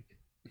topic.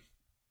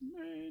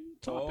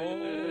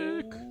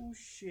 Oh,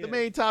 shit. The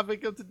main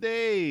topic of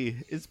today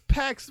is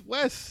PAX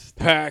West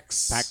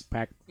PAX.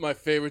 Pack. My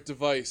favorite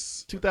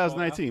device.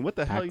 2019. What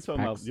the hell are you PAX,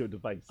 talking PAX. about? Your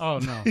device. Oh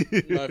no.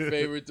 My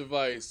favorite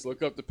device.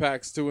 Look up the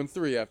PAX 2 and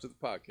 3 after the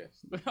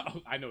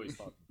podcast. I know what he's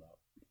talking about.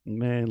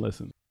 Man,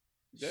 listen.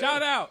 Yeah.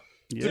 Shout out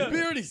Yeah. To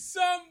Beardy.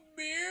 some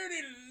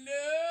beardy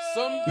love.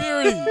 Some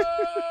Beardy.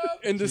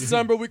 In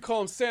December, we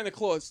call him Santa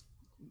Claus.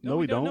 No,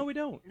 we don't. No, we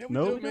don't. Yeah,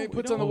 No. we do, man. He We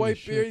puts don't. on a white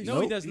Holy beard. shit.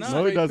 No, he does not.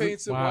 No, he doesn't.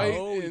 Paints it Wow. white.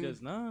 No, he and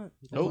does not.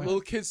 Nope. Little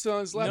kid sit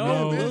on his lap.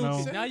 No, Yeah, man, no.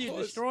 Santa Now you're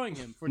Claus. destroying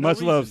him for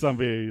Much no love, reason.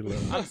 somebody.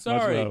 I'm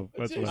sorry. Much love.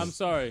 Much love. I'm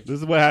sorry. This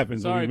is what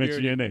happens Sorry, when we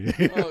mention your name.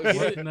 Oh, He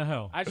shit. did- In the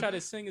hell. I try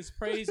to sing his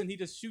praise and he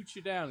just shoots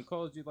you down and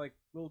calls you like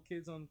little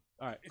kids on.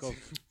 All right, go.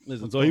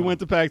 Listen, so he went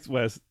to PAX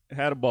West,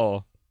 had a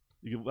ball.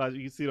 You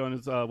can see it on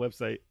his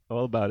website,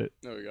 all about it.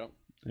 There we go.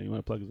 Hey, you want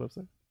to plug his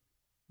website?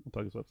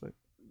 Plug his website.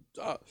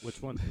 Which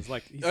one? It's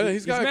like he's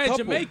He's got a mad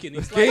couple. Jamaican.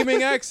 He's like,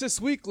 Gaming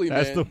Access Weekly,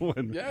 man. That's the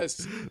one.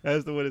 Yes.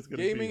 That's the one it's going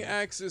to be.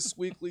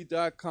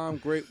 GamingAccessWeekly.com.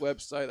 Great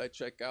website. I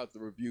check out the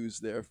reviews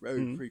there very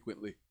Mhm.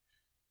 frequently.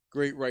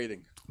 Great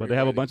writing. But Great they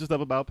have a writing. bunch of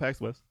stuff about PAX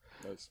West.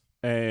 Nice.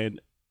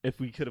 And if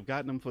we could have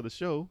gotten him for the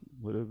show,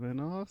 would have been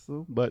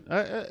awesome. But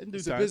in due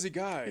He's time. a busy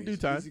guy. In due He's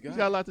a time. busy He's guy.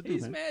 got a lot to do,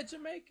 he's man. mad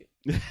Jamaican.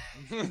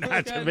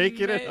 Not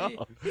Jamaican at mad-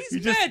 all. He's He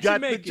just mad got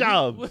Jamaican. the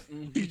job.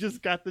 Mhm. He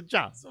just got the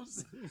job. So-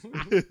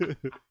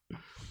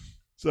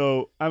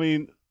 So, I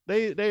mean,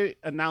 they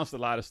announced a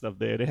lot of stuff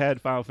there. They had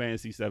Final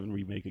Fantasy VII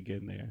Remake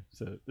again there.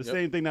 So the Yep.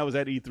 same thing that was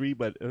at E3,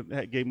 but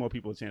gave more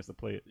people a chance to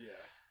play it. Yeah.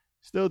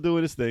 Still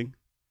doing his thing.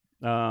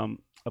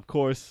 Of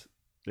course,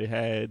 they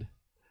had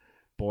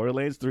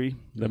Borderlands 3,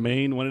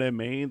 one of their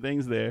main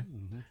things there.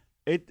 Mhm.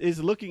 It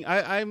is looking.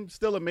 I'm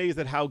still amazed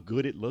at how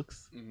good it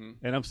looks, Mm-hmm.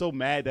 and I'm so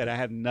mad that I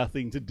have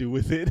nothing to do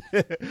with it.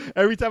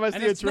 Every time I see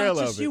And a it's not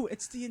trailer just of it, you;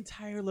 it's the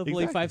entire level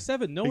Exactly.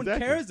 857. No one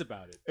Exactly. cares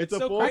about it. it's a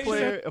so four crazy.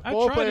 player, I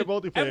tried it,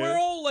 multiplayer. And we're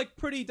all like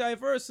pretty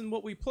diverse in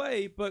what we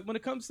play, but when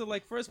it comes to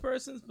like first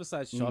persons,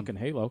 besides Shock and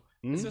Halo,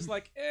 it's Mhm. just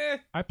like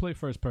I play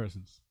first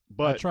persons. I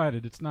but tried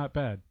it. It's not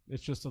bad.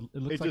 It's just it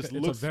looks it like just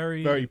it's looks a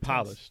very very intense-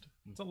 polished.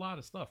 It's a lot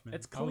of stuff, man.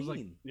 it's I was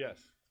clean. like, Yes.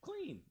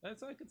 Clean.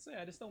 That's all I could say.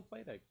 I just don't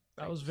play that.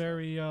 I was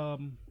very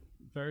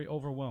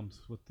overwhelmed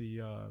with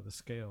the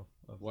scale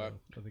of, Wow.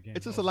 of the game.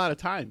 It's just a lot of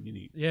time you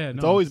need. Yeah,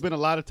 It's no, always been a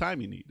lot of time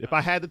you need. If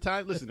I had the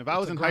time, listen, if I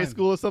was it's a in high grind.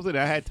 school or something, and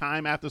I had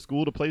time after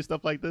school to play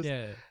stuff like this,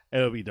 Yeah,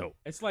 it would be dope.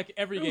 It's like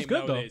every It was game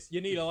good, though. nowadays.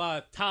 You need a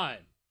lot of time.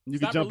 You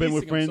Stop can jump in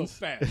with releasing them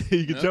friends. so fast.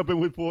 You can Yeah. jump in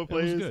with four was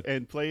players good.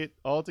 and play it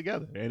all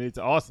together, and it's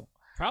awesome.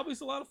 Probably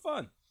it's a lot of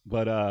fun.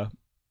 But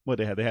what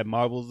they had? They had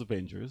Marvel's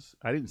Avengers.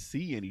 I didn't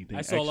see anything.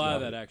 I saw a lot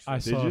of extra that it. actually. I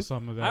Did saw you?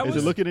 some of I that. Is it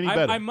was- looking any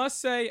better? I must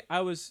say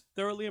I was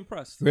thoroughly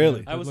impressed.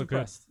 Really? I was It looked good.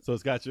 impressed. So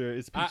it's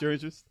piqued your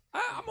interest.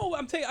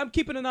 I'm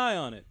keeping an eye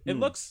on it. It Hmm.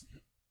 looks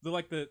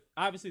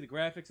obviously the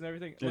graphics and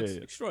everything it Yeah, looks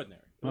yeah.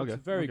 extraordinary. It looks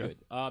Okay, very okay.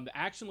 good. The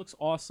action looks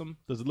awesome.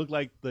 Does it look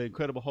like the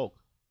Incredible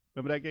Hulk?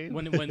 Remember that game?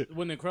 When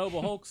the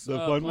Incredible Hulk's the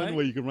fun playing, one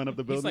where you can run up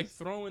the he's buildings. like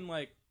throwing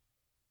like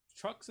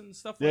trucks and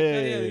stuff Yeah, like yeah,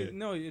 that. yeah, yeah.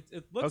 No,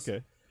 it looks.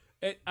 Okay.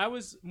 I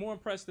was more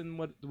impressed than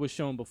what was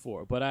shown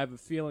before, but I have a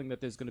feeling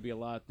that there's going to be a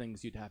lot of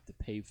things you'd have to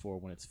pay for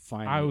when it's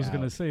finally. I was out.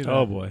 gonna say that.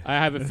 Oh boy. I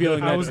have a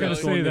feeling I that's was gonna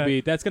going say to that.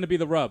 be that's going to be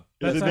the rub. Is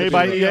That's it made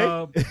by actually,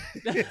 EA?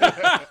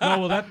 no,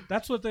 well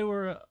that's what they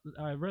were.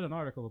 I read an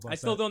article about. I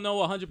still that. don't know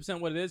 100%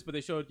 what it is, but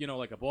they showed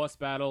like a boss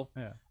battle,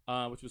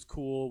 Yeah. which was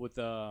cool with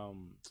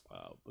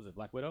was it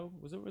Black Widow?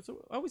 Was it?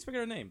 I always forget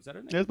her name. Is that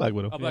her name? Yeah, it's Black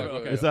Widow. Oh, Black Yeah.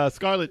 Widow. Okay. It's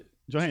Scarlett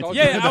Johansson.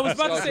 Yeah, I was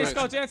about to say Scarlett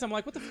Scarlett Johansson. I'm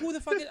like, who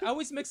the fuck? I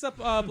always mix up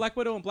Black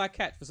Widow and Black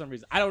Cat for some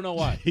reason. I don't know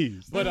why.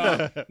 Jeez.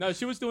 But no,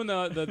 she was doing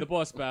the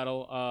boss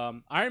battle.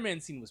 Iron Man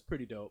scene was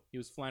pretty dope. He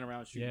was flying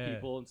around shooting Yeah.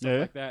 people and stuff Yeah.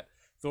 like that.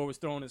 Thor was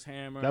throwing his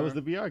hammer. That was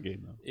the VR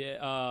game though.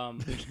 Yeah.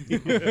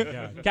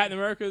 Yeah. Captain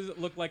America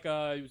looked like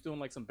he was doing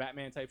like some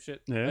Batman type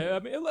shit. Yeah. I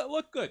mean, it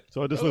looked good.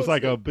 So this That looks looks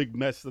like good. a big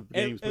mess of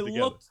games It put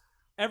together. looked.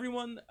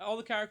 All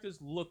the characters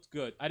looked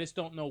good. I just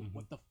don't know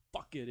what the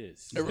fuck it is.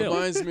 It Still.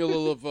 reminds me a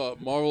little of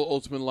Marvel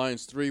Ultimate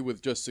Alliance 3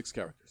 with just 6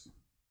 characters.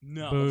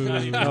 No, Boo.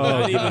 not even, No.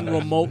 not even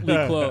remotely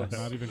close.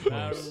 Not even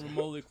Not close.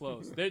 remotely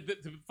close.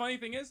 The funny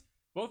thing is,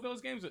 both those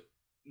games are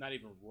not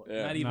even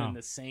Yeah. in No.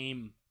 the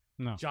same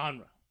No,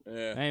 genre.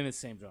 Yeah. Not even the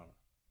same genre.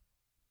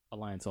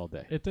 Alliance all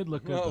day. it did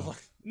look good. No, though.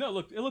 No,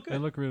 it looked good. It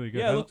looked really good.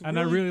 Yeah, it looked and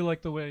really- I really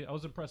liked the way. I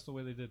was impressed the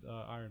way they did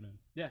Iron Man.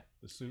 Yeah.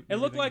 The suit. It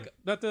and looked everything.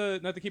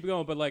 like not to keep it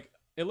going, but like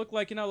it looked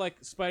like like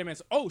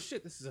Spider-Man's. Oh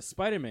shit, this is a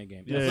Spider-Man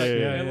game. Yeah, It's like, yeah,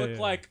 it yeah, looked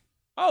yeah. like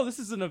oh, this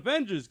is an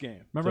Avengers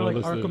game. Remember So it like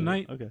looks Arkham good.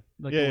 Knight? Okay.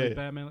 Like Yeah, the way yeah.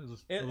 Batman. It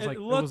It was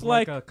looked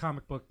like like- a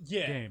comic book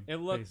Yeah, game. it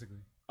looked- basically.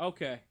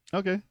 Okay,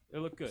 Okay. it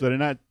looked good. So they're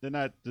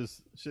not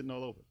just shitting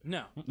all over.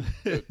 no,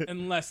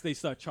 unless they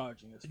start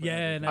charging us. for Yeah,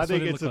 everything. and I that's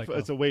think what it it's looked like,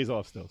 it's a ways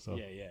off still. So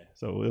yeah.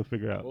 so we'll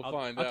figure out. We'll I'll-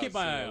 find I'll out keep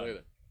my sooner eye or on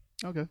later.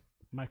 Okay.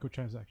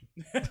 Microtransaction.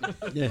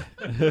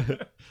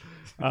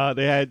 Yeah.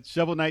 They had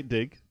Shovel Knight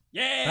Dig.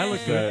 Yeah, That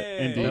looked good.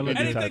 Indie- indie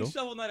Anything title.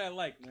 Shovel Knight I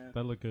like, man.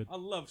 That looked good. I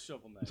love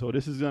Shovel Knight. So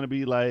this is gonna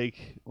be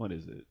like, what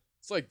is it?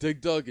 It's like Dig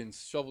Dug and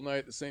Shovel Knight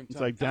at the same time.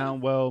 It's like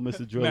Downwell,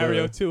 Mr. Driller.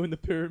 Mario 2 in the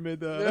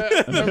pyramid.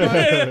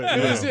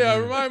 Yeah,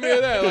 remind me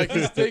of that. Like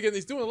he's digging.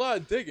 He's doing a lot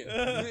of digging. He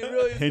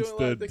really is Hence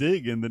doing a lot the of digging.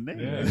 dig in the name.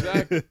 Yeah.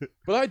 Exactly.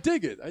 But I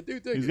dig it. I do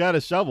dig He's it. got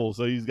a shovel,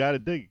 so he's got to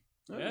dig.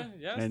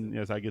 yeah. And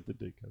yes, I get the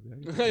dig.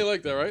 You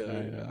like that, right?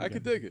 Yeah, I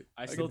could dig it.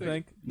 I could still dig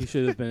think he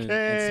should have been in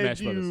Can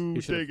Smash Brothers. you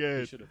He should dig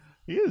it? have.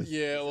 He is.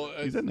 Yeah, well,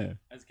 He's in there.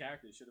 As a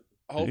character, he should have.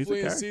 hopefully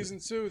in character. season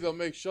 2 they'll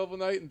make Shovel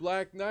Knight and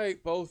Black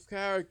Knight both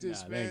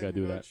characters. Nah, man. they ain't gonna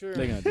do I'm that. not sure.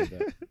 They ain't gonna do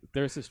that.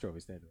 There's his trophy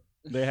stand.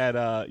 They had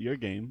your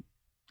game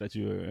that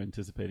you were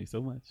anticipating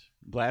so much,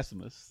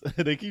 Blasphemous.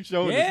 They keep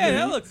showing. Yeah, this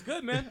that game. looks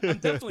good, man. I'm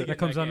definitely getting That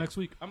comes out game. next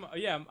week. I'm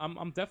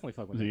definitely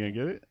fucking with So you it.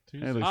 gonna get it?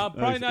 Tuesday. That looks,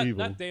 Probably that looks not evil.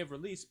 not day of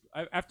release.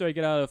 After I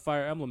get out of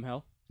Fire Emblem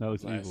hell, That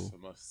looks evil.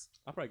 Blasphemous.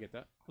 I'll probably get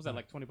that. Was that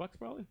like $20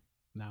 probably?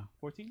 No,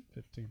 14?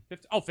 15.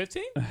 15? Oh,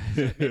 15?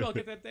 Maybe I'll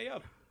get that day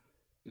up.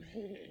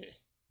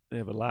 They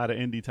have a lot of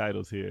indie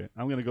titles here.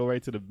 I'm gonna go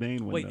right to the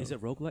main one. Wait, though. is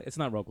it roguelike? It's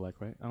not roguelike,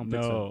 right? I don't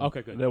No. think so.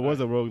 Okay, good. There was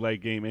a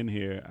roguelike game in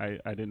here.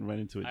 I didn't run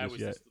into it I just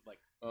was yet. just like,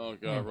 Oh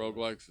god,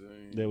 roguelikes.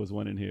 There was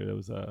one in here. There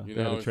was You they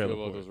know had how a I trailer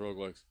feel about for it. those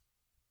roguelikes.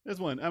 There's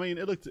one. I mean,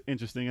 it looked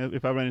interesting.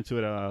 If I run into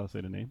it, I'll say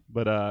the name.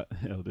 But oh,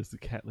 this is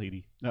Cat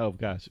Lady. Oh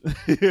gosh,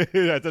 that's Cat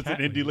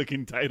an Lady. indie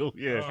looking title.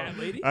 Yeah, Cat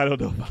Lady? I don't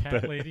know about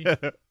Cat that. Lady?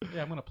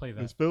 Yeah, I'm gonna play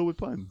It's that. filled with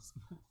puns.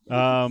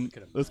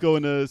 Could Let's go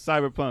into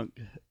Cyberpunk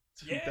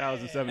Yeah.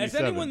 2077. Is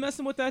anyone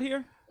messing with that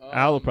here?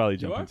 I'll probably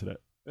jump are? into that.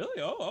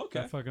 Really? Oh, okay.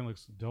 That fucking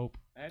looks dope.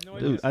 I had no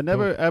idea. Dude, I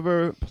never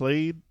ever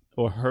played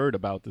or heard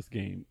about this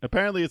game.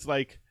 Apparently, it's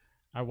like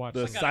I watched.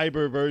 the it.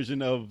 cyber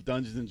version of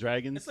Dungeons and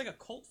Dragons. It's like a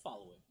cult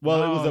following.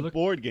 Well, it No, was a look-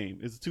 board game.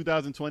 It's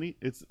 2020.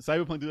 It's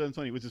Cyberpunk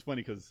 2020, which is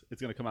funny because it's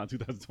gonna come out in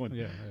 2020.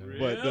 Yeah,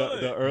 But the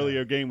Really?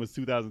 earlier game was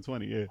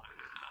 2020. Yeah,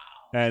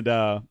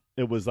 and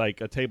it was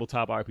like a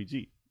tabletop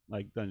RPG,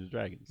 like Dungeons and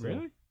Dragons. So,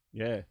 Really?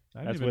 Yeah, I didn't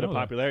that's even where the know that.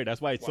 popularity.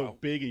 That's why it's so Wow.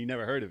 big, and you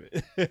never heard of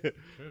it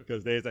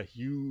because there's a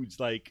huge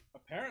like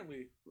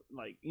Apparently.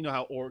 you know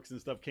how orcs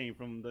and stuff came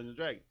from Dungeons and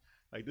Dragons.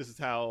 Like this is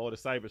how all the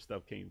cyber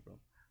stuff came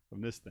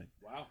from this thing.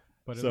 Wow.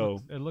 But So-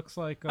 it looks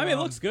like. I mean,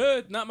 it looks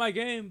good. Not my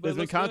game, but There's it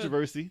been looks good.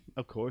 controversy,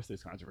 of course.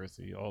 There's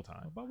controversy all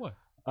time. About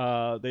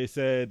what? They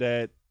said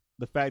that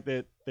the fact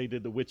that they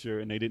did The Witcher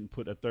and they didn't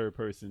put a third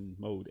person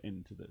mode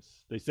into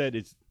this. They said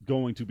it's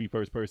going to be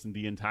first person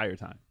the entire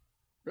time.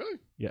 Really?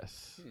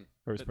 Yes,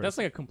 first person. That's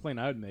like a complaint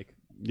I would make.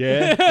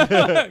 yeah,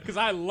 Because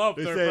I love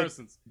They third said-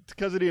 persons.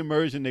 because of the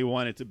immersion, they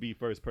want it to be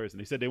first person.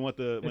 They said they want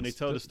when they It's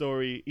tell the- the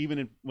story,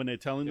 even when they're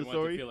telling They the want it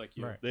to story, feel like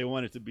you. Right. they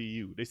want it to be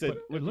you. They said But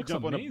it if you looks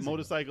jump on a amazing, though.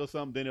 motorcycle or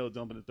something, then it'll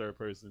jump into third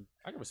person.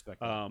 I can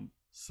respect that.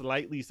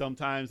 Slightly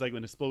sometimes, like when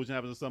an explosion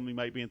happens or something, you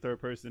might be in third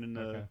person in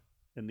the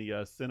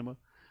Okay. cinema.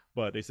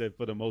 But they said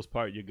for the most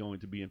part, you're going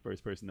to be in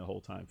first person the whole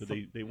time because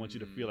they want you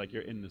to feel like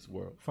you're in this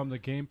world. From the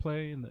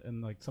gameplay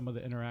and like some of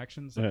the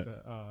interactions, like,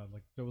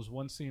 like there was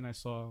one scene I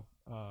saw.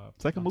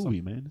 It's like a on some-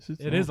 movie, man.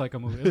 It is like a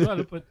movie. It's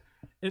not, but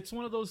it's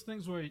one of those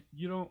things where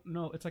you don't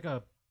know. It's like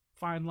a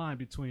fine line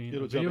between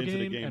It'll a jump video into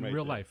the game game and right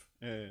real there. life.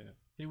 Yeah.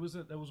 He was.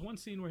 There was one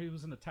scene where he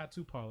was in a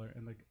tattoo parlor,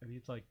 and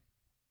he's like,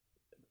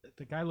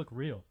 the guy looked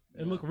real.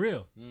 It looked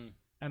real, Mm.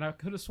 and I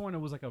could have sworn it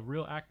was like a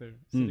real actor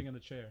sitting in the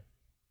chair,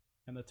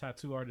 and the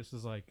tattoo artist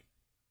is like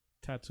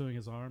tattooing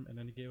his arm, and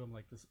then he gave him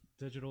like this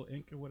digital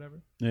ink or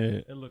whatever. Yeah.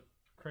 It looked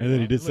crazy. And then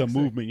he It did some looked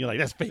sick. movement. You're like,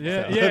 that's fake.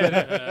 Yeah, son."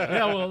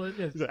 yeah. Well, it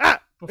is. He's like, ah!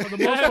 But for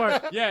the most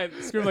part, Yeah,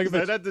 scream like a He's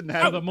like, bitch. that didn't for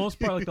happen. the most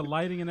part, like the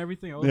lighting and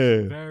everything, I was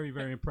Yeah. very,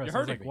 very impressed. You're I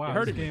was hurting like, me. wow, You're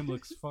this hurting me. game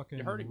looks fucking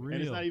You're hurting me. real.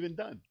 And it's not even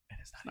done.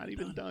 It's not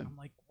even done. I'm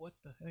like, what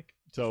the heck?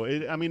 So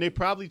I mean, they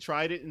probably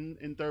tried it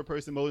in third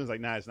person mode. And it's like,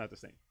 nah, it's not the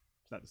same.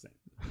 It's not the same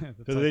That's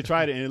because like- they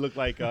tried it and it looked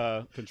like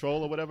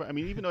Control or whatever. I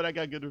mean, even though that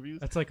got good reviews,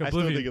 That's like I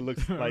still Oblivion. think it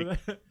looks like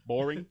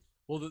boring.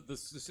 Well,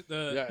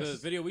 the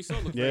Yes. video we saw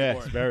looked Yeah, very it's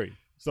boring. very.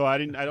 So I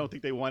don't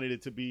think they wanted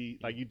it to be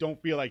like you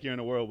don't feel like you're in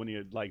a world when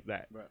you're like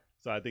that. Right.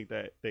 So I think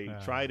that they Yeah.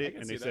 tried I it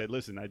can and they see said,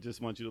 listen, I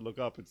just want you to look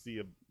up and see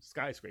a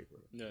skyscraper.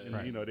 Yeah, And,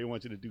 yeah. you know, they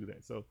want you to do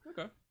that. So,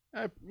 Okay.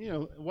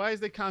 why is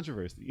there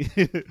controversy?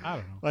 I don't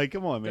know. Like,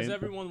 come on, man. Because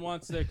everyone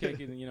wants their cake,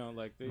 and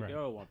like they Right.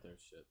 all want their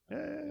shit.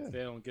 Yeah. If they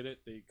don't get it,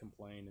 they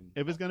complain. And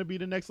If it's gonna be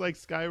the next like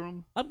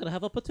Skyrim, I'm gonna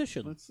have a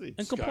petition let's see.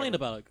 and complain Skyrim.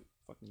 about it.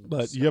 Fucking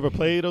But you ever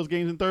play those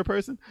games in third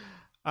person?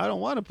 I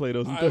don't want to play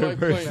those in I third like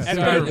playing person. And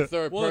Skyrim in third-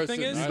 third well, the person.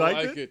 thing is- I You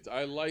liked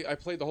like it. I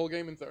played the whole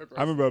game in third person.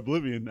 I remember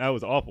Oblivion. That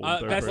was awful. In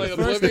third that's I played the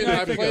person. first thing Oblivion.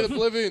 I I think played of.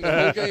 Oblivion the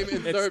whole game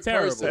in It's third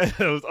terrible.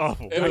 person. It was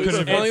awful. It I was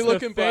couldn't funny even-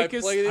 looking, but I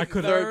fakest- played I it in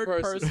couldn't- third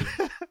Third person.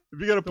 person. If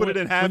you're gonna put it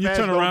in half-ass, when you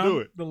turn don't around, do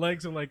it. the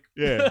legs are like.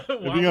 Yeah, if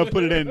you're gonna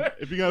put it in,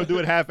 if you're gonna do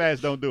it half-ass,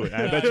 don't do it.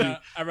 I bet you. I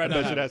I read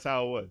bet not you that's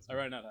how it was. I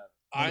read not have.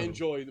 I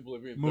enjoyed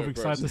Oblivion moving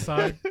third side to person.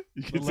 side.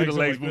 You can The see the legs are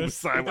legs like moving this.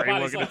 sideways. The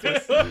body's walking like the-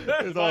 this.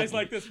 It's The body's awful.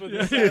 like this with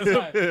this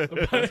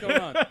side. What's going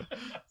on?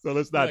 So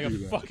let's not Like a do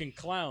that. fucking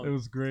clown. It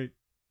was great.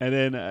 And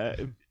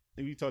then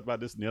we talked about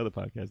this in the other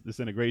podcast,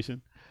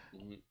 Disintegration,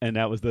 Mhm. and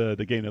that was the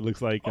game that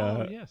looks like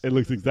Oh, yes. it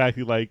looks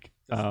exactly like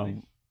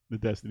Destiny. the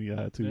Destiny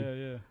 2. Yeah,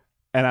 yeah.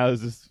 And I was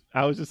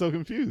just so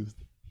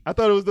confused. I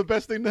thought it was the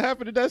best thing to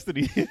happen to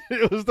Destiny.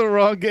 It was the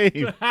wrong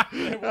game.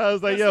 I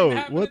was like, Best yo, thing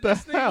happened what to the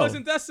Destiny hell?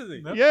 Wasn't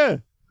Destiny. Nope. Yeah.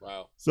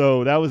 Wow.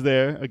 So that was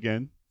there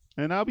again.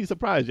 And I'll be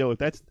surprised, yo, if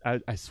that's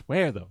I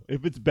swear though,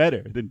 if it's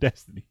better than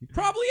Destiny.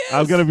 Probably is.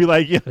 I'm gonna be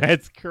like, yo,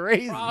 that's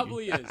crazy.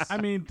 Probably is.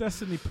 I mean,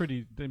 Destiny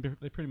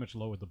they pretty much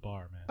lowered the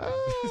bar, man.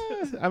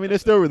 I mean, they're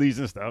still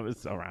releasing stuff.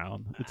 It's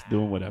around. It's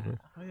doing whatever.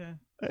 Oh yeah.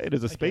 It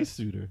is a space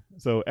shooter.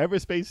 So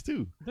Everspace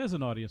too. There's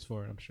an audience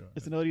for it, I'm sure.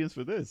 It's an audience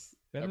for this.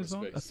 That is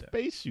on- Everspace. A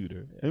space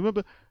shooter. And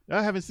remember,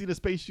 I haven't seen a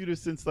space shooter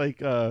since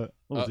like what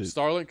was it?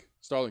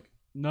 Starlink.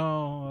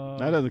 No.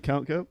 That doesn't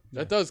count, Kev.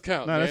 That does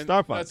count. No, man. that's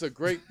Star Fox. That's a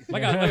great.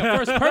 like a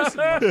first person.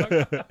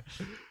 motherfucker.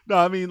 No,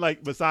 I mean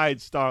like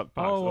besides Star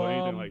Fox Oh, or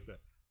anything like that.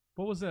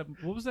 What was that?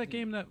 What was that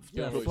game that?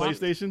 Yeah, that for For flopped?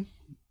 PlayStation?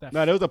 That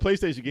No, there was a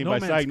PlayStation game No by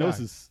Man's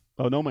Psygnosis.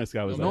 Oh, No Man's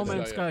Sky was No No like that. Man's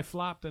Man's Sky, Sky yeah.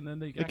 flopped, and then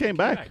they It came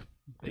back.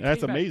 They That's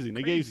came back amazing.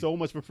 They gave crazy. so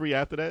much for free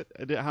after that.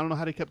 I don't know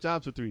how they kept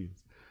jobs for 3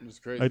 years. It was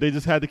crazy. Like they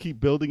just had to keep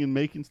building and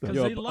making stuff. 'Cause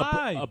Yo, they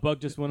lied. a bug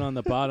just went on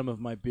the bottom of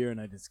my beer, and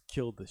I just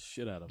killed the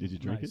shit out of him. Did you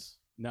drink Nice.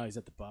 Now he's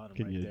at the bottom.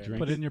 Can right you there. drink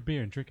Put it in your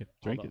beer and drink it.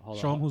 Drink it. Hold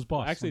on, Show hold him on. who's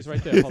boss. Actually, it's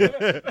right there. Hold on.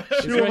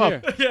 Chew right him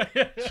up. here.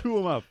 yeah. Chew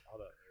him up.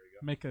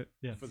 Make a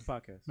For the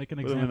podcast. Make an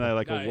Put him in example. there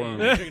like Nah, a worm.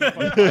 you're drinking a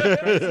fucking vodka,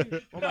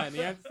 crazy. What am I,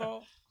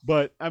 Neanderthal?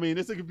 But I mean,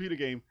 it's a computer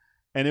game,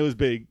 and it was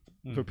big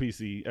Mm. for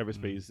PC.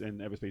 Everspace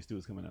and Everspace 2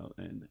 is coming out,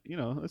 and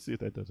let's see if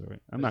that does all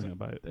right. I'm not gonna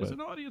buy it, There's but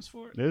an audience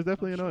for it. there's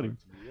definitely an sure.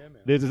 audience. Yeah,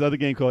 man. There's this other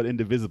game called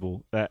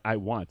Indivisible that I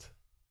want.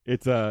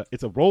 It's a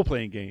role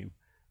playing game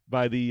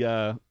by the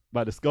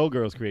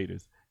Skullgirls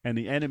creators, and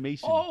the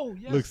animation Oh,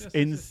 yes. looks yes, yes,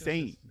 yes,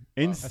 insane, yes,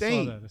 yes.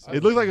 insane. I saw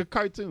It looks like a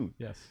cartoon,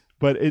 Yes.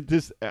 but it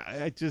just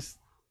I just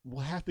will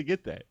have to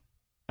get that.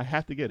 I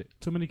have to get it.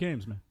 Too many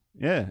games, man.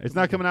 Yeah, it's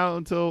not coming out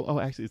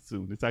until actually it's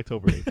soon. It's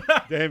October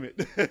 8th. Damn it.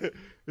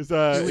 It's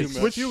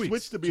Too much.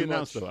 Switch to be Too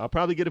announced much. though. I'll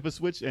probably get it for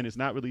Switch, and it's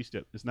not released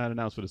yet. It's not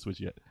announced for the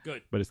Switch yet,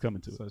 Good. but it's coming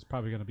to So it's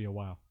probably gonna be a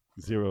while.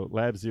 it.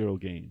 Lab Zero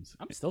Games.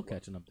 I'm still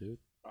catching up, dude.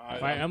 I-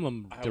 Fire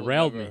Emblem I will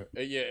derailed never-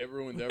 me. Yeah, it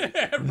ruined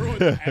everything. It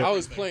ruined everything. I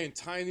was playing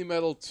Tiny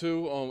Metal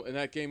 2, and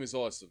that game is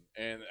awesome.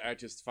 And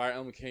Fire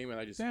Emblem came, and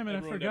I just Damn it, I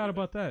ruined forgot everything.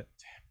 about that.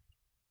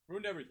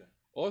 Ruined everything.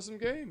 awesome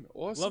game.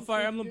 Awesome. Love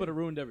Fire freaking Emblem, but it game.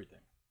 ruined everything.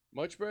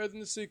 Much better than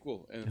the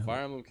sequel. And Yeah.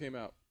 Fire Emblem came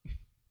out.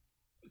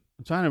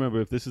 I'm trying to remember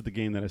if this is the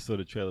game that I saw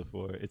the trailer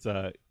for. It's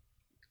a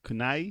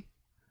Kunai.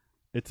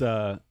 It's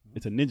a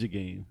ninja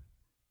game,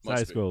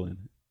 Must side be. scrolling.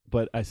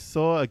 But I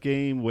saw a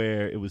game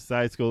where it was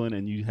side scrolling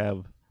and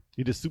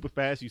you're just super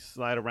fast. You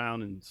slide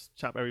around and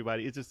chop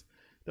everybody. It just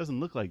doesn't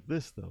look like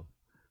this though.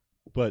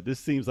 But this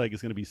seems like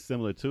it's going to be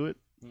similar to it.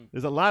 Hmm.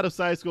 There's a lot of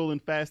side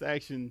scrolling fast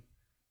action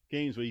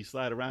games where you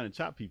slide around and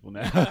chop people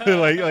now.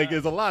 like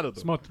there's a lot of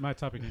It's them. my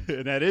type of game.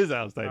 And that is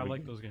our type I of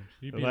like game. those games.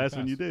 You The beat 'em last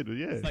one fast. you did was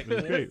It's like it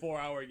was great.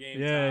 4-hour game.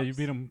 Yeah, tops. you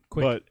beat them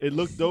quick. But it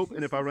looks dope,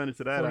 and if I run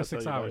into that, 4 to I'll 6 tell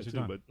you about hours, it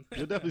you're too. done. But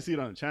you'll definitely see it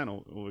on the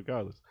channel,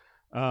 regardless.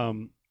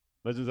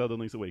 Legends of Zelda: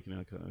 Link's Awakening.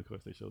 Of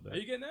course, they showed Are that.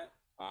 you getting that?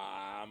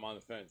 I'm on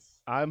the fence.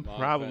 I'm on the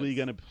probably fence.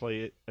 gonna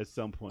play it at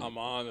some point. I'm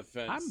on the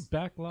fence. I'm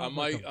backlogged. I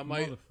might, like a I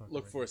might motherfucker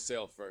look right for a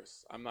sale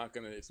first. I'm not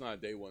gonna. It's not a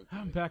day one.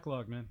 now. I'm thing.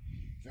 backlogged, man.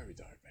 Very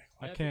dark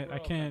backlog. I think can't. we're I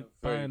all can't kind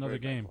of buy very, another very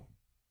game. backlog.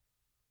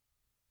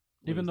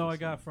 Even is though this I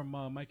got one?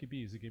 from Mikey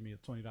B's, he gave me a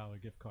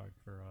 $20 gift card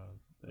for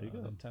There you go.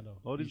 Nintendo.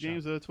 All these eShop.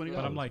 games are $20,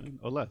 But I'm like- man,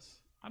 or less.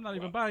 I'm not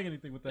even buying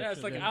anything with that. Yeah, it's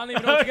shit, like man. I don't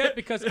even know what to get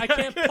because I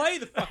can't play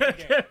the fucking I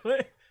game. can't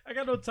play. I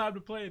got no time to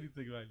play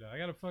anything right now. I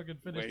gotta fucking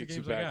finish Way the too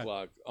games I got.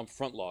 backlogged. I'm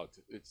front logged.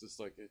 It's just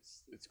like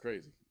it's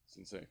crazy. It's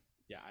insane.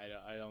 Yeah,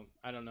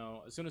 I don't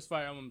know. As soon as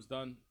Fire Emblem's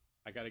done,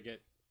 I gotta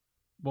get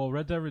Well,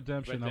 Red Dead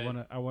Redemption. Red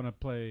Dead. I wanna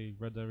play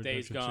Red Dead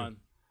Days Redemption Gone,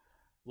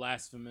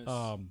 Blasphemous,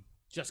 2.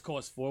 Just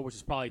Cause 4, which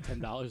is probably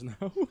 $10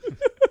 now.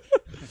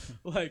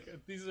 Like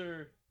these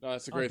are No,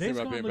 that's a great Days thing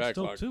about Gone being looks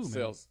dope backlogged. too, man.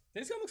 Sales.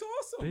 Days Gone looks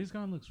awesome. Days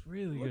Gone looks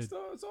really Looks good.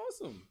 it's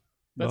awesome.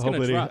 But That's gonna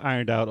hopefully they drop.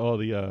 ironed out all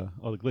the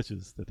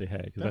glitches that they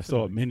had because I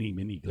saw Definitely.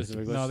 many This is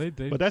glitches. a No, they.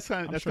 But that's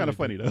kind I'm of sure they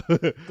funny did. though.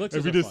 Glitches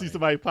If you are just see funny.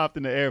 somebody popped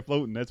in the air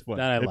floating, that's fun.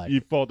 That I if like.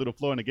 you fall to the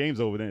floor and the game's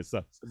over, then it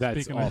sucks.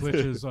 That's Speaking awesome. of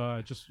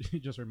glitches, you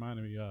just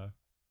reminded me.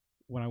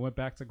 When I went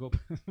back to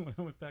when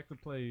I went back to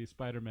play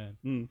Spider-Man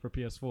Mm. for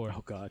PS4.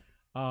 Oh God,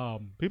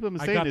 People have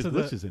been I saying got there's to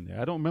the- glitches in there.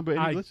 I don't remember any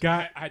I glitches.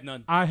 got. I had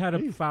none. I had a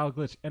Hey. foul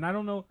glitch, and I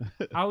don't know.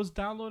 I was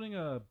downloading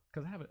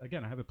because I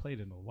haven't played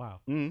it in a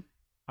while. Mhm.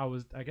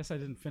 I guess I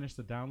didn't finish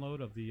the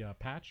download of the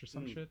patch or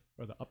some shit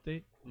or the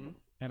update,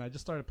 and I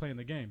just started playing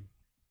the game,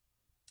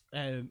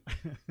 and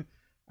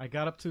I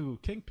got up to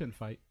Kingpin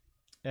fight,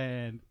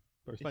 and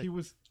First fight. he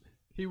was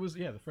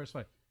the first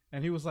fight,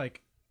 and he was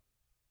like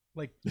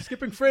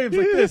skipping frames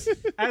like this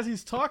as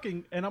he's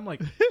talking, and I'm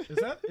like,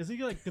 is he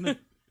like gonna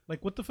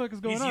like what the fuck is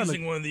going on?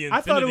 Like, one of the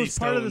I thought it was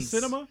part of the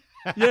cinema.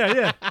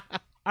 Yeah.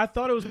 I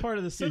thought it was part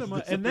of the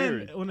cinema, and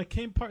then when it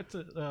came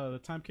the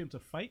time came to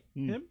fight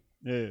him,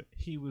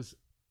 he was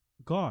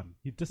gone.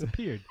 He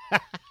disappeared.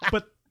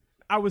 But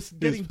I was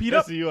getting beat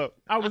up. You up.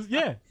 I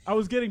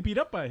was getting beat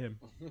up by him,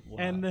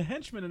 and the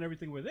henchmen and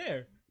everything were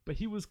there, but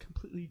he was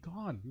completely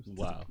gone. He was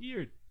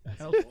disappeared.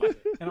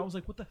 And I was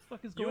like, "What the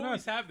fuck is You going on?"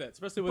 always have that,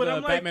 especially with But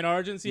I'm like- Batman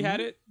Origins. He had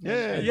it. Yeah.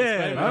 And Yeah.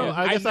 Spider-Man.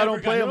 I guess I don't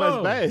never play got- them as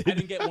No. bad. I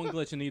didn't get one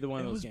glitch in either one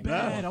It of those was games.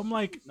 bad. I'm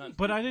like, None.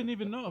 but I didn't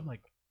even know. I'm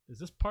like, is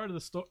this part of the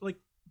story? Like,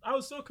 I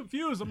was so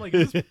confused. I'm like,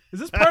 is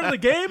this part of the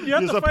game? You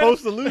have You're to fight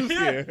supposed him? to lose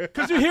here.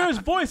 Because you hear his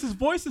voice. His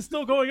voice is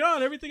still going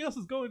on. Everything else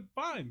is going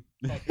fine.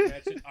 Fucking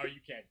that shit. Oh,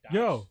 you can't dodge.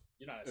 Yo.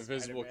 You're not a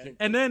Invisible Spider-Man. King.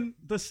 And then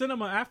the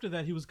cinema after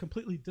that, he was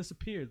completely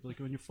disappeared. Like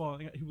when you're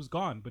falling, he was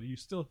gone, but you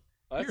still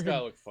That's hear gotta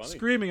him look funny.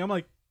 screaming. I'm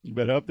like, You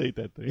better update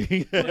that thing.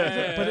 Yeah, but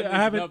that needs I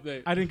haven't. an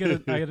update. I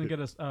didn't get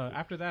a.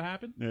 After that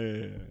happened, Yeah,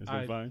 it's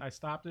been fine. I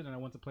stopped it and I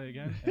went to play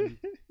again.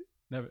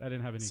 And I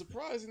didn't have any.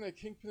 Surprising that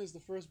Kingpin is the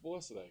first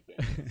boss of that game.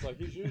 It's like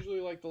he's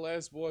usually like the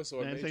last boss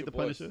or a Man, this major ain't the boss.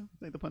 Punisher.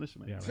 This ain't the Punisher,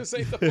 man. Yeah, right. This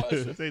ain't the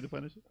Punisher. This ain't the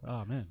Punisher.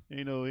 Oh man.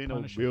 Ain't no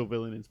Punisher. real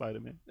villain in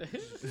Spider-Man.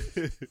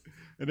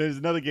 And there's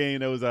another game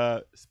that was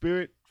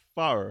Spirit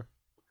Farer.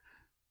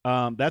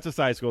 That's a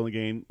side-scrolling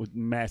game with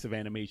massive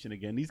animation.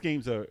 Again, these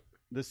games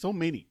there's so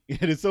many.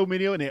 There's so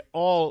many of them, and they're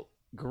all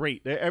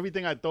great. They're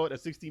everything I thought a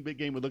 16-bit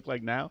game would look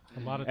like now, A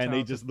lot of and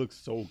they talented, just look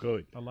so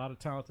good. a lot of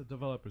talented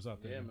developers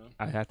out there. Yeah, man.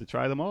 I have to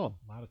try them all.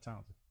 A lot of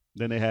talented.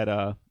 Then they had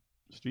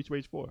Streets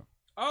Rage 4.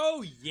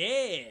 Oh yeah.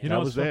 You That know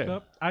was what's fucked there.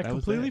 up? I That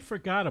was completely there.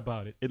 forgot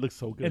about it It looks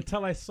so good.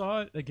 until I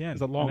saw it again.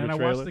 It's a longer and then I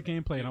trailer. watched the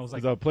gameplay and I was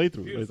like, It's a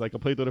playthrough. beautiful. It's like a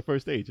playthrough of the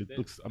first stage. It They-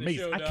 looks they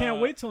amazing. showed, I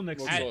can't wait till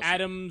next Looks week. awesome.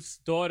 Adam's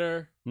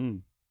daughter,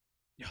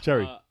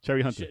 Cherry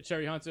uh, Hunter.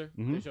 Cherry Hunter.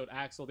 They Mhm. showed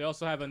Axel. They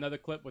also have another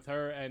clip with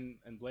her and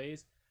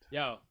Blaze.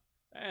 Yo,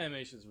 that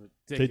animation's They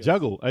ridiculous.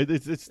 juggle.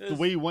 It's the It's-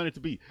 way you want it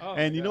to be. Oh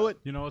And my you know God. what?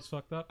 You know what's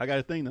fucked up? I got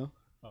a thing though.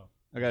 Oh.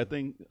 I got a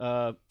thing.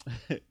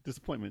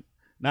 Disappointment.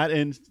 Not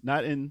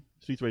in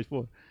Streets Rage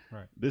 4.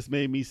 Right. This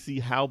made me see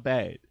how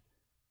bad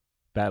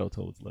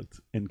Battletoads looked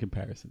in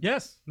comparison.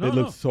 Yes. No. it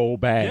looked so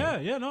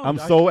bad. Yeah. No. I'm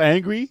so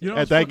angry You know at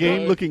what's that fucked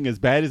game up? looking as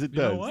bad as it You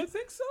know does. what? You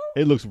think so?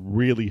 It looks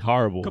really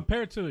horrible,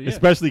 compared to it. Yeah.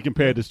 especially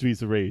compared to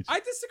Streets of Rage. I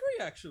disagree,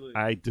 actually.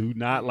 I do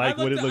not like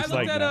what it looks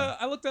like now.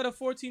 I looked at a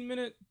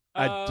 14-minute.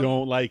 I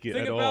don't like it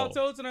thing at about all.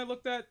 Battletoads, and I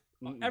looked at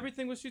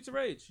everything with Streets of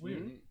Rage.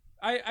 Weird.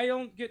 I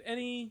don't get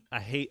any. I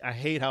hate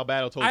how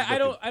Battletoads.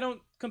 I don't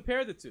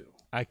compare the two.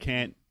 I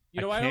can't. You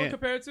know I why I don't can't.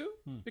 compare it to?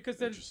 Because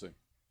then Interesting.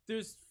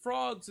 there's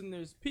frogs and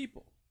there's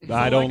people.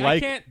 I don't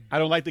like. I I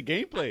don't like the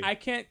gameplay. I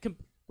can't. Well,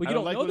 I you don't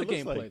don't like know what the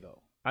it looks gameplay like. though.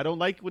 I don't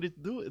like what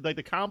it do. Like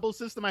the combo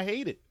system. I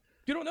hate it.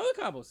 You don't know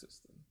the combo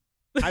system.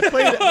 I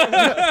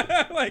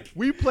played. like,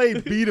 We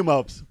played beat 'em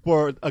ups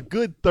for a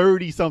good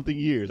 30-something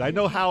years. I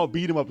know how a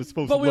beat 'em up is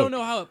supposed but to we look. don't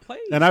know how it plays.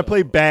 And I though.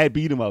 play bad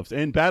beat 'em ups,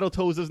 and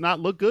Battletoads does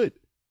not look good.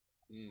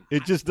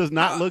 It just does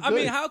not look I good.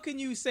 mean, how can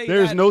you say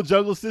There's that? no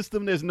juggle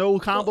system. There's no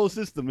combo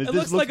system. It It just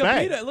looks looks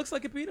like bad. It looks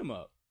like a beat 'em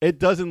up. It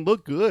doesn't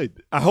look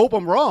good. I hope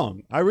I'm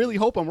wrong. I really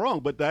hope I'm wrong.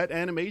 But that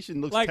animation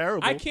looks Like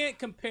terrible. I can't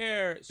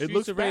compare Streets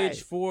looks of Rage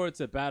bad. 4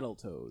 to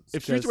Battletoads.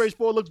 If Streets of 'cause- Rage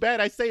 4 looks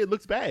bad, I say it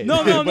looks bad.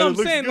 No, But I'm it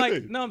looks saying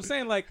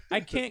like good. I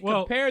can't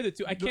Well, compare the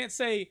two. I can't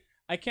say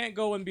I can't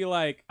go and be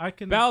like I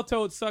can.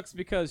 Battletoads sucks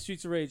because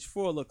Streets of Rage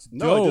 4 looks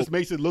No, dope. it just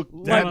makes it look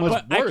that Like,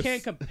 much but worse. I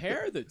can't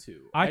compare the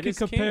two. I can just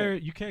compare.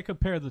 can't. You can't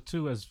compare the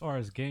two as far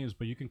as games,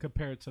 but you can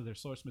compare it to their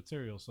source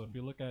material. So if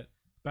you look at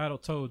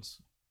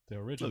Battletoads, the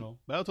original,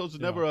 Look, Battletoads was you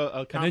never know,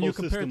 a combo and then you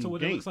compare system it to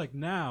what game. it looks like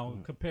now.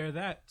 Compare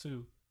that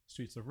to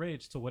Streets of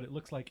Rage to what it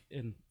looks like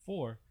in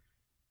 4.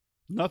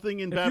 Nothing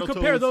in If Battletoads you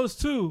compare those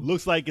two,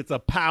 looks like it's a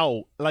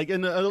pow. Like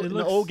in the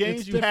looks- old it's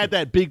games, you different. had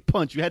that big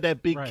punch. You had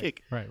that big right,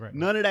 kick. right.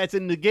 None of that's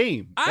in the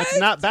game. That's I-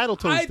 not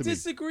Battletoads I to me.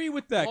 disagree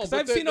with that because Oh,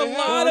 but I've seen a they have-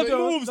 lot of they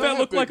moves they that have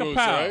look big like a moves,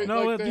 pow. right?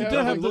 No, Like, you they did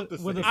have, have like,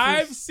 the with the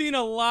I've first- seen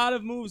a lot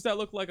of moves that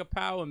look like a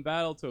POW in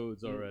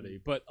Battletoads already,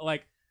 but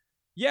like,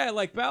 yeah,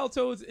 like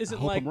Battletoads isn't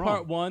hope like I'm wrong.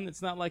 part one.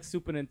 It's not like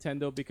Super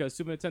Nintendo because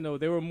Super Nintendo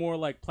they were more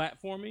like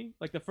platformy.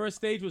 Like the first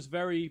stage was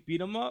very beat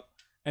 'em up,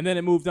 and then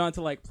it moved on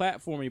to like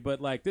platformy.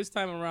 But like this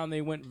time around,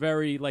 they went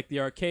very like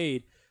the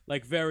arcade,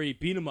 like very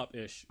beat 'em up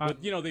ish.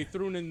 But you know they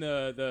threw in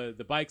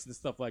the bikes and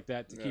stuff like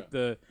that to keep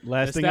the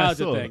Last thing I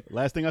nostalgia saw, thing.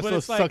 last thing I But saw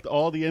it's like- sucked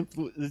all the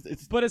influence.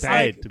 It's But it's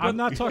bad like, to me. I'm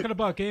not talking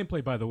about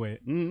gameplay, by the way.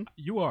 Mhm.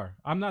 You are.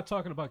 I'm not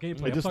talking about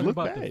gameplay. It I'm just talking looked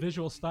about the bad.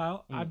 visual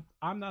style.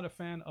 I'm not a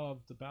fan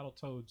of the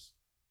Battletoads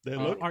They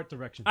look. art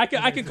direction. I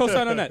can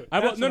co-sign on that. I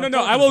will, That's no, what no, I'm no.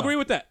 talking I will about. agree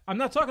with that. I'm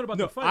not talking about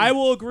No, the fighting. I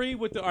will agree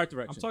with the art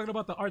direction. I'm talking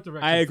about the art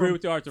direction. I agree from-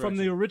 with the art direction. From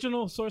the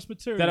original source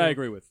material. That I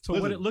agree with. To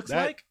what Listen, it looks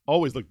that like.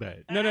 always looked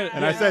bad. No, no.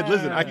 And I said,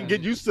 listen, I can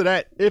get used to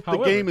that if the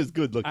However, game is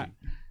good looking.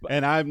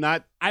 And I'm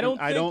not. I don't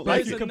I think don't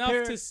like there's it. enough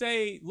Compare- to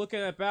say, looking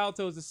at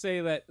Battletoads, to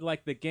say that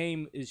like the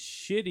game is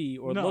shitty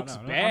or No, looks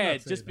no, I'm not bad saying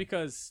just that.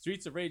 because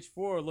Streets of Rage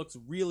 4 looks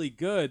really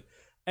good.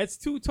 It's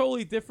two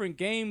totally different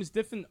games,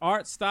 different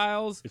art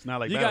styles. It's not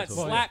like you got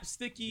Battletoads.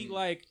 slapsticky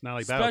like, Not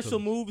like special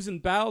Battletoads. moves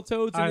in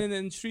Battletoads, I- and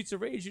then in Streets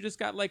of Rage you just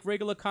got like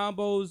regular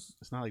combos.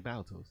 It's not like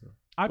Battletoads though.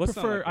 I What's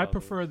not prefer like I Battletoads?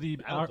 prefer the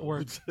Battletoads.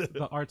 artwork,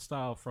 the art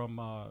style from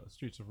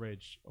Streets of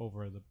Rage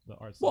over the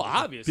art style. Well,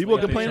 obviously, People I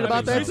mean, complaining I mean,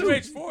 about that Streets too. of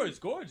Rage 4 is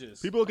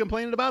gorgeous. People are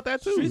complaining about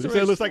that too. Streets They of said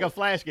it Rage looks like 4. a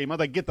Flash game. I was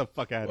like, get the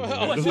fuck out of here.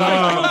 Oh, It it's does not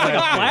not like look a like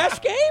a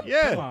Flash game?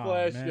 Yeah. Come on,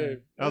 Flash man.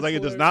 game. I was like, it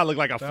does That's not look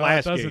like a No, it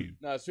Flash doesn't. game.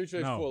 Nah, Street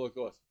Rage No. 4 look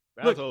awesome.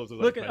 Battletoads was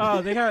Look like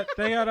at Flash.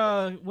 they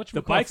had what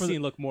The bike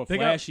scene looked more they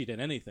got- flashy than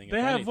anything. They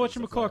if have anything, what it's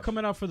you a call Flash.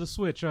 coming out for the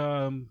Switch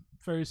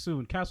very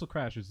soon. Castle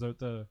Crashers.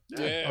 The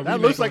Yeah. That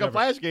remake looks or like a whatever.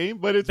 Flash game,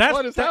 but it's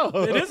fun as hell.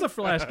 It is a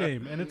Flash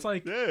game, and it's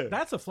like Yeah.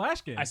 that's a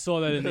Flash game. I saw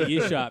that in the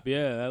eShop.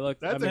 Yeah, that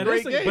looked. That's I a mean, It great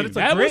is a- game. but it's a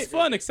that great. was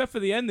fun, except for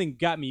the ending.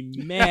 Got me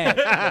mad.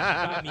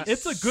 Got me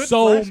It's a good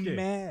so Flash game.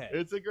 mad.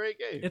 It's a great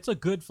game. It's a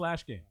good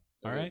Flash game.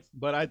 All right.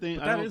 But I think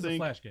But I that don't is a think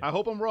Flash game. I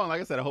hope I'm wrong.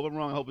 Like I said, I hope I'm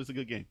wrong. I hope it's a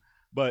good game.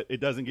 But it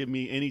doesn't give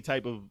me any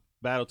type of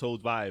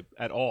Battletoads vibe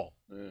at all.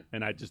 Yeah.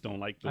 And I just don't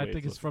like the way I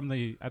think it's looking. from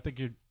the. I think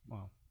you're.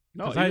 Well,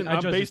 No, 'cause even, I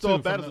I'm judge it based too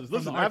off from the- Battletoads. from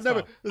Listen, the art I've never.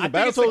 style. Listen, I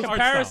think it's the Battletoads.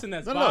 comparison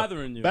that's No, no.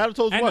 bothering you.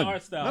 Battletoads and 1. the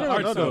art style. No, no,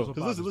 Art no, style no. is what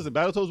Because listen,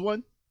 bothers listen. Battletoads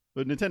 1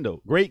 for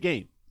Nintendo. Great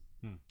game.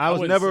 I I was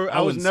wouldn't never. say- I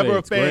was wouldn't say never a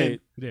it's fan.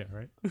 great. yeah,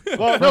 right.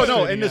 Well, no, no.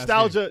 Frustrating And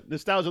ass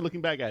nostalgia.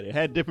 Looking back at it,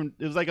 had different.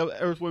 It was like a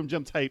Earthworm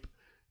Jim type.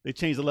 They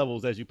changed the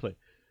levels as you play,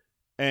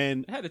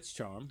 and It had its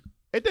charm.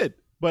 it did.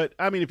 But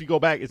I mean, if you go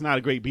back, it's not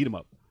a great beat 'em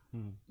up.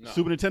 No.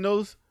 Super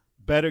Nintendo's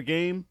better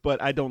game,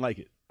 but I don't like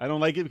it. I don't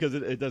like it because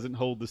it doesn't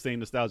hold the same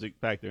nostalgic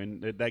factor,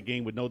 and that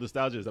game with no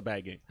nostalgia is a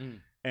bad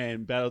game.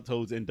 And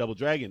Battletoads and Double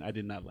Dragon, I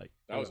did not like.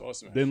 That was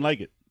awesome. Didn't like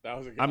it. That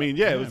was a good I mean,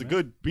 yeah, it Yeah, was a man.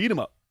 good beat 'em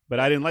up, but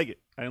I didn't like it.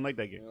 I didn't like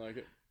that I game. didn't like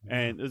it.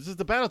 And it's just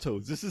the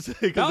Battletoads. This is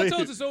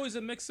Battletoads is always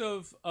a mix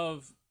of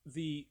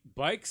the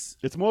bikes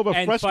it's more of a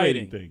and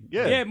frustrating fighting. thing.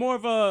 Yeah, more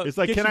of a. it's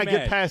like, get can you I get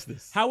mad. past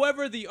this?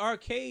 However, the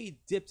arcade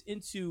dipped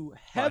into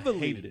heavily I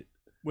hated it.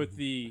 with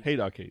the. Hate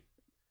arcade.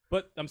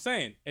 But I'm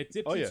saying it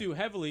dipped Oh, yeah. into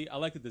heavily. I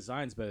like the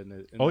designs better in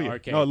the Oh, the yeah.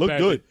 arcade. No, it looked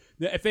Better good.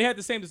 than- If they had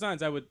the same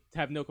designs, I would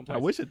have no I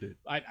complaints. wish it did.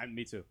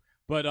 Me too.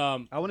 But I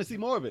want to see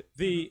more of it.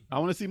 the I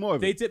want to see more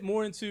of they it. dipped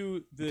more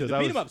into the Because beat I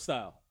 'em was- up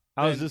style.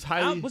 I was And- just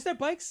highly. was there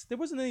bikes? There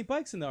wasn't any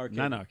bikes in the arcade.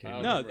 Not arcade.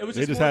 I No, don't it was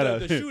They just just more had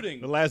the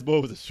shooting. The last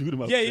bowl was a shoot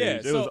 'em up. Yeah, stage. yeah.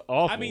 It So was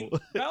awful. I mean,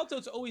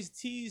 Battletoads always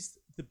teased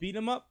the beat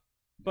 'em up,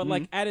 but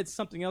like added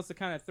something else to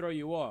kind of throw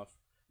you off.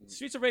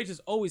 Streets of Rage is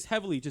always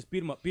heavily just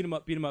beat 'em up, beat 'em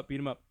up, beat 'em up, beat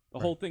 'em up. The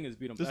whole thing is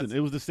beat 'em up. Listen, That's,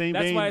 it was the same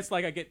that's vein. why it's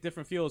like I get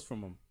different feels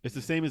from them. It's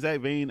the same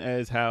exact vein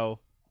as how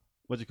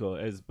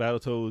as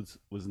Battletoads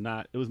was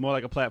not. It was more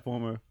like a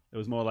platformer. It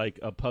was more like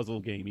a puzzle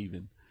game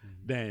even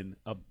than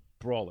a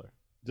brawler.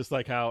 Just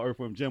like how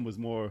Earthworm Jim was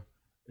more.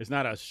 It's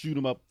not a shoot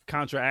 'em up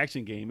contra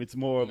action game. It's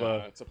more of Nah, a.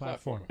 it's a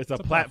platformer. It's a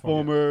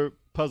platform, platformer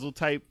puzzle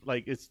type.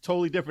 Like it's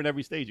totally different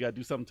every stage. You got to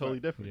do something totally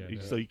different.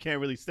 Yeah, So you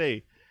can't really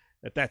say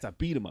that's a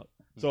beat 'em up.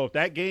 So if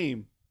that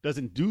game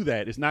doesn't do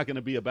that, it's not going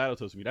to be a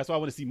Battletoads for me. That's why I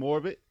want to see more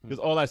of it because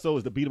all I saw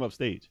was the beat 'em up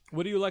stage.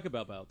 What do you like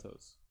about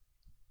Battletoads?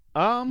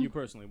 You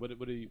personally, what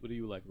do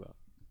you like about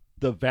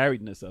The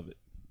variedness of it.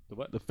 the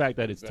what? The fact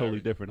that it's totally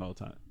Varied. different all the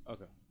time.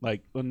 Okay.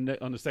 Like on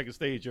the second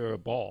stage, you're a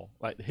ball,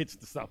 like hits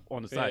the stuff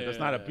on the side. yeah, That's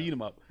not a yeah. beat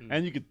 'em up,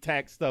 and you could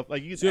tack stuff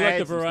like you. So you add like the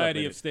some stuff variety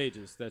in of it.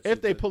 stages? That's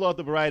If they the- pull out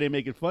the variety and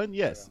make it fun,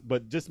 yes.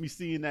 But just me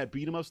seeing that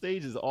beat 'em up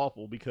stage is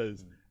awful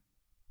because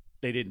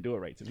they didn't do it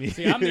right to me.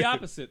 See, I'm the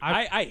opposite.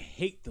 I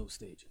hate those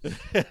stages.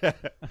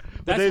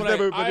 But That's there's what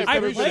never, I- but there's I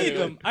never appreciate played it.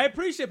 them. I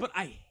appreciate it, but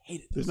I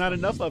hate it. There's not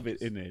enough of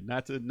it in there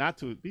not to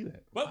be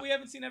that. But we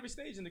haven't seen every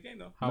stage in the game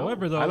though.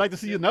 However, though, I like to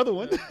see another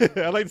one.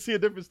 I like to see a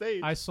different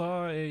stage. I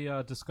saw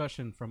a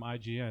discussion from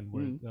IGN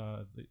where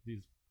Mm-hmm.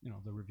 these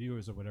the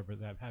reviewers or whatever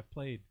that have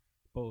played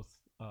both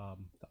the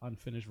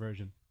unfinished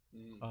version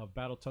of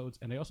Battletoads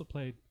and they also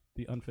played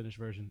the unfinished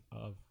version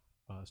of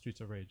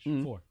Streets of Rage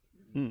 4,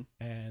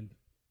 and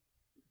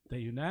they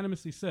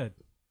unanimously said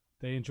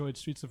they enjoyed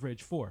Streets of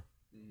Rage 4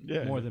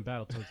 yeah. more than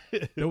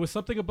Battletoads. There was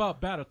something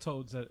about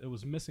Battletoads that it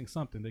was missing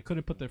something. They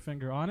couldn't put their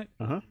finger on it.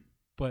 Uh-huh.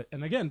 But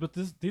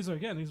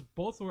these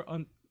both were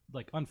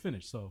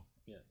unfinished. So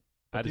Yeah.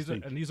 I just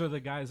think these are the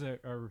guys that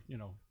are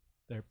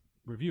they're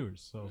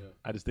reviewers. So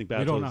I just think We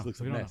don't know. Battletoads looks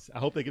a We don't mess. I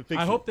hope they can fix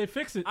it. I hope they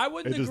fix it. I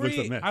wouldn't It just looks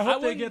agree. a mess. I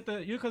hope they wouldn't get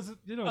the because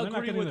they're not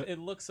agree getting with the, it.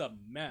 Looks a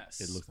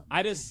mess. It looks a mess.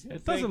 I just It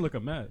think- doesn't look a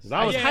mess. 'Cause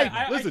I was Yeah,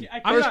 hyped. Listen,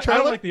 I I'm first not- I trailer.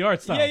 don't like the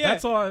art style. Yeah, yeah.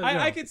 That's all.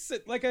 I could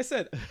sit, like I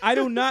said, I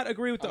do not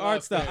agree with the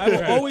art style. I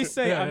will always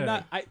say Yeah, I'm yeah.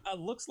 not. It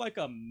looks like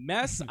a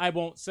mess. I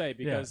won't say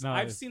because no,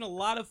 I've it's- seen a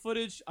lot of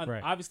footage on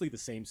Right. obviously the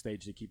same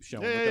stage they keep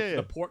showing Yeah, with yeah, the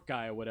yeah. port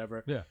guy or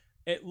whatever. Yeah.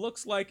 It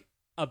looks like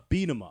a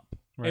beat 'em up.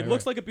 Right, it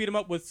looks right. like a beat 'em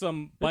up with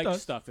some bike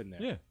does. stuff in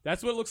there. Yeah.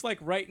 That's what it looks like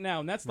right now,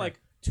 and that's Right.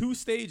 like 2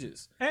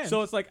 stages. And-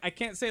 so it's like I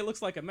can't say it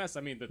looks like a mess.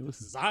 I mean, the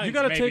design. You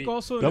got to maybe. take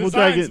also Double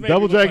designs Dragon, maybe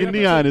Double look like Dragon a mess.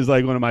 Neon is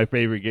like one of my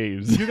favorite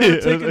games. you got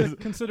to take into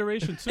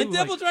consideration too. And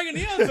Devil Dragon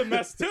Neon's a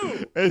mess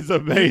too. It's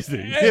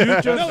amazing.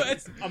 No,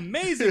 it's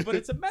amazing, but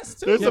it's a mess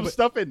too. There's some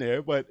stuff in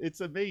there, but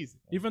it's amazing.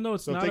 even though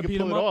it's So if not they a can beat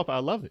pull 'em it up, off, I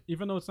love it.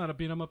 even though it's not a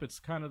beat 'em up, it's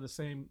kind of the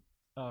same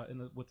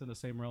within the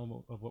same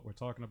realm of what we're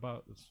talking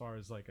about as far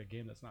as like a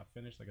game that's not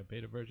finished, like a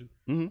beta version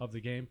Mhm. of the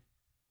game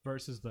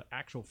versus the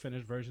actual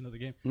finished version of the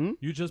game. Mhm.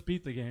 You just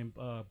beat the game,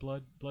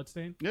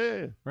 Bloodstain,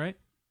 Yeah. right?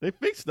 They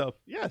fix stuff.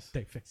 Yes.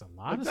 They fix a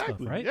lot Exactly, of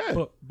stuff, right? yeah.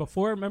 But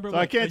before, remember, So I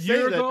like can't a say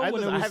year that ago I,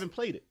 when it I was haven't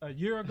played it. a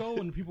year ago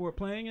when people were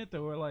playing it, they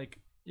were like,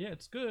 "Yeah,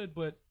 it's good,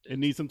 but It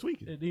needs some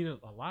tweaking. it needed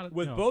a lot of."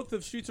 With no. both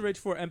of Streets of Rage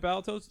 4 and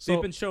Battletoads, So-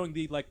 they've been showing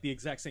the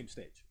exact same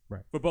stage.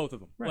 Right. For both of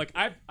them. Right.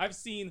 Like I've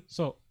seen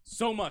So,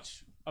 so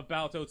much of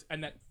Battletoads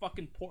and that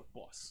fucking pork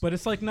boss. but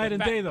it's like night The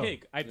and fat day though.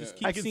 pig. I just I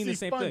keep can seeing see the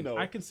same fun, thing. though.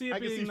 I can see it I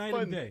can being see night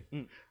fun. and day.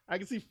 I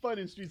can see fun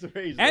in Streets of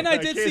Rage. And though, I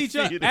but did can't see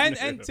it in and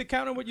there. to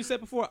counter what you said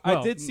before, I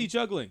Well, did see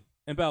juggling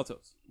in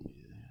Battletoads.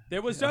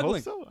 There was I hope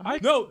juggling. so.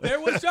 No, there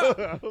was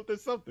juggling. I hope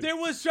there's something. There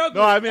was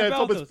juggling. No, I mean, I in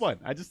hope it's Battletoads. fun.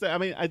 I just, I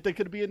mean, I think it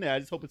could be in there. I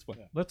just hope it's fun.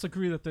 Let's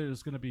agree that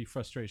there's going to be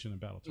frustration in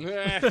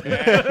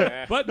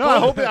Battletoads. But No, I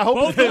hope both it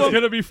of There's them,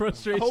 going to be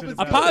frustration. it's a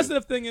good.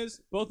 positive thing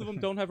is both of them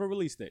don't have a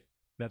release date.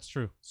 That's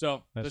true.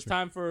 So That's there's true.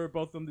 time for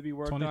both of them to be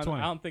worked on.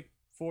 2020. I don't think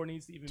 4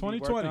 needs to even be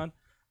worked 2020. on.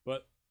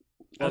 But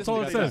That's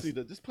all it Just says. need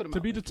to- Just put them To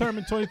out. be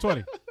determined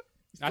 2020.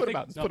 I put 'em think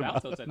out, just no, put 'em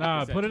out. Battletoads, I think,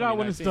 Nah, is at put it out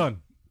when it's 2019.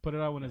 done. Put it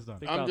out when it's done.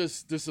 Think I'm about-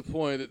 just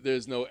disappointed that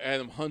there's no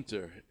Adam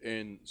Hunter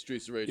in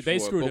Streets of Rage They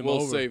 4, screwed but him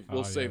we'll over. save Oh,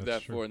 yeah, that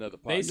that's true. for another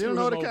They podcast. You don't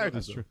know screwed the him over.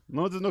 characters. That's true. As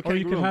long as there's no Or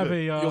you kangaroo can have in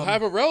it. a. You'll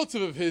have a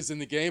relative of his in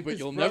the game, but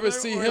you'll never brother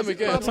see or him his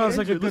again. That sounds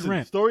like a good Listen,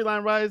 rant.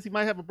 Storyline wise, he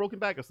might have a broken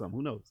back or something.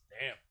 Who knows?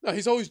 Damn. No,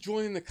 he's always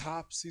joining the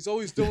cops. He's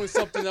always doing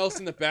something else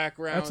in the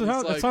background.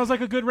 that sounds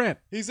like a good rant.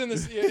 He's in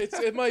this. Yeah,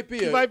 it might be.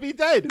 He A, might be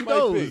dead. Who might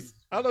knows? be.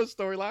 I know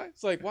storyline.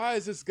 it's like, why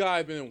has this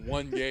guy been in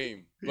one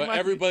game, but might be.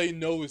 everybody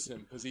knows him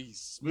because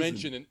he's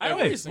mentioned in I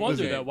every always single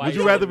wonder game. that. Why Would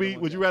he's you rather only be?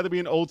 one Would you guy. rather be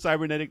an old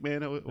cybernetic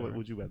man, or what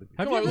would you rather be?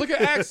 Have Come you on, ever- look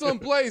at Axel and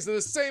Blaze. They're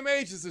the same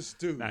age as this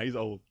dude. Nah, he's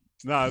old.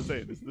 Nah, I'm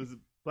saying this is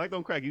Black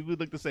don't crack. He would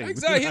look the same.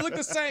 Exactly, he looked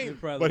the same.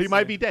 But he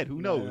might be dead.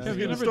 Who knows? Yeah. He's Have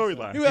you in the never-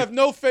 storyline. You have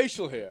no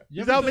facial hair.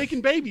 He's out making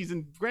babies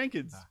and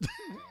grandkids.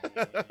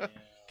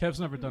 Kev's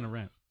never done a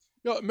rant.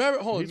 Yo, remember,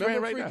 hold on, He's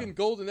remember ran right freaking now.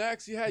 Golden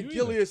Axe? He had You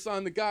Gilius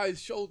on the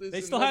guy's shoulders. They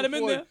and still had him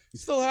in Motherboard. there?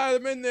 Still had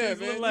him in there, He's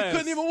a man. little He ass.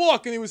 couldn't even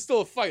walk, and he was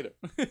still a fighter.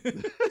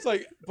 It's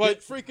like,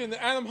 but freaking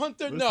Adam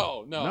Hunter,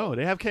 no. No,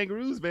 they have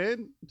kangaroos,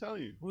 man. I'm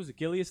telling you. Who was it?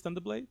 Gilius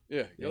Thunderblade?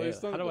 Yeah, Yeah.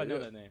 Gilius How do I know Thunderblade,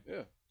 that name?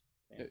 Yeah.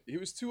 Damn. He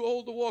was too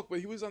old to walk, but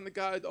he was on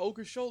the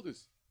ogre's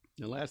shoulders.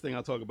 The last thing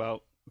I'll talk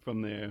about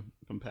from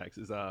PAX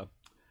is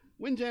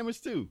Windjammers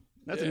 2.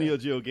 That's a Yeah. Neo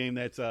Geo game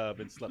that's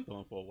been slept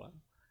on for a while.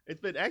 It's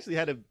been actually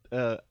had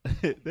a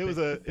there was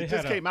a They it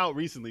just had a- came out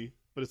recently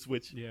for the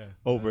Switch Yeah.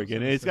 over I was again.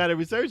 gonna And it's say. got a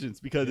resurgence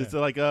because Yeah.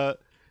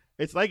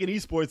 it's like an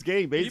esports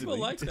game basically. People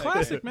like that.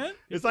 Classic, man.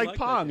 It's People like like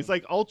that Pong. game. It's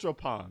like Ultra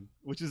Pong,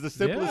 which is the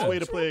simplest Yeah. way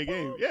to play a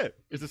game. Yeah,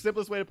 it's the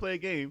simplest way to play a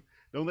game.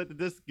 Don't let the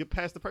disc get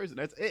past the person.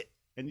 That's it.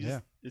 And you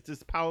just, it's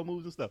just power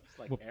moves and stuff. It's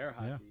like Well, air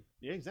yeah. hockey.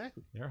 Yeah,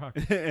 exactly. Air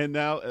hockey. And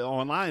now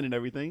online and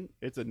everything,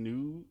 it's a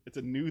new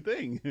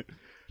thing.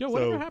 Yo,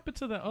 whatever So- happened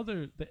to that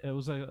other? It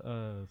was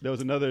a. There was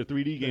another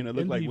 3D game that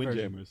looked like indie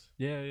version. Windjammers.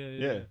 Yeah.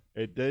 Yeah,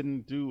 it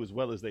didn't do as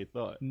well as they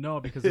thought.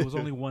 No, because there was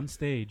only one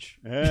stage.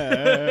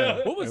 Yeah.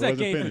 What was It that wasn't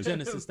game finished. for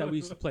Genesis that we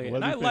used to play? And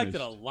Wasn't I liked it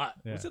a finished. lot.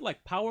 Yeah. Was it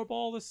like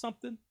Powerball or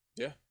something?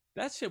 Yeah.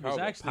 That shit was Powerball.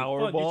 actually fun.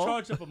 Powerball? You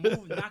charge up a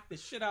move, knock the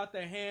shit out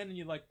their hand, and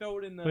you like throw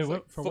it in the. Wait, it's what?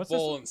 like- For what's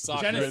Football this? and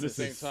soccer Genesis.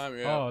 at the same time.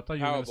 Yeah. Oh, I thought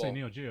you were going to say Powerball.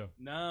 Neo Geo.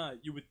 Nah,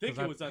 you would think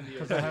 'Cause it I- was on the.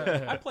 'cause I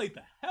had- I played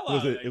the hell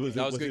Was out of it? that. It was.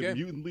 That was a Was good it game?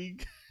 Mutant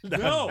League?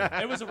 No,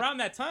 it was around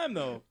that time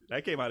though.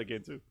 That came out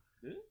again too.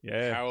 Did it?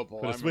 Yeah.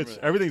 Powerball, For I the Switch. remember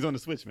that. Everything's on the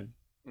Switch, man.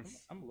 I'm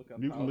gonna look up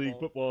Mutant Powerball. League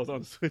football is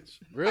on the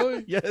Switch.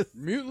 Really? Yes.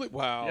 Mutant League?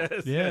 Wow.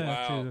 Yes. Yeah,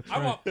 Wow. that's I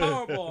right. want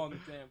Powerball on the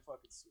damn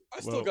fucking Switch. I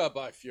still Well, got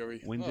by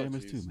Fury.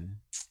 Windjammers jeez. too, man.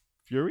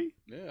 Fury?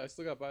 Yeah, I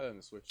still got by that on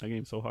the Switch. That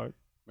game's so hard.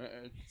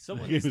 Man,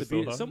 Someone Game needs to is so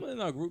beat it. hard. Someone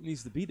in our group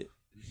needs to beat it.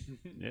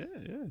 Yeah.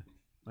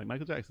 Like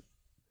Michael Jackson.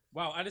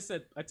 Wow, I just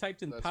said I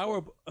typed in That's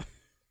Powerball.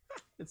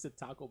 It said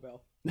Taco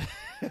Bell.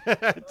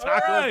 Taco All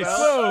right, Bell.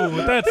 so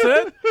with that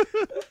said,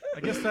 I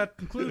guess that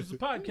concludes the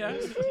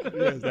podcast.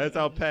 Yes, that's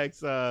how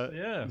PAX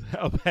Yeah.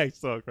 how PAX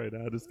talk right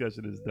now. Our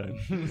discussion is done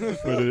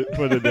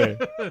for the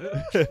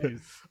day.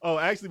 Oh,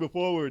 actually,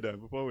 before we're done,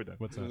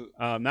 What's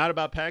up? not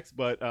about PAX,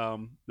 but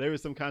there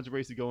is some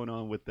controversy going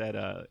on with that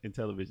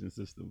Intellivision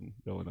system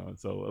going on.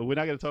 So we're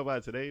not going to talk about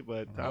it today.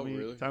 But Tommy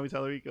really?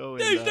 Tallarico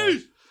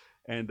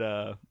and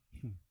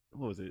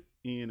what was it?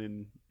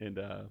 Ian and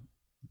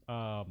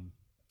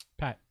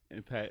Pat.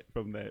 Pat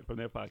from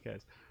their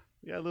podcast.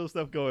 We got a little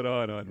stuff going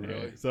on there.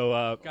 Really?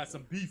 So Got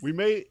some beef. we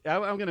may.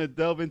 I'm going to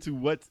delve into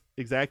what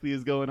exactly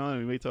is going on.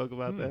 We may talk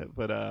about Hmm. that,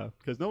 but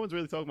because no one's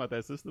really talking about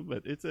that system,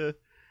 but it's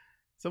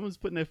someone's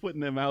putting their foot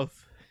in their mouth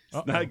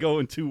It's not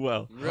going too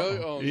well. Really?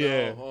 Oh,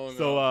 Yeah. no. Oh, no.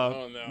 So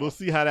oh, no. we'll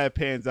see how that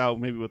pans out.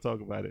 Maybe we'll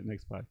talk about it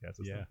next podcast.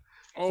 Or Yeah.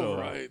 All so,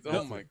 right.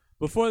 Oh, my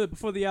Before the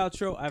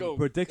outro, I have a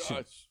prediction.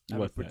 gosh. I have a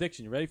What's that?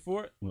 prediction. You ready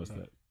for it? What's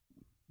that?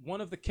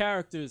 One of the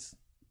characters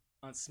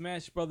on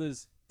Smash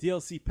Brothers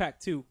DLC Pack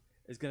 2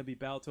 is going to be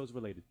Battletoads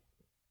related.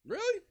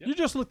 Really? You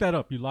just looked that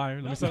up, you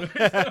liar. Let me stop.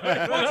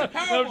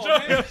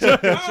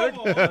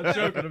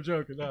 I'm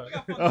joking. No.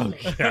 Oh,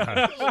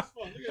 God.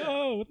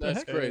 Oh, what the That's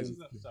heck? crazy.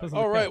 Doesn't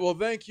All look right. that- Well,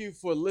 thank you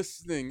for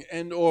listening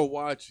and or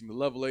watching the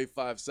Level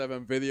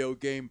 857 Video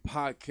Game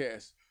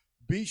Podcast.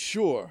 Be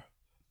sure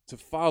to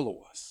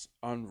follow us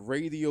on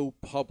Radio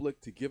Public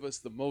to give us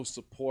the most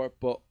support,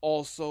 but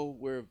also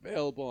we're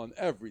available on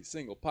every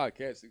single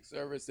podcasting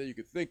service that you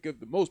could think of,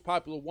 the most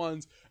popular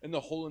ones in the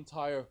whole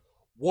entire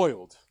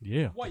world.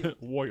 Yeah.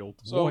 Wild.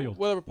 So Wild.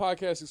 whatever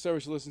podcasting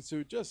service you listen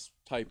to, just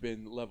type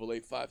in Level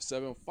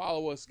 857,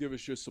 follow us, give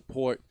us your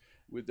support.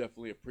 We'd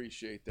definitely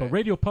appreciate that. But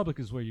Radio Public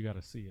is where you got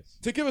to see us.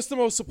 To give us the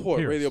most support,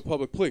 Here's. Radio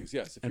Public, please.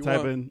 Yes. If And you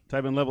want,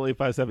 type in level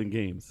 857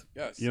 games.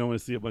 yes. You don't want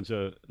to see a bunch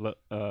of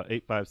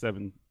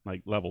 857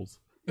 like levels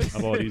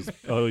of all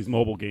these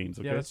mobile games.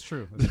 Okay. Yeah, that's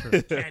true. That's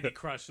true. Candy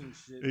Crush and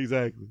shit.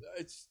 Exactly.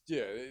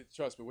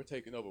 Trust me, we're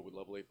taking over with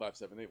Level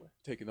 857 anyway.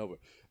 Taking over.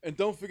 And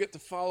don't forget to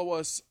follow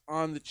us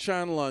on the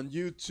channel on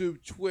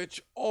YouTube,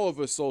 Twitch, all of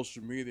our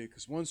social media,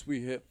 because once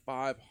we hit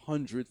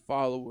 500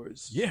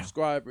 followers,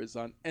 subscribers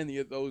on any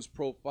of those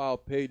profile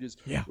pages,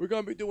 we're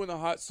going to be doing a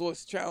hot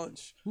sauce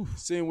challenge,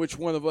 seeing which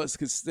one of us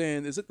can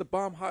stand. Is it the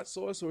bomb hot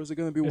sauce, or is it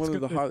going to be one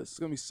of the hot? It's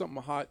going to be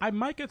something hot. I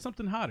might get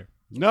something hotter.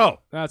 No.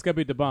 No, it's going to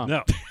be the bomb.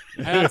 No.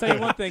 And I'll tell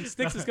you one thing.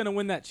 Sticks is going to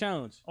win that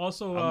challenge.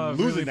 Also, I'm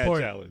really losing that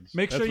important, challenge.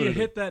 Make That's sure what you it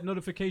hit that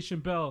notification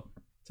bell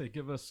to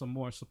give us some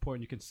more support,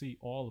 and you can see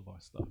all of our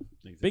stuff.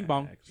 Bing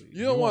bong.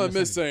 You don't want to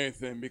miss anything.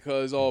 anything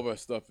because all of our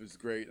stuff is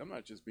great. I'm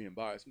not just being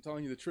biased. I'm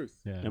telling you the truth.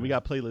 Yeah. And we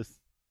got playlists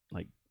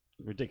like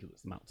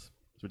ridiculous amounts.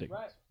 It's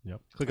ridiculous.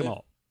 Yep. Click them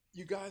all.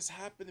 You guys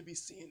happen to be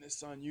seeing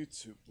this on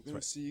YouTube. We're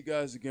going to see you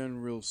guys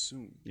again real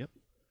soon. Yep.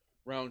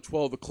 Around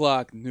 12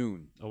 o'clock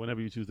noon. Or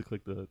whenever you choose to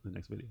click the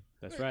next video.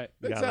 That's right.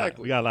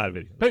 Exactly. We got a lot of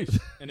videos. Peace.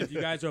 And if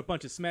you guys are a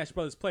bunch of Smash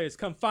Brothers players,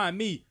 come find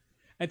me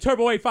and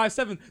Turbo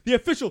 857, the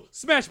official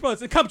Smash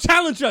Brothers, and come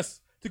challenge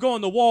us to go on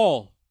the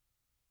wall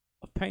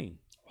of pain.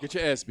 Get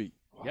your ass beat.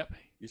 Yep.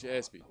 Get your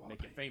ass beat.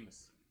 Make it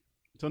famous.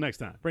 Until next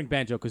time. Bring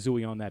Banjo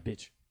Kazooie on that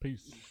bitch.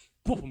 Peace.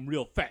 Whoop him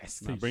real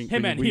fast. Nah,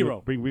 Him and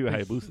Hero. Bring Ryu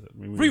Hayabusa.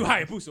 Ryu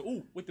Hayabusa.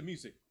 Ooh, with the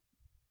music.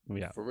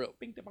 Yeah. For real.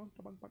 Bing, da, bong,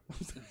 da, bong,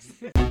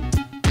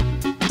 bong.